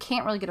 you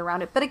can't really get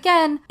around it. But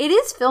again, it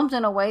is filmed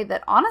in a way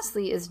that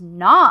honestly is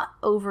not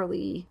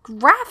overly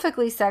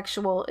graphically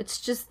sexual. It's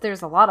just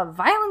there's a lot of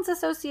violence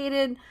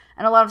associated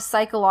and a lot of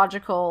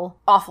psychological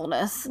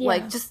awfulness. Yeah.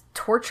 Like just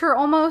torture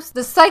almost.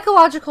 The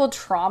psychological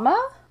trauma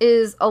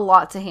is a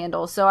lot to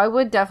handle. So I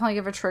would definitely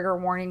give a trigger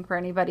warning for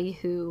anybody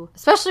who,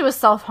 especially with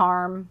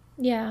self-harm,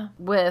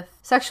 with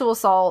sexual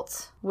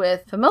assault,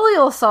 with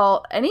familial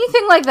assault,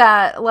 anything like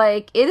that.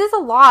 Like, it is a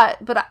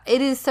lot, but it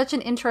is such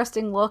an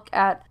interesting look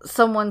at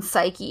someone's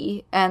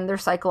psyche and their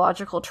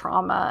psychological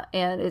trauma.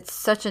 And it's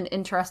such an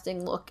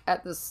interesting look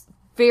at this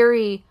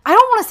very, I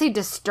don't want to say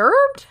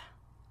disturbed,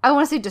 I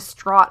want to say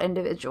distraught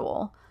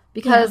individual.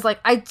 Because,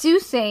 I do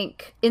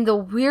think, in the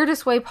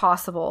weirdest way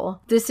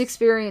possible, this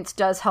experience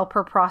does help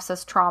her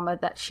process trauma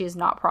that she has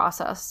not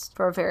processed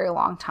for a very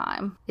long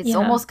time. It's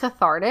almost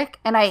cathartic.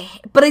 But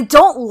I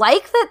don't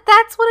like that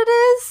that's what it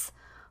is.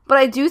 But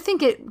I do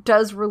think it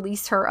does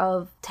release her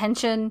of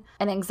tension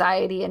and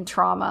anxiety and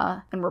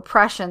trauma and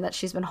repression that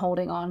she's been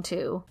holding on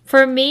to.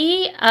 For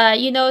me,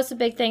 it's a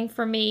big thing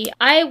for me.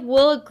 I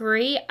will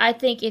agree. I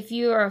think if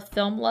you are a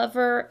film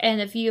lover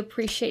and if you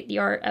appreciate the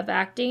art of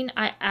acting,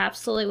 I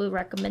absolutely would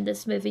recommend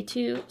this movie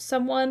to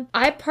someone.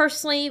 I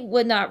personally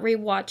would not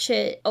rewatch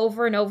it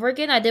over and over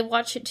again. I did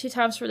watch it 2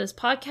 times for this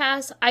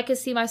podcast. I could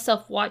see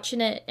myself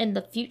watching it in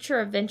the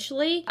future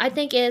eventually. I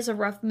think it is a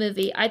rough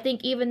movie. I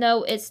think even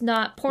though it's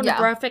not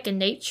pornographic in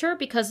nature,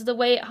 because of the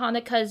way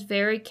Haneke is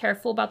very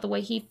careful about the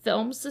way he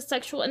films the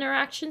sexual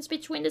interactions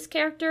between his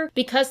character,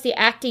 because the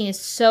acting is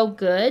so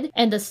good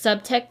and the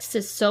subtext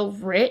is so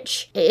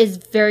rich, it is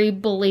very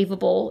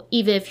believable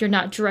even if you're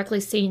not directly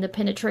seeing the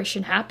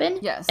penetration happen.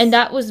 Yes. And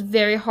that was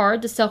very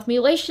hard. The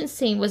self-mutilation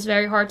scene was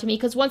very hard to me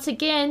because once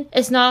again,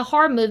 it's not a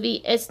horror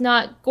movie, it's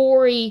not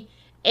gory,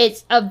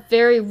 it's a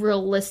very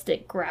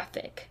realistic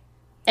graphic.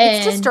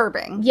 It's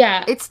disturbing.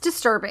 Yeah. It's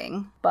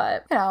disturbing.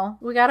 But,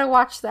 we gotta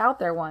watch the out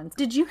there ones.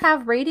 Did you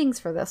have ratings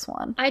for this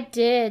one? I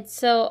did.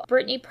 So,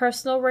 Brittany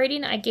personal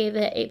rating, I gave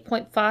it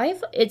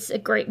 8.5. It's a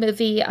great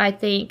movie, I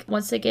think.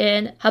 Once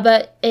again,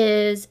 Haba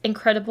is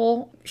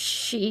incredible.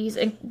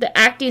 The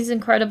acting is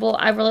incredible.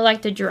 I really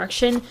like the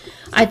direction.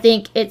 I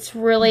think it's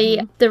really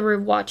the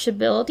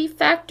rewatchability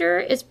factor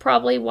is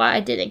probably why I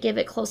didn't give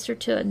it closer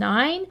to a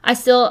 9.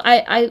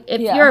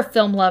 If you're a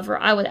film lover,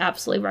 I would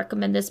absolutely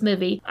recommend this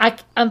movie. I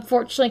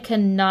unfortunately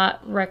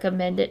cannot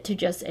recommend it to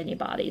just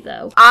anybody,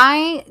 though.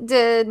 I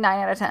did 9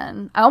 out of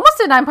 10. I almost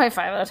did 9.5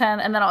 out of 10,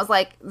 and then I was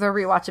like, the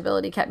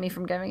rewatchability kept me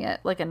from giving it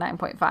like a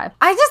 9.5.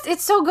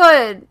 It's so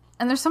good,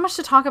 and there's so much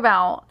to talk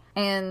about.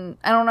 And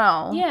I don't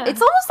know. Yeah.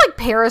 It's almost like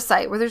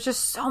Parasite, where there's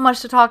just so much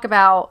to talk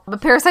about. But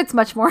Parasite's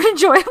much more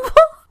enjoyable.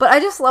 But I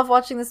just love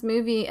watching this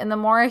movie. And the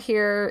more I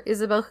hear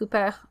Isabelle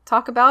Huppert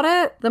talk about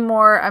it, the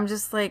more I'm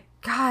just like,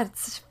 God,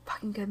 it's such a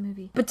fucking good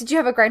movie. But did you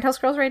have a Grindhouse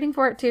Girls rating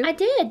for it too? I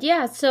did,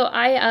 yeah. So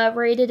I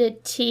rated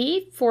it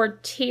T for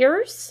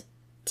tears,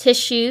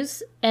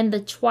 tissues, and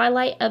the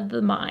twilight of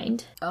the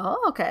mind. Oh,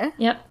 okay.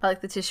 Yep. I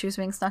like the tissues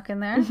being stuck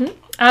in there. Mm-hmm.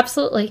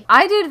 Absolutely.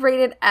 I did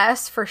rated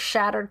S for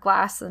shattered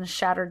glass and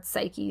shattered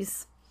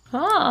psyches.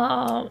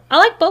 Oh, I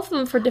like both of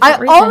them for different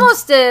reasons. I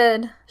almost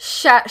did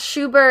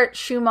Schubert,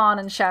 Schumann,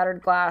 and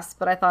Shattered Glass,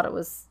 but I thought it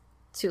was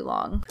too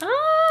long.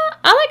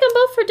 I like them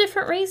both for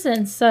different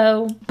reasons,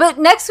 so... But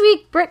next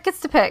week, Britt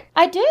gets to pick.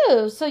 I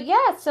do. So, yeah.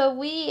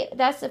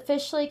 That's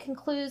officially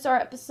concludes our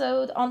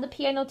episode on The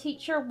Piano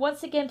Teacher.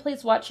 Once again,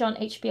 please watch it on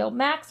HBO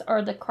Max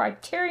or the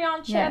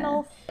Criterion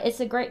channel. Yes. It's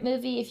a great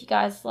movie if you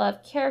guys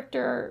love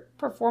character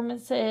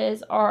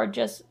performances or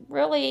just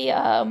really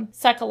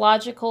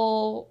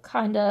psychological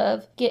kind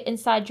of get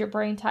inside your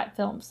brain type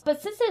films.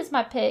 But since it is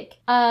my pick,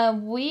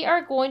 we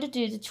are going to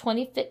do the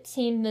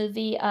 2015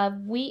 movie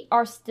We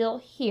Are Still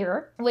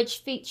Here, which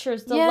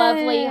features the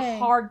lovely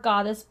hard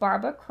goddess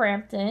Barbara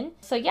Crampton.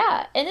 So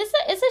yeah, and it's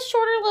a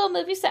shorter little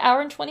movie. It's an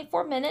hour and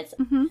 24 minutes.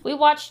 Mm-hmm. We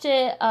watched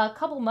it a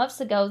couple months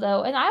ago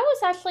though, and I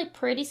was actually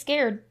pretty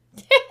scared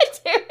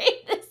during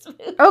this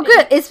movie. Oh,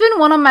 good. It's been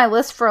one on my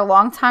list for a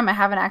long time. I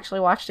haven't actually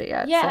watched it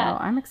yet, so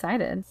I'm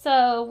excited.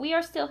 So, We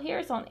Are Still Here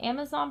is on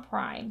Amazon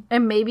Prime.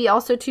 And maybe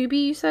also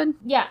Tubi, you said?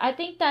 Yeah, I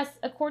think that's,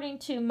 according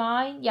to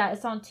mine,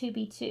 it's on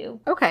Tubi too.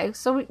 Okay,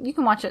 so you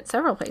can watch it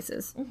several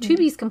places. Mm-hmm.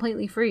 Tubi's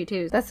completely free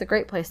too. That's a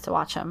great place to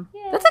watch them.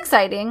 Yeah. That's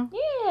exciting.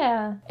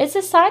 Yeah, it's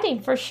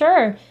exciting for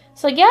sure.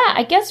 So yeah,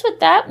 I guess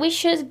with that, we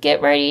should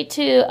get ready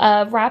to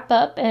wrap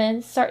up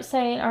and start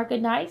saying our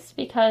goodnights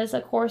because,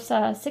 of course,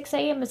 6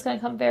 a.m. is going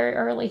to come very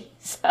early.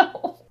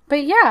 So...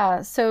 But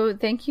yeah, so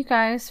thank you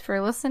guys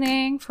for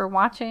listening, for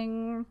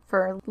watching,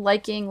 for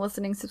liking,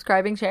 listening,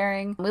 subscribing,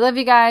 sharing. We love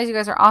you guys. You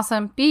guys are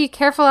awesome. Be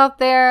careful out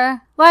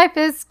there. Life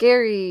is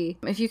scary.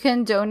 If you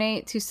can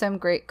donate to some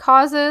great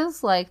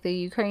causes like the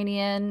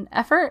Ukrainian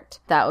effort,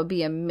 that would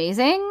be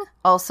amazing.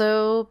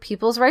 Also,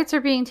 people's rights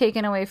are being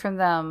taken away from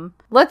them.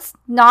 Let's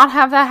not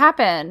have that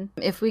happen.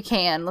 If we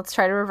can, let's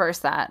try to reverse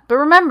that. But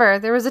remember,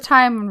 there was a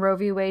time when Roe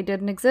v. Wade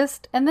didn't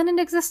exist, and then it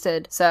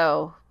existed.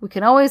 So we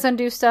can always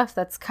undo stuff.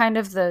 That's kind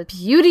of the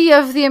beauty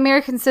of the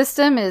American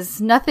system,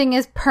 is nothing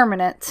is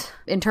permanent.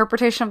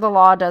 Interpretation of the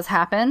law does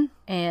happen,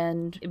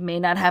 and it may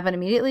not happen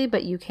immediately,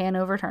 but you can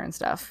overturn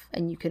stuff.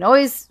 And you can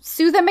always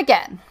sue them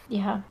again.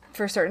 Yeah.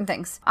 For certain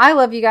things. I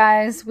love you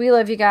guys. We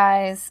love you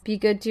guys. Be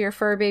good to your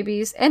fur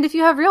babies. And if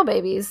you have real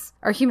babies,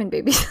 or human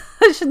babies,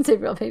 I shouldn't say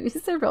real babies,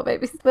 they're real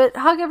babies. But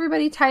hug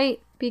everybody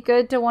tight. Be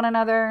good to one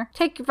another.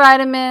 Take your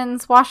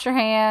vitamins. Wash your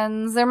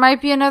hands. There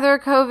might be another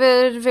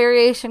COVID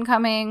variation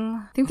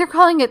coming. I think they're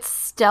calling it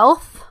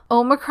Stealth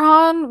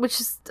Omicron,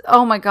 which is,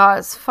 oh my god,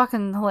 it's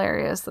fucking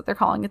hilarious that they're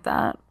calling it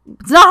that.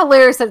 It's not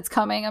hilarious that it's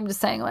coming. I'm just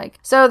saying,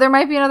 so there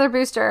might be another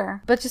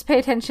booster, but just pay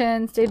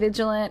attention, stay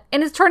vigilant.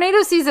 And it's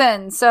tornado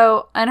season.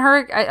 So, I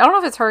don't know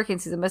if it's hurricane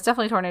season, but it's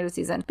definitely tornado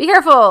season. Be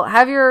careful.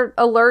 Have your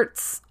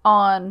alerts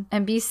on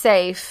and be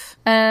safe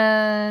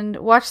and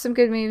watch some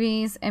good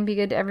movies and be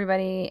good to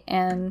everybody.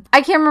 And I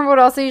can't remember what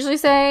else I usually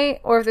say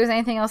or if there's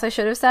anything else I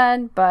should have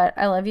said, but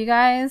I love you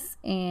guys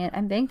and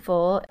I'm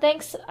thankful.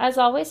 Thanks, as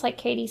always, like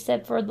Katie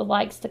said, for the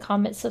likes, the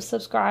comments, the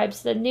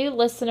subscribes, the new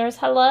listeners.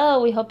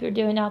 Hello. We hope you're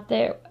doing out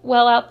there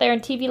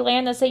in TV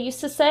land, as they used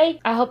to say.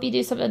 I hope you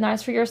do something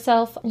nice for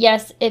yourself.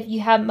 Yes, if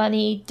you have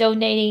money,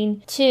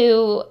 donating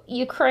to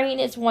Ukraine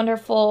is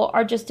wonderful,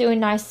 or just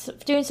doing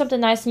something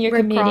nice in your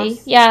Red community.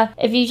 Cross. Yeah,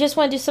 if you just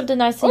want to do something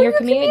nice in your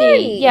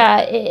community.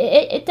 Yeah,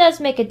 it does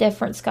make a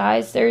difference,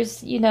 guys.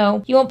 There's, you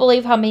won't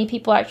believe how many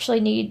people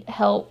actually need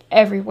help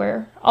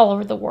everywhere, all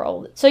over the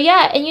world. So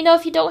yeah, and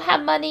if you don't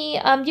have money,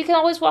 you can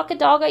always walk a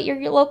dog at your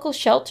local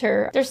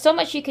shelter. There's so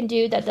much you can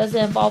do that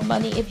doesn't involve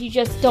money if you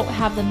just don't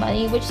have the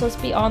money, which, let's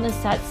be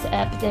honest, that's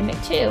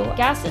epidemic too.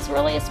 Gas is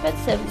really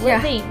expensive.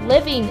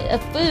 Living,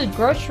 food,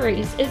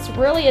 groceries, it's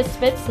really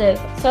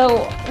expensive.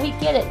 So we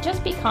get it.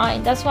 Just be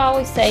kind. That's why I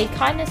always say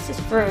kindness is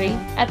free.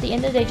 At the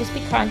end of the day, just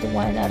be kind to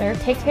one another.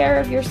 Take care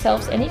of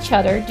yourselves and each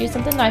other. Do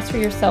something nice for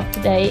yourself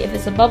today. If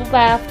it's a bubble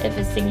bath, if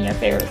it's singing your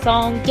favorite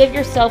song, give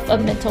yourself a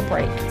mental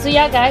break. So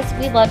yeah, guys,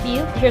 we love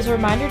you. Here's a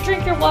reminder,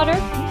 drink your water.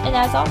 And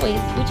as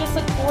always, we just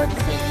look forward to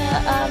seeing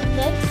you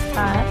next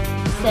time.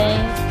 Stay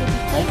in a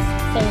spooky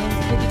place. Stay in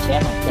a spooky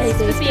channel. Stay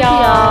spooky,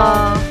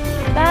 y'all.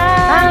 Bye.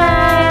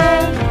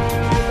 Bye.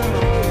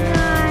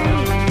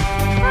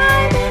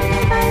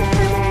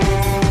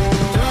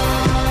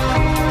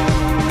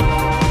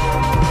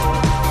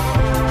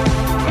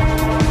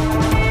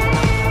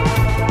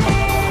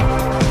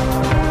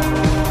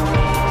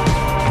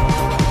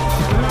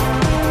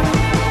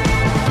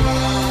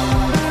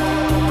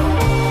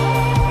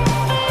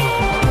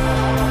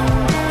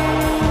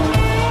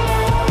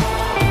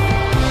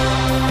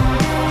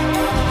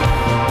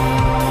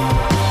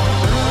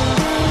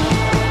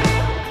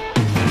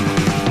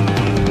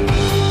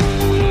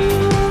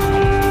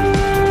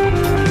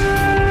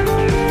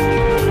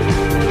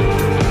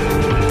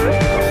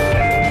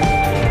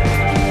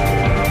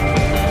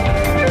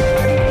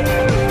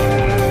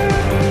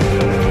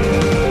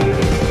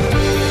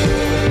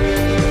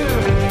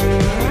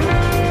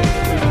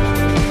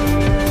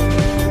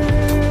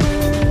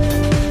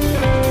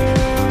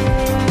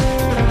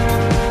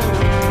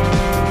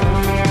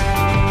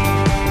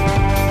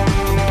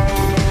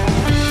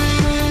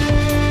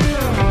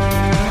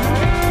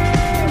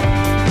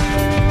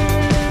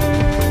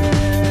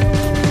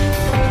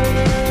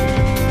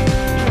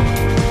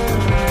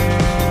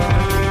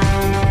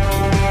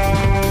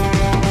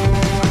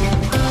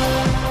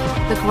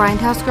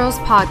 Grindhouse Girls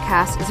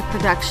podcast is a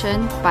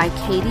production by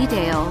Katie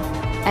Dale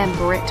and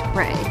Britt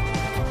Ray.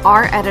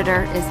 Our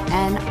editor is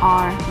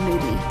N.R.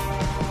 Moody.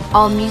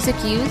 All music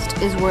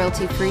used is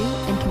royalty-free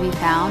and can be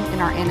found in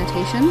our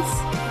annotations.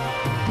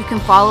 You can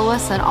follow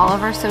us on all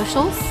of our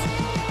socials.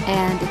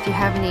 And if you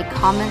have any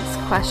comments,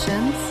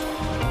 questions,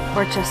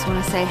 or just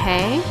want to say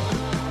hey,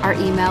 our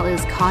email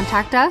is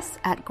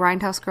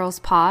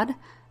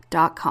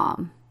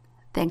contactus@grindhousegirlspod.com.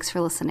 Thanks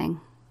for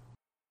listening.